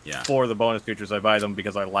Blu-rays for the bonus features. I buy them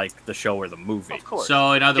because I like the show or the movie. Of course.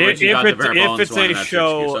 So in other words, you got the bare bones if it's one, a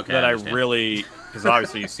show that I understand. really, because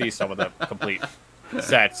obviously you see some of the complete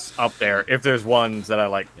sets up there. If there's ones that I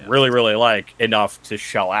like, really like enough to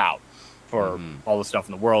shell out for all the stuff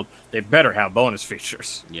in the world, they better have bonus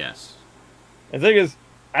features. Yes. The thing is,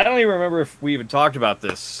 I don't even remember if we even talked about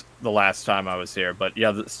this the last time I was here, but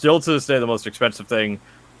yeah, still to this day, the most expensive thing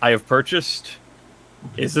I have purchased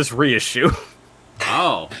is this reissue.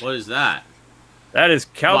 Oh, what is that? That is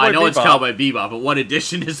Cowboy Bebop. I know it's Cowboy Bebop, but what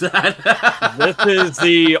edition is that? This is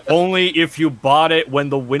the only if you bought it when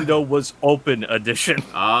the window was open edition.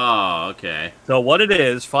 Oh, okay. So what it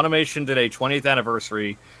is, Funimation did a 20th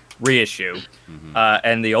anniversary reissue,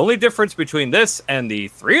 and the only difference between this and the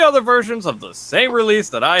 3 other versions of the same release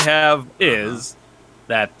that I have is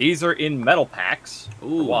that these are in metal packs.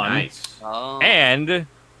 Ooh, nice. Oh. And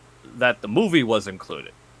that the movie was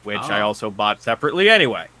included, which I also bought separately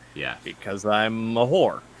anyway. Yeah. Because I'm a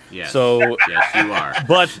whore. Yes. So, yes, you are.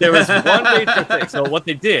 But there was one major thing. So what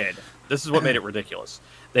they did, this is what made it ridiculous.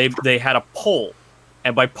 They had a poll.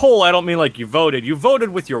 And by poll, I don't mean like you voted. You voted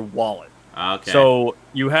with your wallet. Okay. So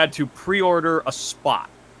you had to pre-order a spot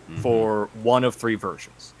for one of 3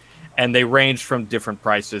 versions. And they ranged from different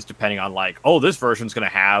prices depending on like, this version's going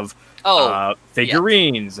to have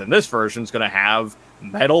figurines. And this version's going to have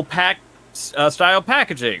metal pack style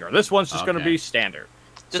packaging. Or this one's just going to be standard.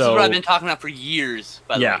 This is what I've been talking about for years,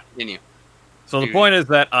 by the way. Continue. So the point is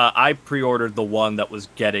that I pre-ordered the one that was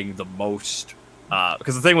getting the most,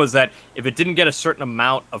 because the thing was that if it didn't get a certain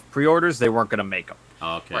amount of pre-orders, they weren't going to make them.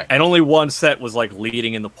 Okay. Right. And only one set was like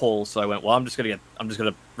leading in the poll, so I went, well, I'm just gonna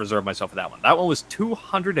reserve myself for that one. That one was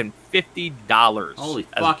 $250. Holy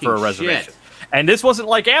fucking for a reservation. shit. And this wasn't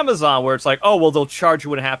like Amazon where it's like, oh well, they'll charge you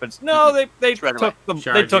when it happens. No, they took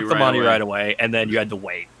the money right away, and then you had to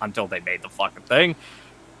wait until they made the fucking thing.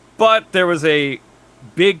 But there was a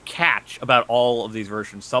big catch about all of these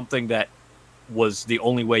versions, something that was the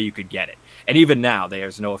only way you could get it. And even now,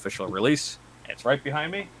 there's no official release. It's right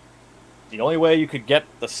behind me. The only way you could get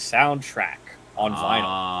the soundtrack on vinyl.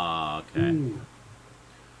 Ah, okay. Ooh.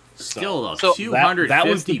 Still, though, so $250. That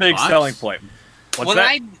was the big selling point. When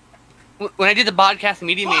I did the podcast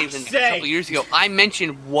Media Maven a couple years ago, I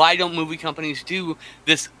mentioned why don't movie companies do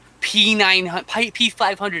this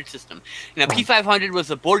P500 system. Now, P500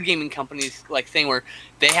 was a board gaming company's thing where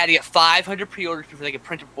they had to get 500 pre-orders before they could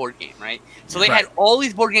print a board game, right? So they had all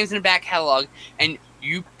these board games in the back catalog, and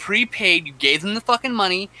you prepaid, you gave them the fucking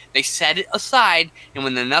money, they set it aside, and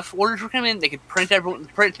when enough orders were coming in, they could print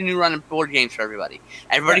a new run of board games for everybody.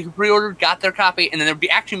 Everybody who pre-ordered got their copy, and then there would be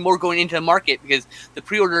actually more going into the market because the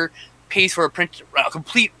pre-order pays for a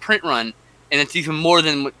complete print run, and it's even more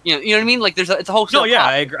than you know what I mean. Like it's a whole. No, yeah,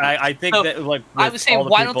 I agree. I think that I was saying,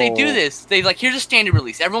 why don't they do this? They here's a standard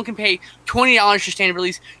release. Everyone can pay $20 for standard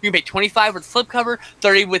release. You can pay $25 with a slipcover,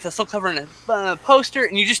 $30 with a slipcover and a poster,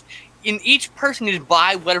 and you just. In each person, you just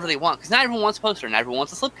buy whatever they want because not everyone wants a poster, not everyone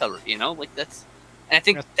wants a slipcover. That's, and I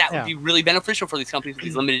think that would be really beneficial for these companies with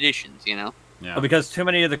these limited editions. Yeah. Well, because too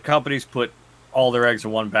many of the companies put all their eggs in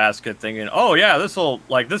one basket, thinking, "Oh yeah, this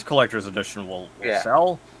collector's edition will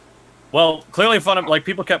sell." Well, clearly,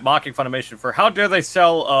 people kept mocking Funimation for how dare they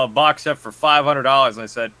sell a box set for $500, and I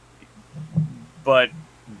said, but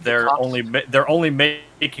they're only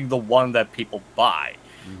making the one that people buy.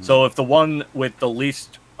 So if the one with the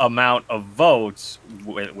least amount of votes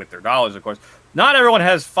with their dollars, of course, not everyone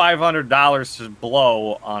has $500 to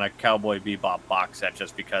blow on a Cowboy Bebop box set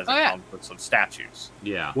just because it comes with some statues.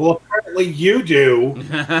 Yeah. Well, apparently you do.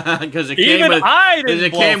 Because it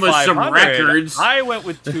came with some records. I went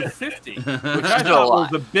with 250, which I thought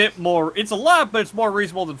was a bit more. It's a lot, but it's more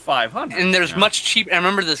reasonable than 500. And there's much cheaper. I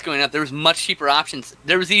remember this going up. There was much cheaper options.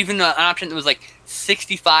 There was even an option that was like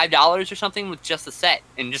 $65 or something with just a set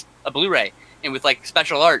and just a Blu-ray and with like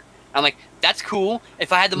special art. I'm like, that's cool.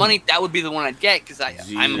 If I had the money, that would be the one I'd get because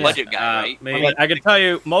I'm a budget guy, right? Maybe, I can tell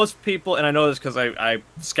you, most people, and I know this because I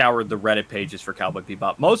scoured the Reddit pages for Cowboy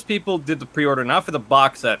Bebop. Most people did the pre-order not for the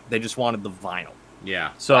box set; they just wanted the vinyl.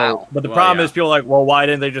 Yeah. So, but the problem is, people are like, well, why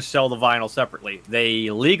didn't they just sell the vinyl separately? They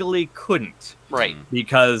legally couldn't, right?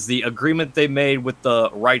 Because the agreement they made with the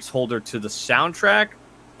rights holder to the soundtrack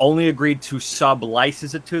only agreed to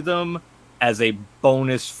sub-license it to them as a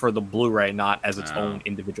bonus for the Blu-ray, not as its own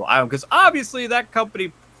individual item. Because obviously that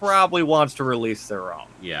company probably wants to release their own.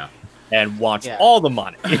 Yeah. And wants all the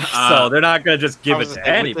money. So they're not going to just give it to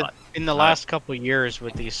anybody. In the last couple of years,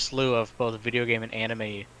 with the slew of both video game and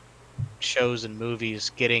anime shows and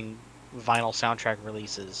movies getting vinyl soundtrack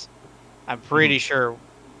releases, I'm pretty sure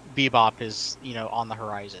Bebop is, on the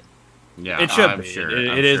horizon. Yeah, it should be. Sure.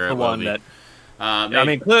 It is the one that... I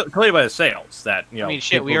mean, clearly by the sales that, I mean,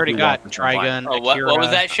 shit, we already got Trigun. What was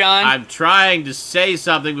that, Sean? I'm trying to say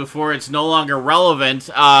something before it's no longer relevant.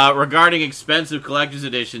 Regarding expensive collector's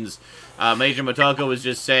editions, Major Motoko was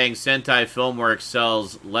just saying Sentai Filmworks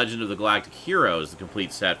sells Legend of the Galactic Heroes, the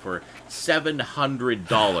complete set, for $700.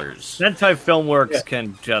 Sentai Filmworks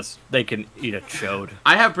can eat a chode.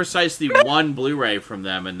 I have precisely one Blu-ray from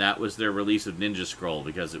them, and that was their release of Ninja Scroll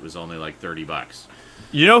because it was only like $30.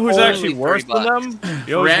 You know who's actually worse than them?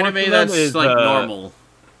 For anime, that's like normal.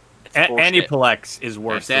 Aniplex is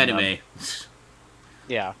worse than anime. them.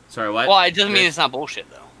 Yeah. Sorry, what? Well, it doesn't mean it's not bullshit,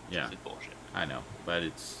 though. Yeah. It's bullshit. I know, but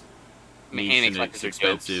it's... Anime collectors it's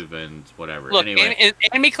expensive and whatever. Look, anyway.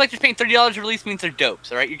 anime collectors paying $30 to release means they're dopes,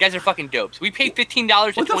 all right? You guys are fucking dopes. We paid $15 to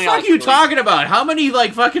 $20. What the fuck are you talking about? How many,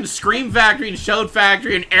 like, fucking Scream Factory and Shout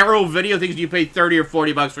Factory and Arrow video things do you pay $30 or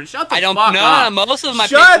 $40 for? Shut the fuck up. No, most of them I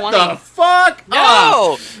paid $20. Shut the fuck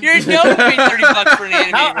no, up. You're a dope who paid $30 for an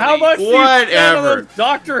anime How much whatever.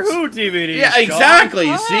 Doctor Who DVD? Yeah, exactly.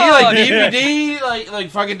 You see, like, DVD, like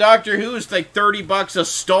fucking Doctor Who is like $30 a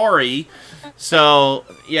story. So,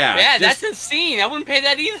 yeah. Yeah, that's insane. I wouldn't pay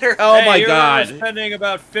that either. Oh, my God. You're spending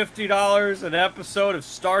about $50 an episode of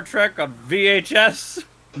Star Trek on VHS?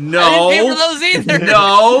 No. I didn't pay for those either.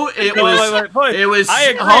 No, it was, it was,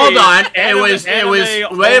 hold on. It was,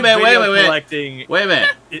 wait a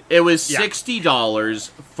minute. It was $60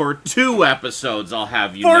 for 2 episodes, I'll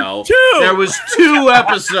have you know. There was 2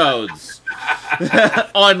 episodes.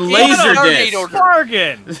 On Laserdisc.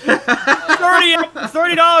 Bargain.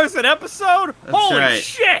 $30 an episode? Holy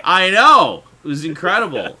shit. I know. It was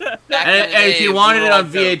incredible. and if you wanted it on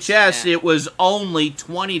VHS, it was only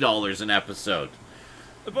 $20 an episode.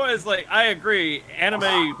 The point is, like, I agree.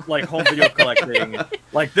 Anime, like, home video collecting,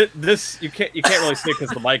 like this, you can't really see because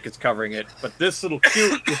the mic is covering it. But this little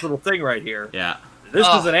thing right here. Yeah. This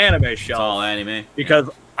is an anime shelf. It's all anime. Because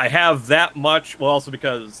I have that much. Well, also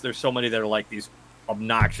because there's so many that are like these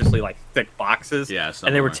obnoxiously like thick boxes. Yeah.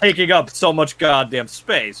 And they were taking up so much goddamn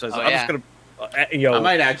space. So I was like, I'm just gonna, I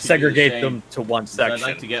might actually segregate them to one section. I'd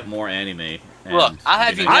like to get more anime. Look,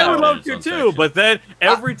 I would love to too, but then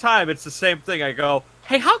every time it's the same thing. I go,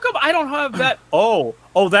 hey, how come I don't have that? Oh,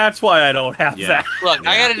 that's why I don't have that. Look,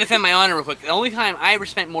 I gotta defend my honor real quick. The only time I ever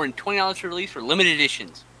spent more than $20 for release for limited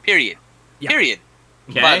editions. Period. Yeah. Period.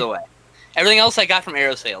 Okay. By the way, everything else I got from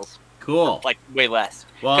Arrow sales. Cool. Like way less.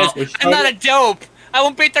 Well, I'm not a dope. I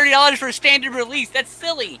won't pay $30 for a standard release. That's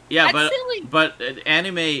silly. Yeah, That's silly. but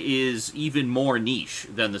anime is even more niche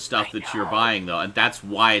than the stuff that you're buying, though, and that's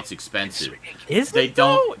why it's expensive. They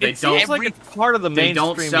don't like it's part of the mainstream. They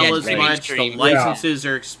don't sell as much. The licenses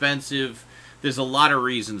are expensive. There's a lot of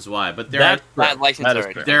reasons why, but there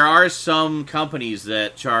are some companies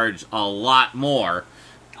that charge a lot more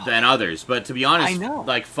than others. But to be honest,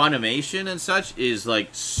 like Funimation and such is like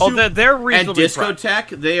super, they're reasonable. And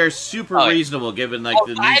Discotech, they are super reasonable given like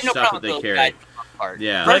the niche stuff that they carry.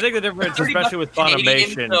 Yeah, but I think the difference, especially with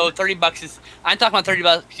Funimation, so $30 is. I'm talking about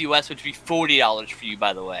 $30 US, which would be $40 for you,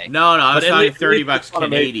 by the way. No, I was talking $30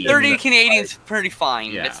 Canadian. 30 Canadian is pretty fine.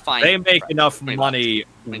 Yeah. That's fine. They make enough money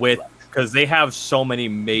because they have so many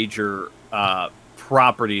major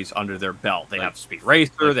properties under their belt. They have Speed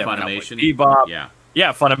Racer, they have Funimation, Bebop.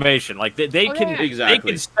 Yeah, Funimation. Like they can exactly. they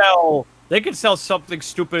can sell they could sell something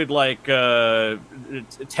stupid like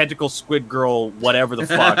tentacle squid girl, whatever the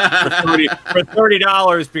fuck, for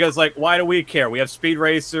 $30 because like why do we care? We have Speed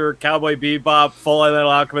Racer, Cowboy Bebop, Full Metal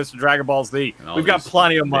Alchemist, and Dragon Ball Z. We've got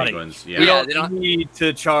plenty of money. Yeah. We don't need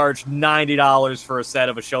to charge $90 for a set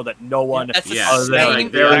of a show that no one. That's the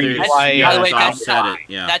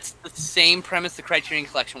that's the same premise the Criterion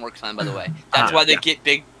Collection works on. By the way, that's why they get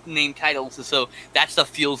big name titles. So that stuff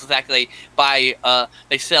fuels the fact that they buy.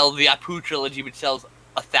 They sell the Apu trilogy, which sells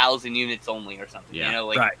 1,000 units only or something. Yeah. You know,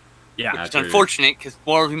 like, right. Yeah, which is unfortunate because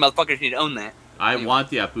more of you motherfuckers need to own that. I want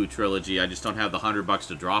the Apu trilogy. I just don't have the $100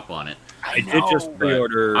 to drop on it. I did just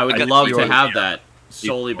pre-order. I would love to have that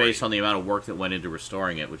solely based on the amount of work that went into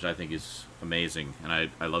restoring it, which I think is amazing, and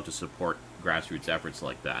I love to support grassroots efforts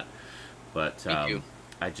like that. But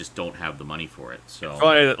I just don't have the money for it. So it's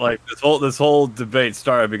funny that like this whole debate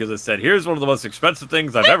started because I said, "Here's one of the most expensive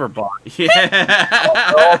things I've ever bought."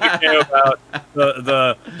 Yeah. All became about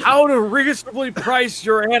the how to reasonably price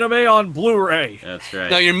your anime on Blu-ray. That's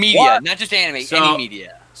right. No, your media, not just anime, any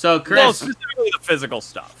media. So, Chris, no, specifically the physical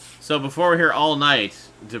stuff. So before we're here all night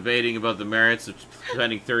debating about the merits of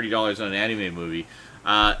spending $30 on an anime movie,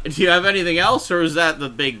 do you have anything else, or is that the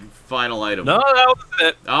big final item? No, that was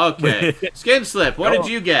it. Okay. Skinslip, what did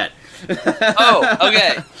you get?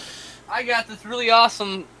 Okay. I got this really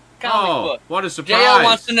awesome comic book. What a surprise. JL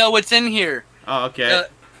wants to know what's in here. Oh, okay.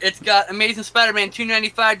 It's got Amazing Spider-Man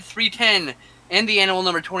 295 to 310 and the annual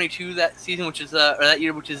number 22 that season, which is or that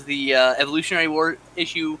year, which is the Evolutionary War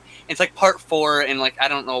issue. It's like part 4, and like I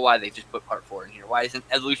don't know why they just put part 4 in here. Why isn't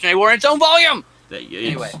Evolutionary War in its own volume?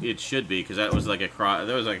 Anyway, it should be because that was like a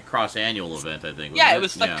cross annual event, I think. Yeah, it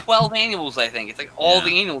was like 12 annuals, I think. It's like all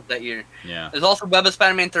the annuals that year. Yeah. There's also Web of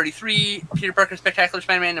Spider-Man 33, Peter Parker Spectacular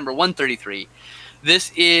Spider-Man number 133.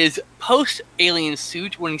 This is post-Alien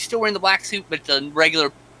suit when he's still wearing the black suit, but it's a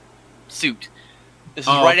regular suit. This is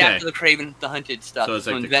after the Kraven the Hunted stuff. So it's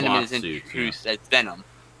like when the Venom is suit, introduced as Venom.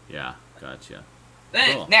 Yeah, gotcha.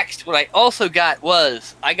 Then next, what I also got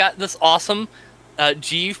was I got this awesome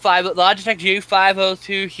Logitech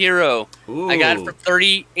G502 Hero. Ooh. I got it for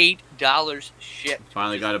 $38 shipped.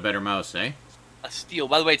 Finally got a better mouse, eh? A steal.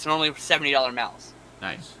 By the way, it's normally a $70 mouse.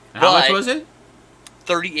 Nice. How much was it?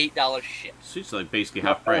 $38 shipped. So it's like basically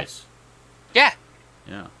half price. Yeah.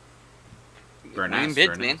 Yeah.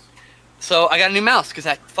 Bids, man. So I got a new mouse because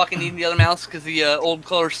I fucking needed the other mouse because the old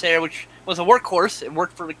Corsair, which was a workhorse, it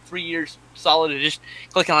worked for like 3 years solid, just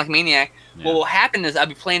clicking like a maniac. Yeah. Well, what will happen is I'll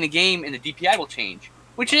be playing a game and the DPI will change,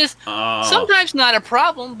 which is sometimes not a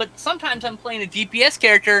problem, but sometimes I'm playing a DPS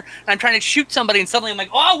character and I'm trying to shoot somebody and suddenly I'm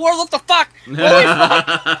like, oh, what the fuck? Holy fuck!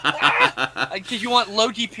 Because you want low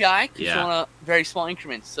DPI, because you want very small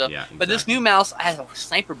increments. So, exactly. But this new mouse has a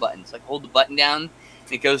sniper button, so I hold the button down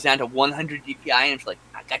and it goes down to 100 DPI and it's like,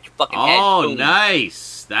 I got your fucking head. Oh, boom.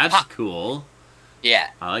 Nice. That's cool.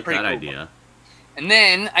 Yeah. I like that idea. And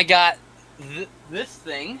then I got this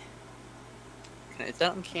thing. Is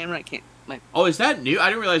that on camera? I can't. Oh, is that new? I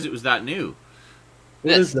didn't realize it was that new.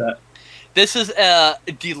 What is that? This is a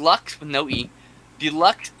deluxe with no E.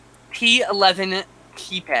 Deluxe T11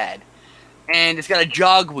 keypad, and it's got a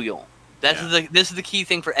jog wheel. This is the key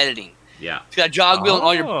thing for editing. Yeah. It's got a jog wheel and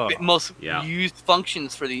all your most used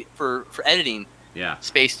functions for editing. Yeah.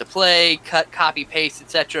 Space to play, cut, copy, paste,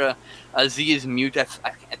 etc. Z is mute, I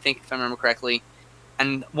think, if I remember correctly.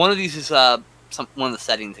 And one of these is one of the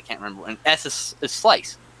settings, I can't remember. And S is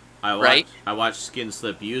slice. I watched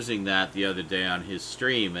Skinslip using that the other day on his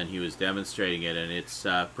stream, and he was demonstrating it, and it's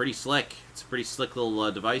pretty slick. It's a pretty slick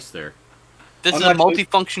little device there. This is a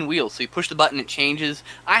multi-function wheel, so you push the button, it changes.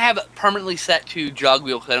 I have it permanently set to jog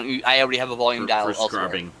wheel because I already have a volume dial for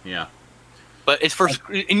scrubbing. Yeah. But it's for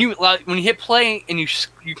and when you hit play and you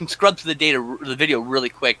can scrub through the video really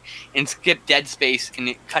quick and skip dead space and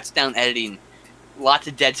it cuts down editing. Lots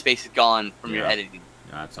of dead space is gone from your editing.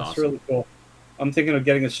 That's awesome. That's really cool. I'm thinking of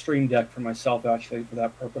getting a Stream Deck for myself actually for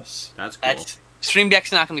that purpose. That's cool. Stream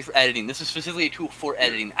Deck's not going to be for editing. This is specifically a tool for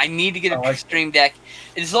editing. I need to get a Stream Deck.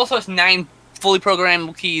 It also has 9 fully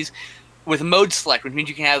programmable keys with mode select, which means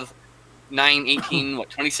you can have 9, 18,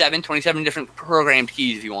 27 different programmed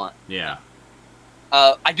keys if you want. Yeah.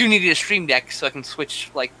 I do need a Stream Deck so I can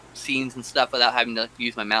switch like scenes and stuff without having to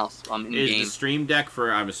use my mouse in the game. Is the Stream Deck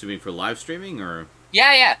for, I'm assuming, for live streaming or?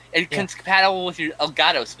 Yeah. It's compatible with your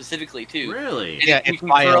Elgato specifically too. Really? And you can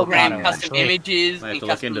program custom images. I have to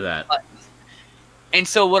look into that. Buttons. And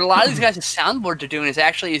so what a lot of these guys' soundboards are doing is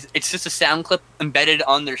it's just a sound clip embedded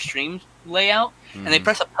on their stream layout, and they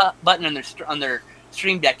press a button on their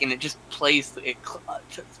Stream Deck, and it just plays the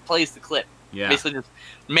clip. Yeah. Basically,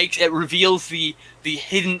 just reveals the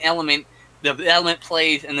hidden element the element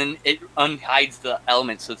plays, and then it unhides the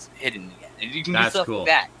element, so it's hidden again. And you can do stuff like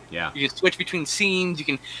that. Yeah. You can switch between scenes. You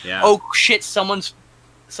can. Yeah. Oh shit! Someone's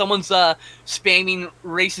spamming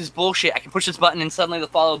racist bullshit. I can push this button, and suddenly the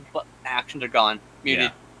follow actions are gone, muted.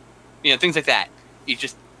 Yeah. You know, things like that. You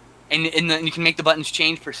just and then you can make the buttons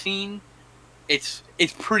change per scene. It's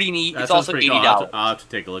pretty neat. That it's also $80. Cool. I'll have to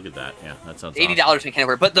take a look at that. Yeah, that sounds $80 awesome. in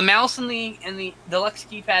Canada. But the mouse and the deluxe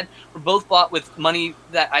keypad were both bought with money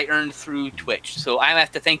that I earned through Twitch. So I have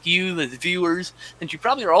to thank you, the viewers, since you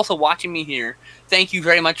probably are also watching me here. Thank you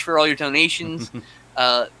very much for all your donations.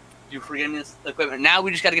 You're forgetting this equipment. Now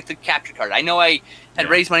we just got to get the capture card. I know I had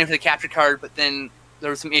raised money for the capture card, but then there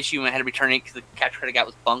was some issue and I had to return it because the capture card I got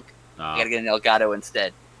was bunk. I got to get an Elgato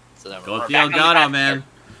instead. So go with the Elgato, man.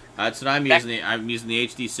 That's what I'm using. I'm using the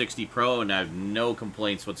HD60 Pro, and I have no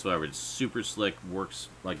complaints whatsoever. It's super slick, works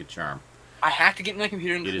like a charm. I have to get my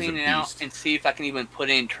computer and clean it out and see if I can even put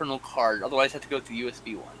an internal card. Otherwise, I have to go with the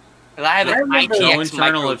USB one. Because I have an ITX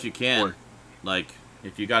internal if you can. Board. Like,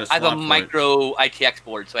 if you got a slot I have a micro ITX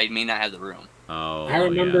board, so I may not have the room. Oh, I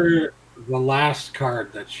remember the last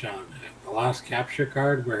card that Sean had. The last capture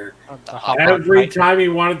card where every time he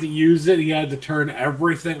wanted to use it, he had to turn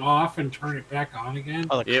everything off and turn it back on again.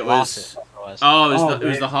 Oh, it was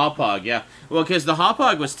the Hauppauge, yeah. Well, because the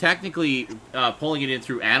Hauppauge was technically pulling it in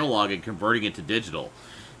through analog and converting it to digital.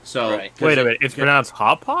 So wait a minute, it's pronounced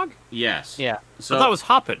Hauppauge? Yes. Yeah. So that was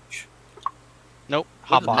Hoppage. Nope.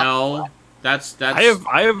 Hauppauge. No. That's I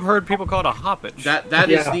have heard people call it a hoppage. That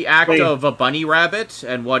is the act of a bunny rabbit,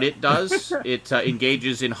 and what it does, it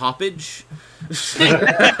engages in hoppage.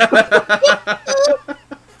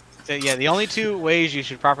 So, yeah, the only two ways you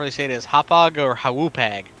should properly say it is Hauppauge or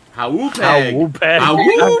Hauppauge. Hauppauge.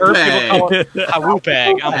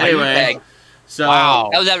 Hauppauge. Anyway, so wow,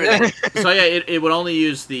 that was everything. So yeah, it would only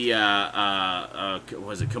use the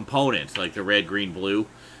was it component like the red, green, blue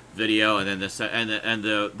video, and then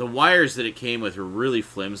the wires that it came with were really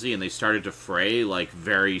flimsy, and they started to fray like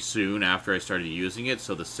very soon after I started using it,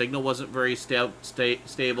 so the signal wasn't very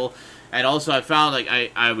stable. And also I found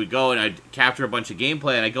like I would go and I'd capture a bunch of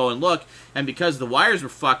gameplay and I'd go and look, and because the wires were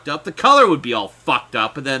fucked up, the color would be all fucked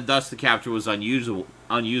up, and then thus the capture was unusable.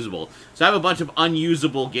 So I have a bunch of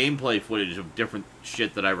unusable gameplay footage of different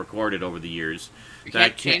shit that I recorded over the years. You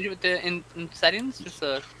can't change it with the in settings? Just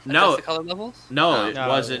no, the color levels? No, it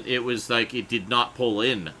wasn't. It was like it did not pull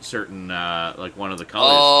in certain like one of the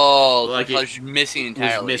colors. Oh, like the color's missing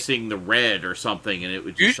entirely. It was missing the red or something, and it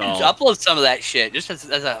would just You should upload some of that shit just as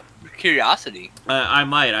a curiosity. I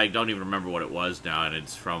might. I don't even remember what it was now, and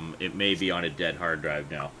it may be on a dead hard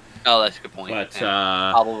drive now. Oh, that's a good point. But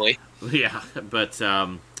probably. Yeah, but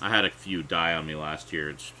I had a few die on me last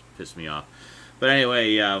year. It just pissed me off. But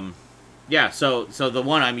anyway, yeah. So the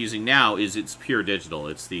one I'm using now it's pure digital.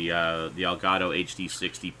 It's the Elgato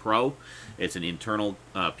HD60 Pro. It's an internal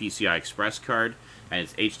PCI Express card, and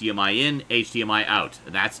it's HDMI in, HDMI out,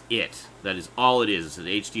 and that's it. That is all it is. It's an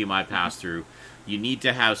HDMI pass-through. You need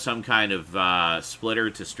to have some kind of splitter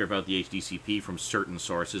to strip out the HDCP from certain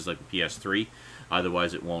sources, like the PS3.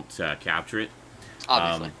 Otherwise, it won't capture it.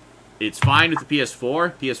 Obviously. It's fine with the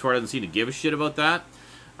PS4. PS4 doesn't seem to give a shit about that.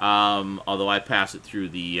 Although I pass it through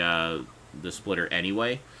the splitter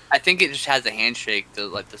anyway. I think it just has a handshake.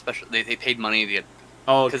 The special they paid money to get.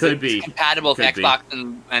 Oh, it could be compatible with Xbox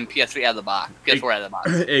and PS3 out of the box. PS4 out of the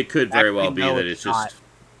box. It could very well be that it's just.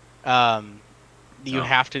 You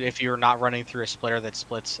have to, if you're not running through a splitter that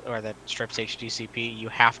splits or that strips HDCP, you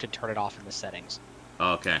have to turn it off in the settings.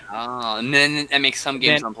 Okay. Oh, and then that makes some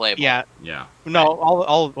games unplayable. Yeah. Yeah. No,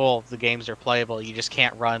 all the games are playable. You just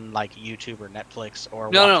can't run like YouTube or Netflix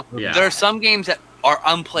or. No. Yeah. There are some games that are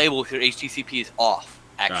unplayable if your HDCP is off.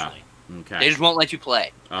 Actually. Okay. They just won't let you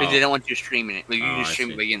play because they don't want you streaming it. You just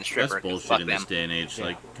stream it by getting the stripper. That's bullshit in this day and age. Yeah.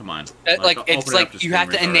 Like, come on. It's like you have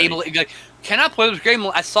to enable it. Like, cannot play this game.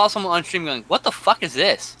 I saw someone on stream going, "What the fuck is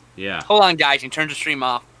this?" Yeah. Hold on, guys. He turns the stream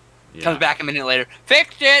off. Yeah. Comes back a minute later.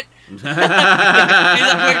 Fixed it. He's like,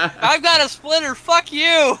 I've got a splitter. Fuck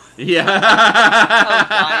you. Yeah.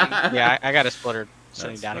 Yeah, I got a splitter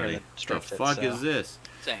sitting down here that strips it. What the fuck is this?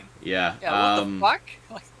 Same. Yeah. Yeah. What the fuck?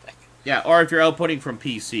 Yeah, or if you're outputting from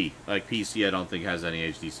PC, like PC, I don't think has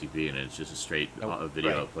any HDCP in it. It's just a straight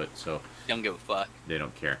video output. So don't give a fuck. They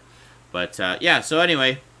don't care. But yeah. So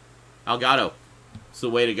anyway, Elgato, it's the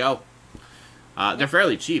way to go. They're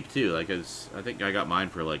fairly cheap too. Like I think I got mine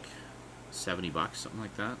for like $70, something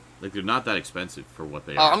like that. Like they're not that expensive for what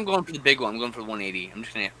they are. I'm going for the big one. I'm going for the 180. I'm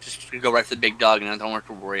just gonna go right for the big dog, and I don't have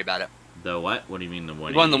to worry about it. The what? What do you mean the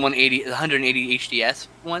 180? I'm going the 180, the 180 HDS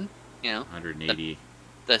one. You know, 180.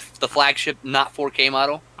 The flagship, not 4K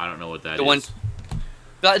model. I don't know what that the is. One,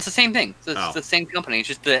 But it's the same thing. It's the same company. It's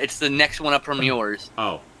just it's the next one up from yours.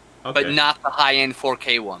 Oh, okay. But not the high-end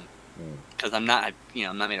 4K one. Because I'm not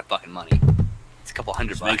made of fucking money. It's a couple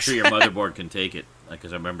 $100. Make sure your motherboard can take it.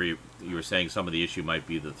 Because I remember you were saying some of the issue might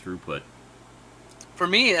be the throughput. For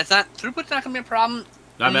me, throughput's not going to be a problem.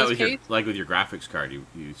 I meant with your graphics card. You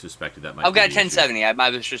suspected that might. I've got a 1070. I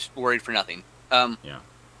was just worried for nothing. Yeah.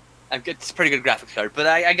 I've got a pretty good graphics card, but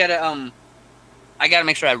I gotta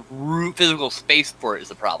make sure I have physical space for it is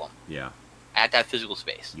the problem. Yeah. I have to have physical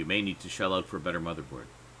space. You may need to shell out for a better motherboard.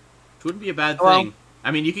 Which wouldn't be a bad thing. I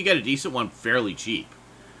mean, you could get a decent one fairly cheap.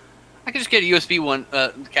 I could just get a USB one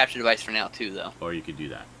capture device for now too, though. Or you could do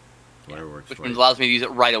that. Whatever works Which for you. allows me to use it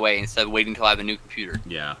right away instead of waiting until I have a new computer.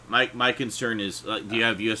 Yeah. My concern is, do you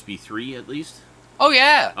have USB 3 at least? Oh,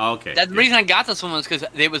 yeah. Oh, okay. The reason I got this one was because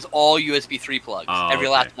it was all USB 3 plugs. Every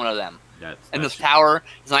last one of them. And this tower,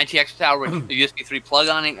 this ITX tower with a USB 3 plug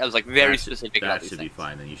on it, I was like very specific about these things. That should be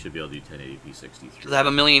fine. Then you should be able to do 1080p 60. Because I have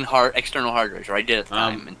a million external hard drives, or I did at the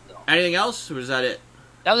time. Anything else, or was that it?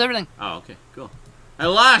 That was everything. Oh, okay, cool.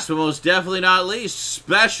 And last but most definitely not least,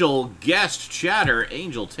 special guest chatter,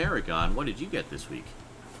 Angel Tarragon. What did you get this week?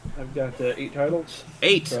 I've got 8 titles.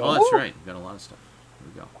 8? So, oh, that's right. We've got a lot of stuff. Here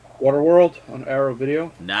we go. Waterworld on Arrow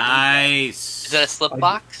Video. Nice. Is that a slip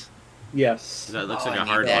box? Yes. That looks like a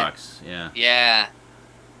hard box. Yeah. Yeah.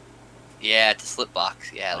 Yeah, it's a slip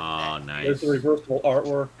box. Yeah. Oh, nice. There's the reversible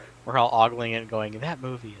artwork. We're all ogling it going, that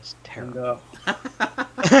movie is terrible.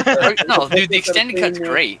 And, no, dude, the extended cut's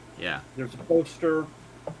great. Yeah. There's a poster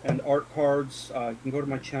and art cards. You can go to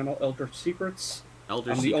my channel, Elder Secrets. I'm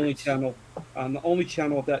the only channel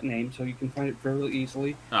of that name, so you can find it fairly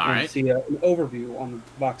easily. And see an overview on the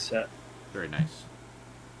box set. Very nice.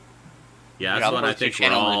 Yeah, that's what I think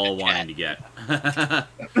we're all wanting to get.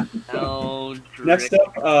 Next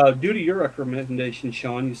up, due to your recommendation,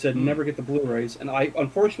 Sean, you said never get the Blu-rays, and I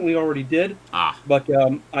unfortunately already did. But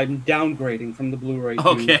I'm downgrading from the Blu-ray.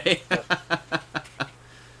 Okay.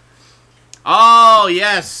 Oh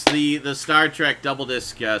yes, the Star Trek double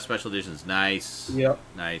disc special editions. Nice. Yep.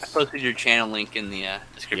 Nice. I posted your channel link in the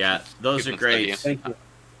description. Yeah, those are great. Thank you.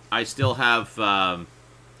 I still have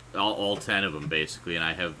all 10 of them basically, and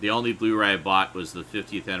I have the only Blu-ray I bought was the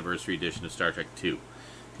 50th anniversary edition of Star Trek 2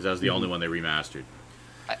 because that was the only one they remastered.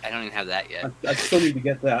 I don't even have that yet. I still need to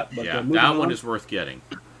get that. But, yeah, that one is worth getting.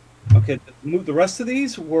 Okay, the rest of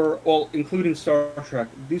these were, well, including Star Trek.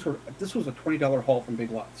 This was a $20 haul from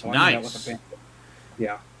Big Lots. So nice. I with a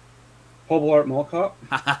yeah. Paul Blart Mall Cop.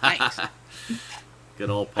 Nice. Good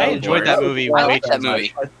old Paul. I enjoyed that movie. I liked that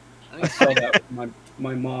movie. I saw that with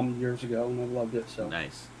my mom years ago, and I loved it. So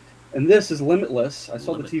nice. And this is Limitless. I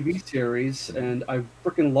saw the TV series, and I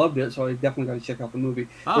freaking loved it. So I definitely got to check out the movie.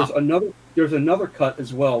 Oh. There's another cut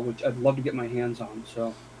as well, which I'd love to get my hands on.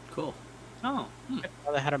 So cool. Oh, I didn't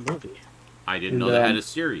know they had a movie. I didn't know they had a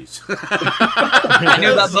series. I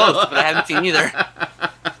knew about both, but I haven't seen either.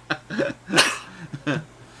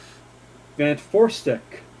 Van Forstick.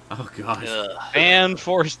 Oh gosh. Van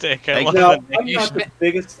Forstick. I'm not the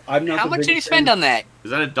biggest. I'm not. How much did you spend on that? Is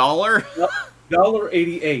that $1?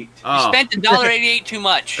 $1.88. Oh. You spent $1.88 too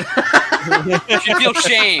much. You should feel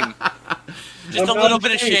shame. Just a little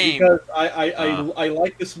bit of shame. Because I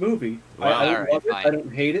like this movie. Wow. I don't love it. I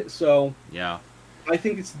don't hate it. So yeah, I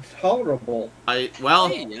think it's tolerable. Good.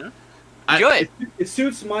 It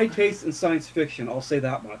suits my taste in science fiction. I'll say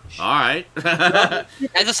that much. All right.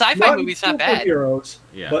 As a sci-fi movie, it's not bad. Heroes,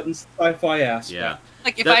 but in sci-fi aspect. Yeah.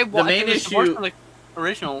 Like if I watched the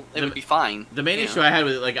original, it would be fine. The main issue I had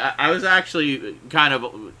with it, like I was actually kind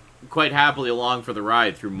of quite happily along for the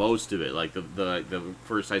ride through most of it. Like the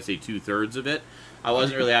first, I'd say 2/3 of it, I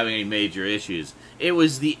wasn't really having any major issues. It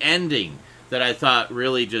was the ending that I thought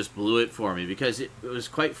really just blew it for me because it was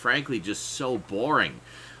quite frankly just so boring.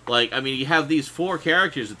 Like, I mean, you have these 4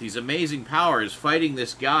 characters with these amazing powers fighting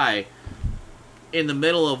this guy in the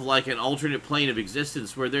middle of, like, an alternate plane of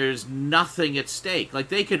existence where there's nothing at stake. Like,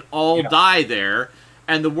 they could all die there,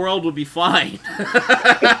 and the world would be fine.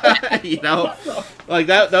 You know? Like,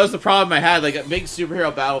 that was the problem I had. Like, a big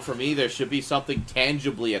superhero battle for me, there should be something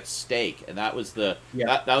tangibly at stake. And that was the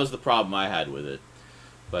that was the problem I had with it.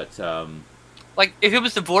 But, like, if it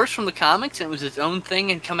was divorced from the comics and it was its own thing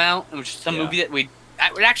and come out, and it was just some movie that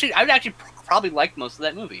I would actually probably like most of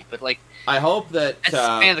that movie, but like I hope that as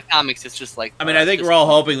a fan of the comics, it's just like I mean, I think we're all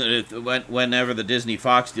hoping that whenever the Disney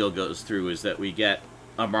Fox deal goes through, is that we get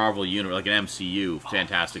a Marvel universe, like an MCU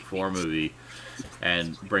Fantastic Four movie,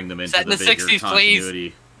 and bring them into the bigger 60s, continuity.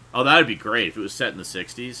 Please. Oh, that'd be great if it was set in the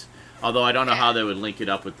 '60s. Although I don't know how they would link it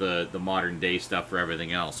up with the modern day stuff for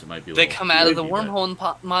everything else. It might be. They come out of the wormhole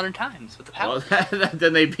in modern times with the power. Well,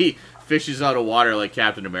 then they'd be fishes out of water like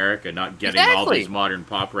Captain America, not getting all these modern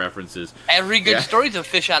pop references. Every good story's a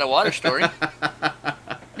fish out of water story.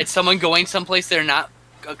 It's someone going someplace they're not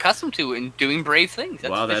accustomed to and doing brave things.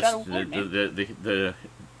 That's the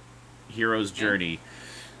hero's journey.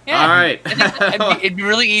 Yeah. All right. It'd be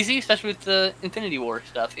really easy, especially with the Infinity War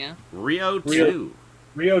stuff. Yeah. Rio 2.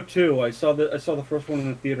 Rio 2. I saw the first one in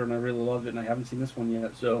the theater and I really loved it, and I haven't seen this one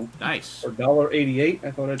yet. So nice. For $1.88,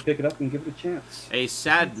 I thought I'd pick it up and give it a chance. A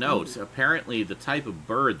sad note: apparently, the type of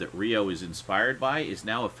bird that Rio is inspired by is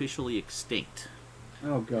now officially extinct.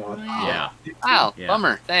 Oh God. Yeah. Wow. Yeah.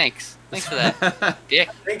 Bummer. Thanks for that, Dick.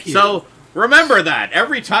 Thank you. So remember that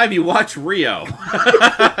every time you watch Rio.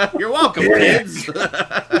 You're welcome, kids.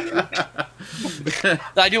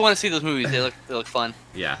 I do want to see those movies. They look fun.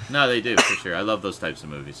 Yeah, no, they do for sure. I love those types of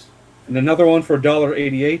movies. And another one for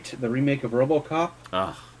 $1.88, the remake of RoboCop.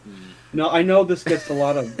 Ugh. Now I know this gets a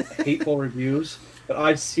lot of hateful reviews, but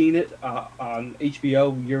I've seen it on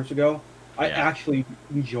HBO years ago. I actually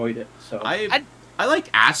enjoyed it. So I like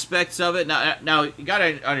aspects of it. Now you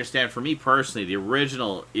gotta understand, for me personally, the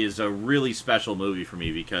original is a really special movie for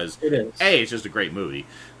me because it is. A, it's just a great movie,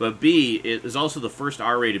 but B, it is also the first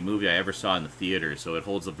R-rated movie I ever saw in the theater, so it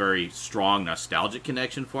holds a very strong nostalgic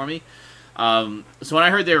connection for me. So when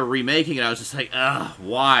I heard they were remaking it, I was just like, ugh,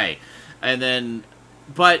 why? And then,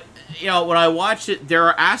 but you know, when I watched it, there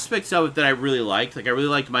are aspects of it that I really liked. Like, I really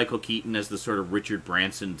liked Michael Keaton as the sort of Richard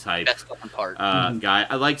Branson type guy.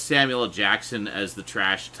 I liked Samuel L. Jackson as the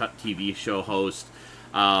trash TV show host.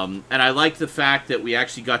 And I liked the fact that we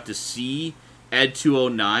actually got to see Ed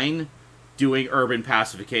 209 doing urban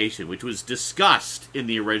pacification, which was discussed in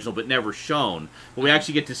the original but never shown. But we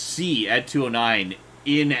actually get to see Ed 209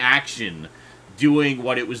 in action doing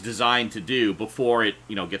what it was designed to do before it,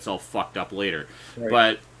 gets all fucked up later. Right.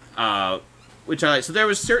 But which I like. So there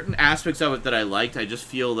was certain aspects of it that I liked. I just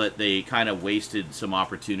feel that they kind of wasted some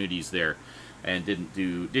opportunities there and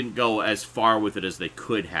didn't go as far with it as they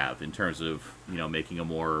could have in terms of, making a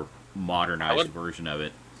more modernized version of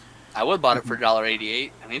it. I would have bought it for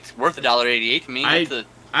 $1.88. I mean, it's worth $1.88 to me.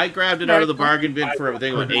 I grabbed it out of the bargain bin for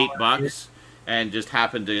everything with $8 and just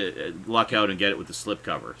happened to luck out and get it with the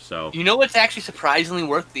slipcover. So you know what's actually surprisingly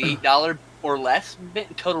worth the $8 or less?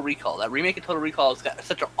 Total Recall. That remake of Total Recall has got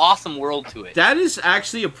such an awesome world to it. That is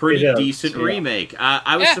actually a pretty decent remake.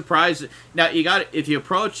 I was surprised. Now if you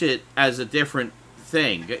approach it as a different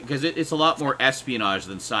thing, because it's a lot more espionage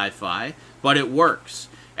than sci-fi, but it works.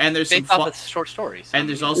 And there's some fun short stories. And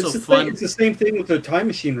there's also fun. It's the same thing with the Time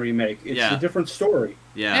Machine remake. It's a different story.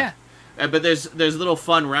 Yeah. But there's little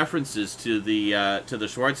fun references to the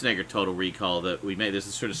Schwarzenegger Total Recall that we made. This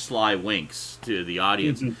is sort of sly winks to the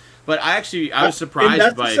audience. Mm-hmm. But I was surprised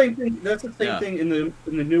that's by the same thing. That's the same thing in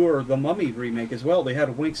the newer The Mummy remake as well. They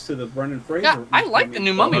had winks to the Brendan Fraser. Yeah, I like the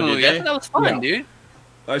new Mummy movie. I thought that was fun, dude.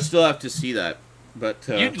 I still have to see that. But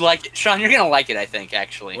you'd like it, Sean. You're gonna like it, I think.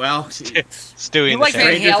 Actually, well, Stewie, you like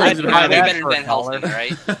Van Helsing probably better than Van Helsing,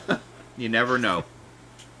 right? You never know.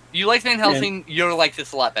 You like Van Helsing. You'll like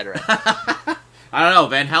this a lot better. I don't know.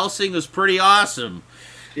 Van Helsing was pretty awesome.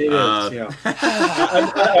 It is. Yeah.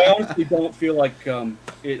 I honestly don't feel like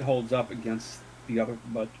it holds up against the other,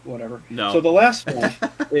 but whatever. No. So the last one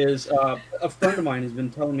is a friend of mine has been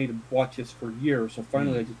telling me to watch this for years. So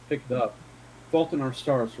finally, I just picked it up. Fault in Our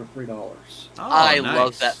Stars for $3. Oh, I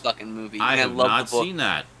love that fucking movie. I have not seen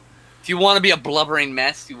that. If you want to be a blubbering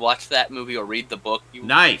mess, you watch that movie or read the book.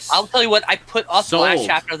 Nice. I'll tell you what, I put off the last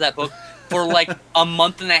chapter of that book for like a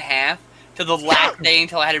month and a half to the last day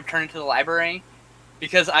until I had to return it to the library.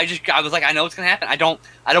 Because I was like, I know what's going to happen. I don't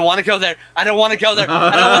want to go there. I don't want to go there.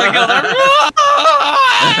 I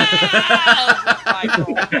don't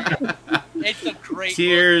want to go there. It's a great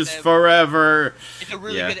Tears book. Forever. It's a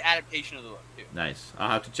really good adaptation of the book, too. Nice. I'll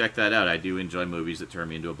have to check that out. I do enjoy movies that turn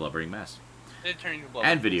me into a blubbering mess.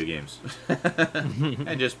 And video games.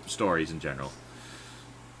 And just stories in general.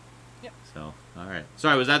 Yep. So, all right.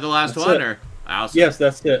 Sorry, was that the last one? Or yes,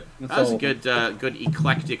 that's it. That was a good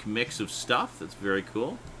eclectic mix of stuff. That's very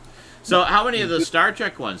cool. So, how many of the Star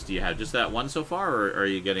Trek ones do you have? Just that one so far, or are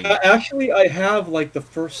you getting... Actually, I have like the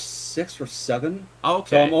first 6 or 7. Okay.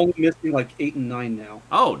 So I'm only missing like 8 and 9 now.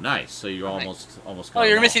 Oh, nice. So you're almost Oh,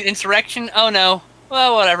 you're missing Insurrection? Oh, no.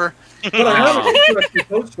 Well, whatever. But I have an Insurrection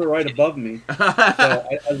poster right above me. So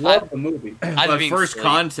I love the movie. But First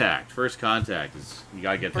Contact is... You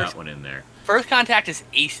gotta get that one in there. First Contact is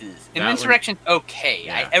aces, and Insurrection's okay.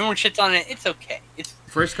 Yeah. Everyone shits on it. It's okay. It's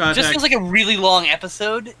First Contact just feels like a really long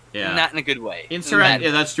episode. Yeah. Not in a good way.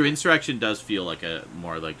 Yeah, that's true. Insurrection does feel like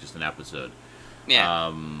more like just an episode.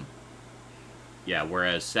 Yeah. Yeah.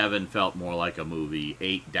 Whereas 7 felt more like a movie.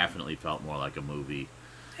 8 definitely felt more like a movie.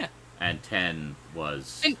 Yeah. And 10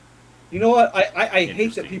 was. You know what? I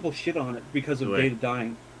hate that people shit on it because of Data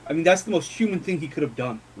dying. I mean, that's the most human thing he could have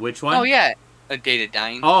done. Which one? Oh yeah, a Data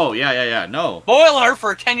dying. Oh yeah. No. Boiler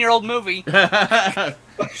for a 10-year-old movie.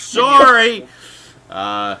 Sorry.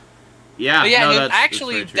 Yeah. Yeah. No,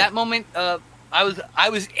 actually, that moment, I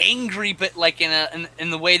was angry, but like in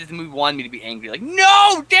the way that the movie wanted me to be angry. Like,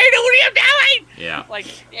 no, Data, what are you doing? Yeah. Like,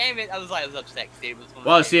 damn it, I was upset. Data was one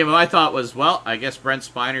well, see, my thought was, I guess Brent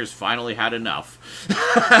Spiner's finally had enough.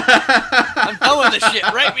 I'm done with this shit.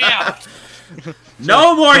 Write me out.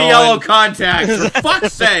 No more yellow contacts, for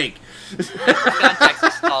fuck's sake. Contact's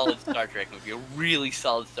a solid Star Trek movie. A really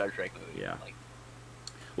solid Star Trek movie. Yeah. Like,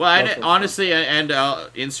 well, honestly,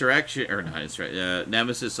 Insurrection, or not Insurrection,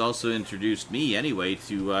 Nemesis also introduced me, anyway,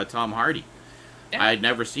 to Tom Hardy. Yeah. I had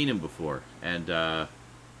never seen him before, and...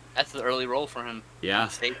 that's the early role for him. Yeah. In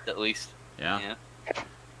the States, at least. Yeah.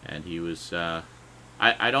 And he was... I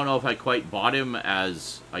don't know if I quite bought him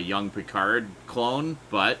as a young Picard clone,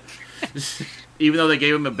 but... even though they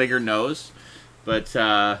gave him a bigger nose, but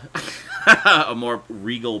a more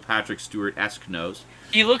regal Patrick Stewart-esque nose.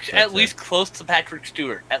 He looks at least close to Patrick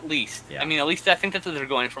Stewart, at least. Yeah. I mean, at least I think that's what they're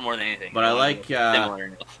going for more than anything. But I like...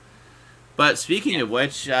 similar. But speaking of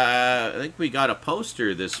which, I think we got a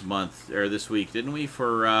poster this week, didn't we,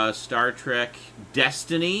 for Star Trek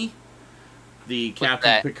Destiny, the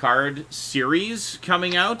Captain Picard series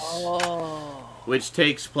coming out. Oh. Which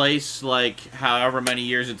takes place, like, however many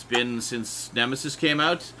years it's been since Nemesis came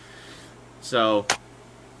out. So,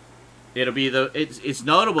 it'll be it's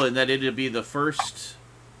notable in that it'll be the first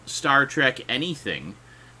Star Trek anything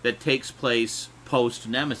that takes place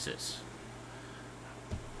post-Nemesis.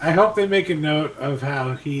 I hope they make a note of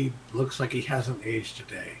how he looks like he hasn't aged a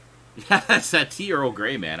day. That's that tea Earl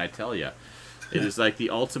Grey, man, I tell you. It is like the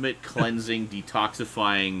ultimate cleansing,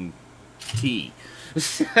 detoxifying tea.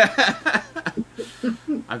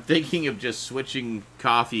 I'm thinking of just switching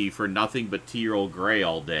coffee for nothing but tea Earl Grey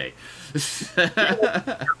all day.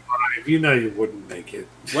 You know you wouldn't make it.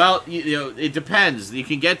 Well, you know, it depends. You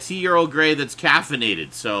can get tea Earl Grey that's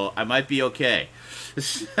caffeinated, so I might be okay.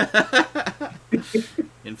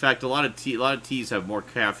 In fact, a lot of teas have more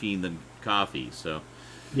caffeine than coffee, so...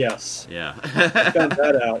 Yes. Yeah. I found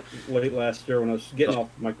that out late last year when I was getting off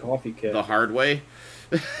my coffee kit. The hard way?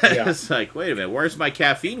 Yeah. It's like, wait a minute, where's my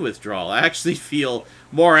caffeine withdrawal? I actually feel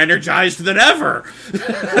more energized than ever.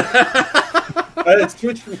 I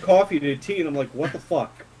switched from coffee to tea, and I'm like, what the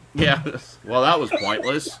fuck? Yeah, well, that was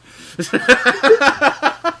pointless.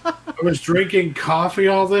 I was drinking coffee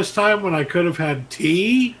all this time when I could have had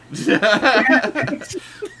tea. I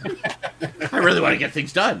really want to get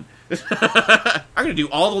things done. I'm going to do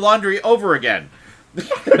all the laundry over again.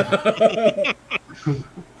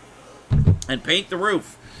 And paint the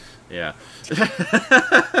roof. Yeah.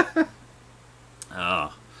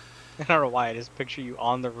 Oh. I don't know why I just picture you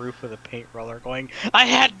on the roof with a paint roller going, I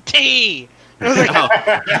had tea!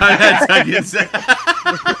 Duggan said,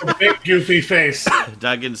 big goofy face.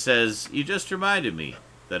 Duggan says, you just reminded me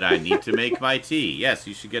that I need to make my tea. Yes,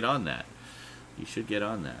 you should get on that. You should get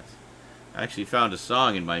on that. I actually found a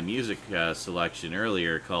song in my music selection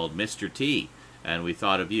earlier called Mr. T, and we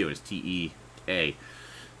thought of you. It's T-E-A.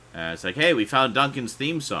 It's like, hey, we found Duncan's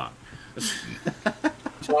theme song.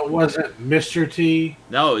 So it wasn't Mr. T?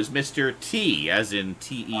 No, it was Mr. T, as in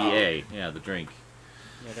T-E-A. Oh. Yeah, the drink.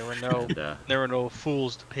 Yeah, there were no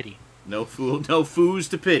fools to pity. No foos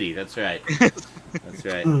to pity. That's right. That's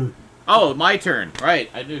right. Oh, my turn.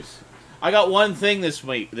 Right. I got one thing this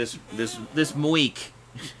week. This week.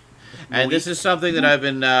 And this is something that I've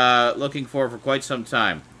been looking for quite some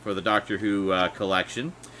time for the Doctor Who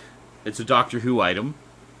collection. It's a Doctor Who item.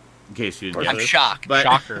 In case you didn't get I'm shocked. But,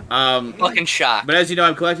 Shocker. Fucking shocked. But as you know,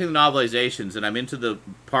 I'm collecting the novelizations, and I'm into the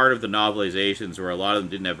part of the novelizations where a lot of them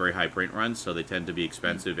didn't have very high print runs, so they tend to be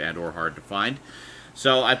expensive and or hard to find.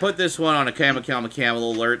 So I put this one on a Camel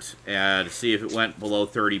alert to see if it went below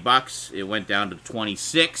 $30. It went down to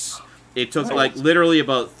 26. It took like literally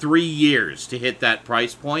about 3 years to hit that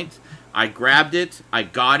price point. I grabbed it. I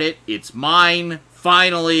got it. It's mine.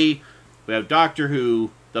 Finally, we have Doctor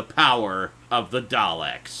Who, the power of the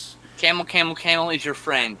Daleks. Camel is your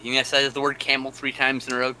friend. You know, says the word camel 3 times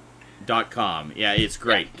in a row. .com. Yeah, it's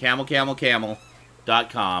great. Camel.com.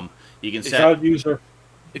 You can set. Cloud user.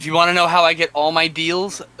 If you want to know how I get all my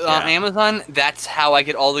deals on Amazon, that's how I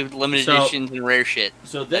get all the limited editions and rare shit.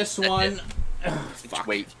 So this one... Just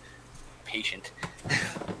wait. Patient.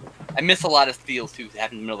 I miss a lot of deals, too. It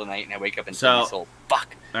happens in the middle of the night, and I wake up and sold.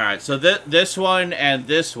 Fuck. All right, so this one and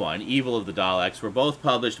this one, Evil of the Daleks, were both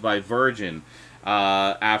published by Virgin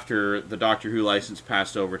after the Doctor Who license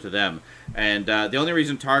passed over to them. And the only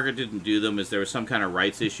reason Target didn't do them is there was some kind of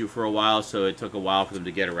rights issue for a while, so it took a while for them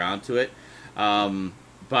to get around to it.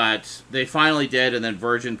 But they finally did, and then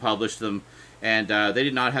Virgin published them, and they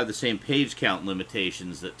did not have the same page count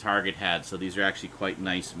limitations that Target had, so these are actually quite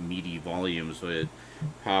nice, meaty volumes.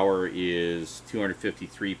 Power is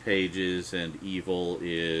 253 pages, and Evil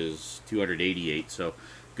is 288, so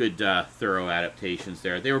good, thorough adaptations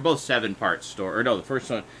there. They were both 7-part story, or no, the first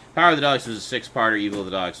one, Power of the Daleks was a 6-parter, Evil of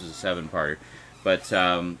the Daleks was a 7-parter. But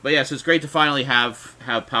yeah, so it's great to finally have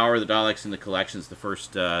Power of the Daleks in the collection. It's the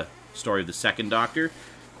first story of the second Doctor,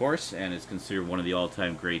 of course, and it's considered one of the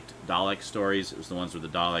all-time great Dalek stories. It was the ones where the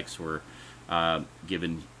Daleks were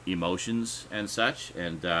given emotions and such,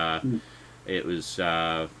 and it was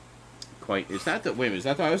quite... Is that the... Wait a minute, is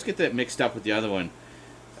that the... I always get that mixed up with the other one.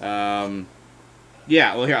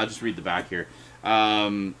 Yeah, well, here, I'll just read the back here.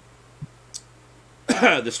 The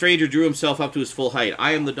stranger drew himself up to his full height.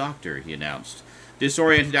 "I am the Doctor," he announced.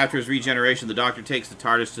 Disoriented after his regeneration, the Doctor takes the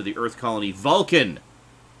TARDIS to the Earth colony Vulcan.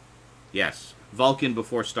 Yes, Vulcan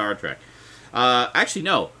before Star Trek. Actually,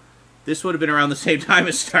 no. This would have been around the same time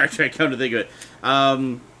as Star Trek, come to think of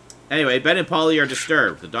it. Anyway, Ben and Polly are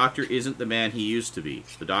disturbed. The Doctor isn't the man he used to be.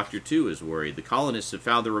 The Doctor, too, is worried. The colonists have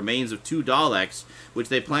found the remains of 2 Daleks, which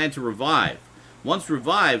they plan to revive. Once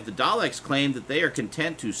revived, the Daleks claim that they are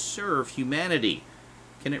content to serve humanity.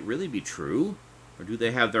 Can it really be true? Or do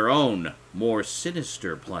they have their own, more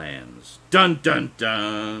sinister plans? Dun, dun,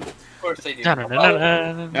 dun! Of course they do.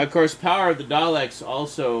 Now, of course, Power of the Daleks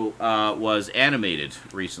also was animated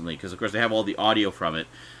recently, because, of course, they have all the audio from it,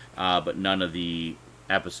 but none of the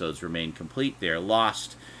episodes remain complete. They are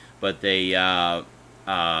lost, but they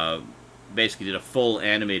basically did a full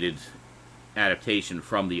animated adaptation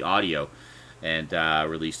from the audio and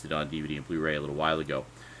released it on DVD and Blu-ray a little while ago.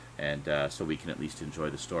 And so we can at least enjoy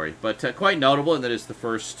the story. But quite notable in that it's the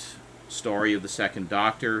first story of the second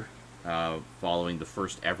Doctor, following the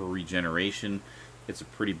first ever regeneration. It's a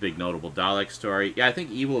pretty big, notable Dalek story. Yeah, I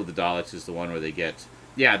think Evil of the Daleks is the one where they get...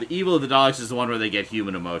 Yeah, the Evil of the Daleks is the one where they get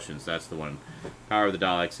human emotions. That's the one. Power of the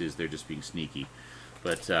Daleks is they're just being sneaky.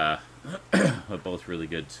 But both really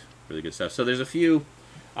good stuff. So there's a few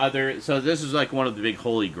other... So this is like one of the big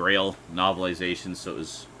Holy Grail novelizations, so it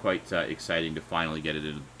was quite exciting to finally get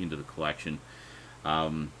it into the collection.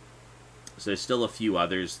 So there's still a few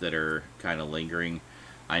others that are kind of lingering.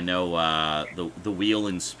 I know the Wheel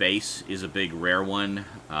in Space is a big rare one.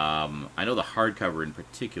 I know the hardcover in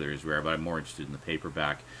particular is rare, but I'm more interested in the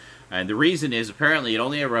paperback. And the reason is apparently it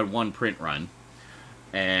only ever had one print run,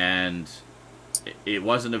 and it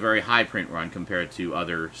wasn't a very high print run compared to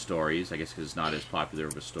other stories. I guess because it's not as popular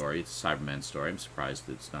of a story. It's a Cyberman story. I'm surprised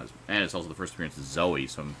that it's not as... And it's also the first appearance of Zoe,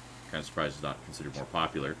 so I'm kind of surprised it's not considered more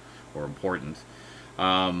popular or important.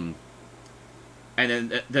 And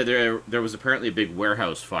then there was apparently a big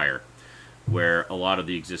warehouse fire where a lot of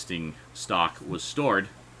the existing stock was stored,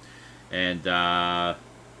 and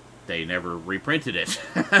they never reprinted it.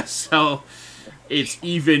 So it's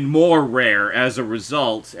even more rare as a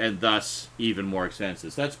result, and thus even more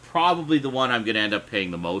expensive. So that's probably the one I'm going to end up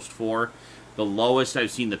paying the most for. The lowest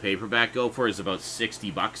I've seen the paperback go for is about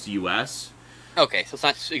 $60 US. Okay, so it's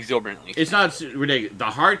not exorbitantly. It's not ridiculous.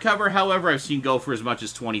 The hardcover, however, I've seen go for as much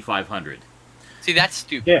as $2,500. See, that's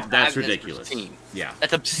stupid. Yeah, that's ridiculous. Obscene. Yeah,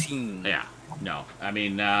 that's obscene. Yeah, no, I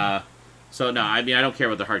mean, I don't care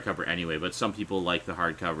about the hardcover anyway. But some people like the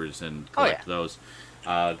hardcovers and collect those.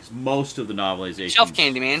 Because most of the novelizations shelf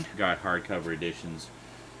candy, man, got hardcover editions.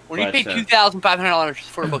 When you pay $2,500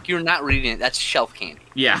 for a book, you're not reading it. That's shelf candy.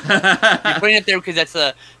 Yeah, you're putting it there because that's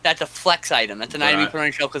a flex item. That's an item you put on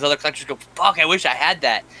your shelf because other collectors go, "Fuck, I wish I had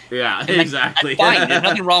that." Yeah, exactly. That's fine. There's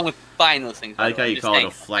nothing wrong with buying those things. I like how you call it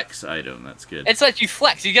a flex item. That's good. It's like you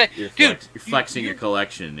flex. You're flexing your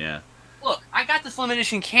collection. Yeah. Look, I got this limited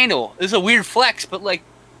edition candle. This is a weird flex, but like,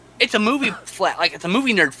 it's a movie flex. Like, it's a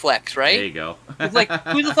movie nerd flex, right? There you go. It's like,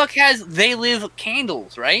 who the fuck has They Live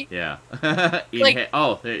candles, right? Yeah.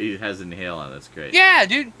 It has Inhale on. That's great. Yeah,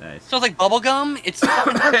 dude. Nice. Smells like bubble gum. It's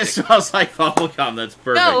fucking perfect. It smells like bubble gum. That's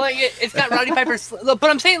perfect. No, like it's got Roddy Piper's. But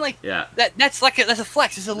I'm saying like, yeah, that's a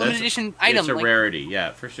flex. It's a limited edition item. It's a rarity.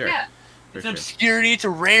 Yeah, for sure. Yeah. It's an obscurity. It's a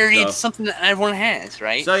rarity. It's something that everyone has,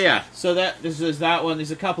 right? So yeah. So this is that one.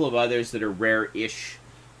 There's a couple of others that are rare-ish.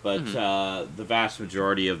 But the vast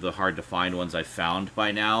majority of the hard-to-find ones I found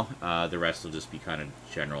by now. The rest will just be kind of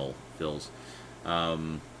general fills.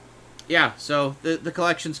 Yeah, so the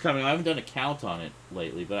collection's coming. I haven't done a count on it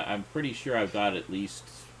lately, but I'm pretty sure I've got at least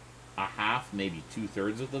a half, maybe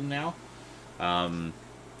 2/3 of them now.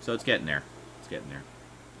 So it's getting there. It's getting there.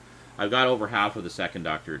 I've got over half of the second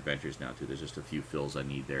Doctor Adventures now, too. There's just a few fills I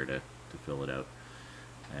need there to fill it out.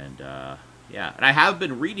 And, yeah. And I have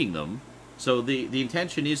been reading them. So the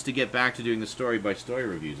intention is to get back to doing the story-by-story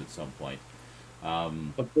reviews at some point.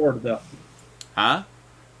 Look forward to that. Huh?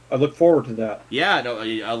 I look forward to that. Yeah, no,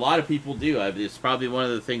 a lot of people do. It's probably one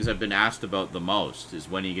of the things I've been asked about the most, is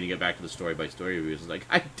when are you going to get back to the story-by-story reviews? It's like,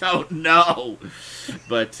 I don't know.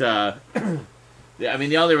 But, I mean,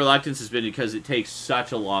 the only reluctance has been because it takes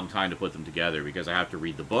such a long time to put them together, because I have to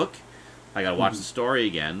read the book, I got to watch the story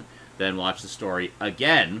again, then watch the story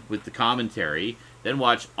again with the commentary, then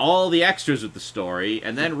watch all the extras with the story,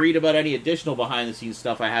 and then read about any additional behind-the-scenes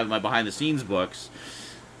stuff I have in my behind-the-scenes books,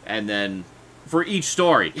 and then for each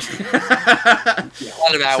story. A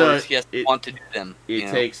lot of hours, yes, want to do them.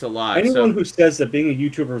 It takes a lot. Anyone who says that being a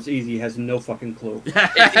YouTuber is easy has no fucking clue.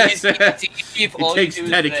 It's easy if all it takes you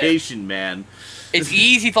do dedication, man. It's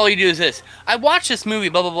easy if all you do is this. I watched this movie,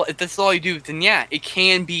 blah, blah, blah. If that's all you do, then yeah, it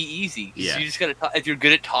can be easy. Yeah. So you just gotta if you're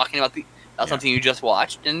good at talking about something you just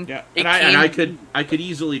watched, and I could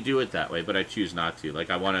easily do it that way, but I choose not to. Like,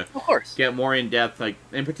 I want to get more in depth. Like,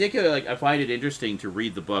 in particular, like, I find it interesting to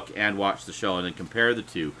read the book and watch the show and then compare the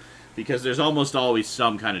two, because there's almost always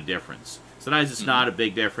some kind of difference. Sometimes it's not a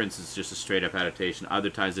big difference; it's just a straight up adaptation. Other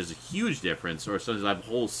times there's a huge difference, or sometimes I have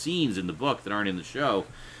whole scenes in the book that aren't in the show.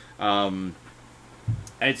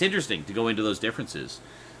 And it's interesting to go into those differences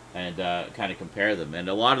and kind of compare them. And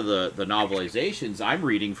a lot of the novelizations I'm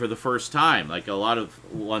reading for the first time. Like, a lot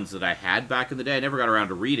of ones that I had back in the day, I never got around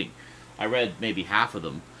to reading. I read maybe half of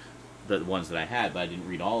them, the ones that I had, but I didn't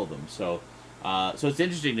read all of them. So so it's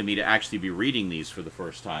interesting to me to actually be reading these for the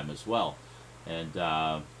first time as well. And,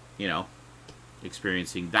 you know,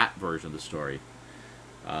 experiencing that version of the story.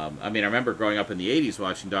 I mean, I remember growing up in the 80s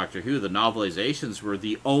watching Doctor Who, the novelizations were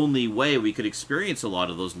the only way we could experience a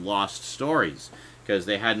lot of those lost stories, because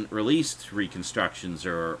they hadn't released reconstructions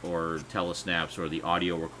or telesnaps or the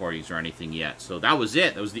audio recordings or anything yet. So that was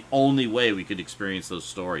it. That was the only way we could experience those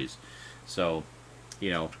stories. So,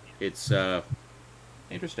 you know, it's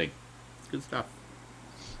interesting. Good stuff.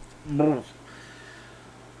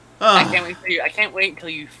 I can't wait until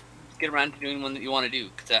you get around to doing one that you want to do,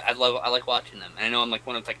 because I like watching them, and I know I'm like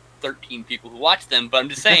one of 13 people who watch them, but I'm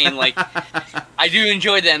just saying, like, I do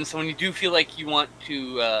enjoy them. So when you do feel like you want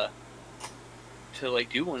to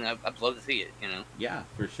like do one, I'd love to see it. You know? Yeah,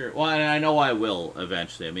 for sure. Well, and I know I will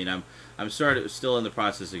eventually. I mean, I'm still in the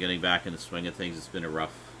process of getting back in the swing of things. It's been a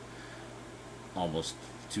rough, almost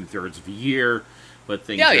 2/3 of a year. But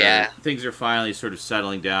things are finally sort of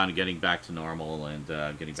settling down and getting back to normal and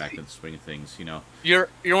getting back into the swing of things, you know. You're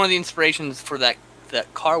one of the inspirations for that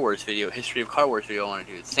Car Wars video, history of Car Wars video I want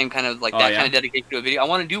to do. It's the same kind of, like, kind of dedication to a video. I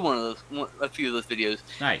want to do a few of those videos.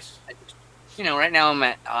 Nice. You know, right now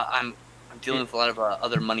I'm dealing with a lot of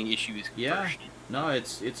other money issues. Yeah. First. No,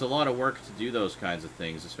 it's a lot of work to do those kinds of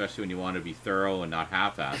things, especially when you want to be thorough and not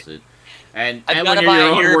half-ass it. And when you're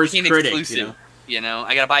your own worst critic, you know. You know,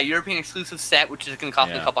 I gotta buy a European exclusive set, which is gonna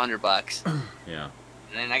cost me a couple $100. Yeah.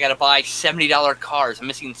 And then I gotta buy $70 cars. I'm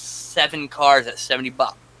missing 7 cars at $70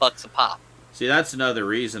 bucks a pop. See, that's another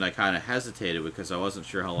reason I kind of hesitated, because I wasn't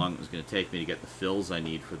sure how long it was going to take me to get the fills I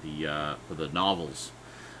need for the novels.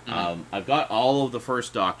 Mm-hmm. I've got all of the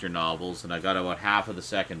first Doctor novels, and I've got about half of the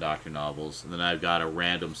second Doctor novels, and then I've got a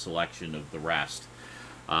random selection of the rest.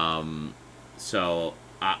 So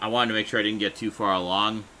I wanted to make sure I didn't get too far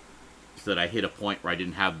along, so that I hit a point where I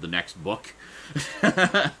didn't have the next book.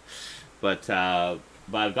 But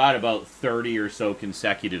I've got about 30 or so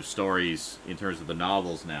consecutive stories in terms of the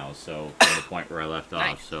novels now, so from the point where I left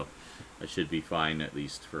off. So I should be fine, at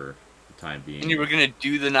least for the time being. And you were going to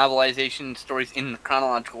do the novelization stories in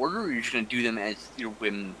chronological order, or you're just going to do them as your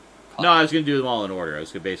whim? No, I was going to do them all in order. I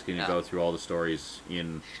was basically going to go through all the stories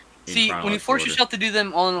in See, when you force yourself to do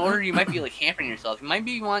them all in order, you might be like hampering yourself. You might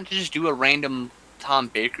be wanting to just do a random Tom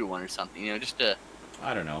Baker one or something, you know, just to...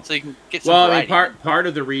 I don't know. So you can get some variety. I mean, part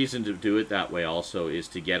of the reason to do it that way also is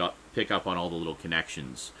to pick up on all the little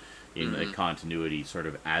connections in the continuity sort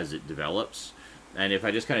of as it develops. And if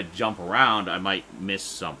I just kind of jump around, I might miss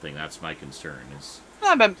something. That's my concern.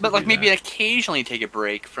 But like maybe occasionally take a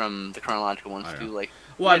break from the chronological ones too. Like,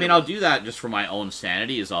 well, I mean, I'll do that just for my own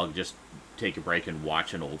sanity. Is I'll just take a break and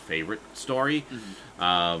watch an old favorite story.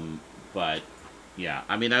 But Yeah,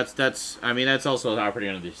 I mean that's also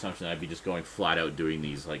operating under the assumption that I'd be just going flat out doing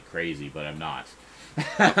these like crazy, but I'm not.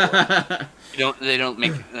 They don't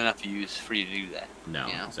make enough views for you to do that. No,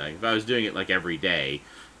 you know? exactly. If I was doing it like every day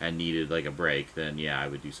and needed like a break, then yeah, I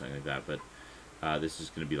would do something like that. But this is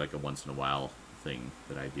going to be like a once in a while thing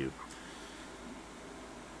that I do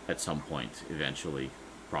at some point, eventually,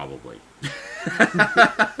 probably.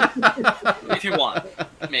 If you want,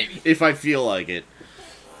 maybe. If I feel like it,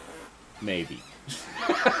 maybe.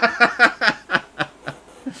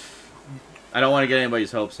 I don't want to get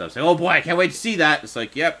anybody's hopes up. Saying, "Oh boy, I can't wait to see that." It's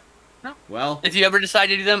like, yep. No. Well, if you ever decide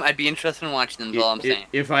to do them, I'd be interested in watching them. Is all I'm saying.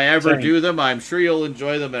 If I ever do them, I'm sure you'll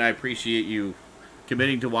enjoy them, and I appreciate you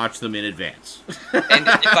committing to watch them in advance. And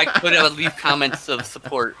if I could, I would leave comments of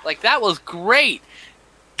support. Like, that was great.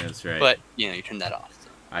 That's right. But you turned that off. So.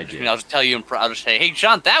 I did. I'll just tell you. I'll just say, "Hey,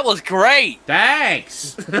 Sean, that was great."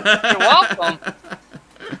 Thanks. You're welcome.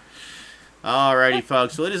 Alrighty,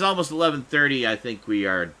 folks. So it is almost 11:30. I think we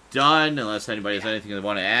are done, unless anybody has anything they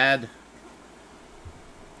want to add.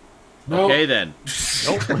 Nope. Okay, then.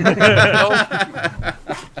 Nope.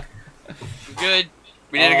 Good.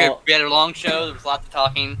 We had a long show. There was lots of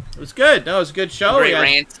talking. It was good. No, it was a good show. Great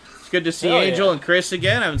rant. It's good to see Angel and Chris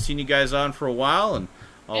again. I haven't seen you guys on for a while, and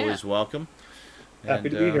always welcome. Happy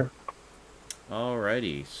to be here.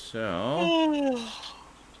 Alrighty, so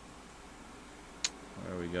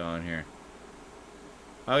where are we going here?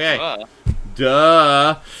 Okay.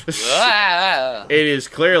 Duh. It is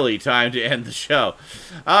clearly time to end the show.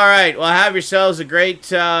 All right. Well, have yourselves a great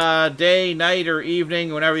day, night, or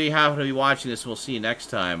evening, whenever you happen to be watching this. We'll see you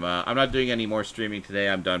next time. I'm not doing any more streaming today.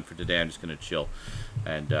 I'm done for today. I'm just going to chill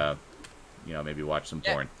and, maybe watch some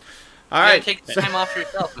porn. All right. Take the time off for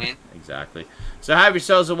yourself, man. Exactly. So have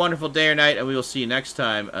yourselves a wonderful day or night, and we will see you next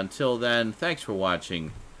time. Until then, thanks for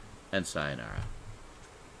watching, and sayonara.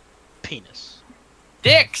 Penis.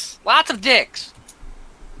 Dicks! Lots of dicks!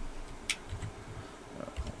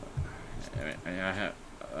 That's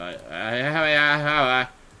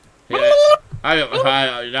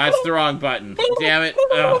the wrong button. Damn it.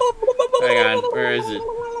 Oh. Hang on. Where is it?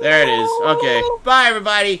 There it is. Okay. Bye,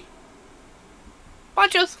 everybody.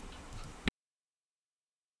 Ponchos!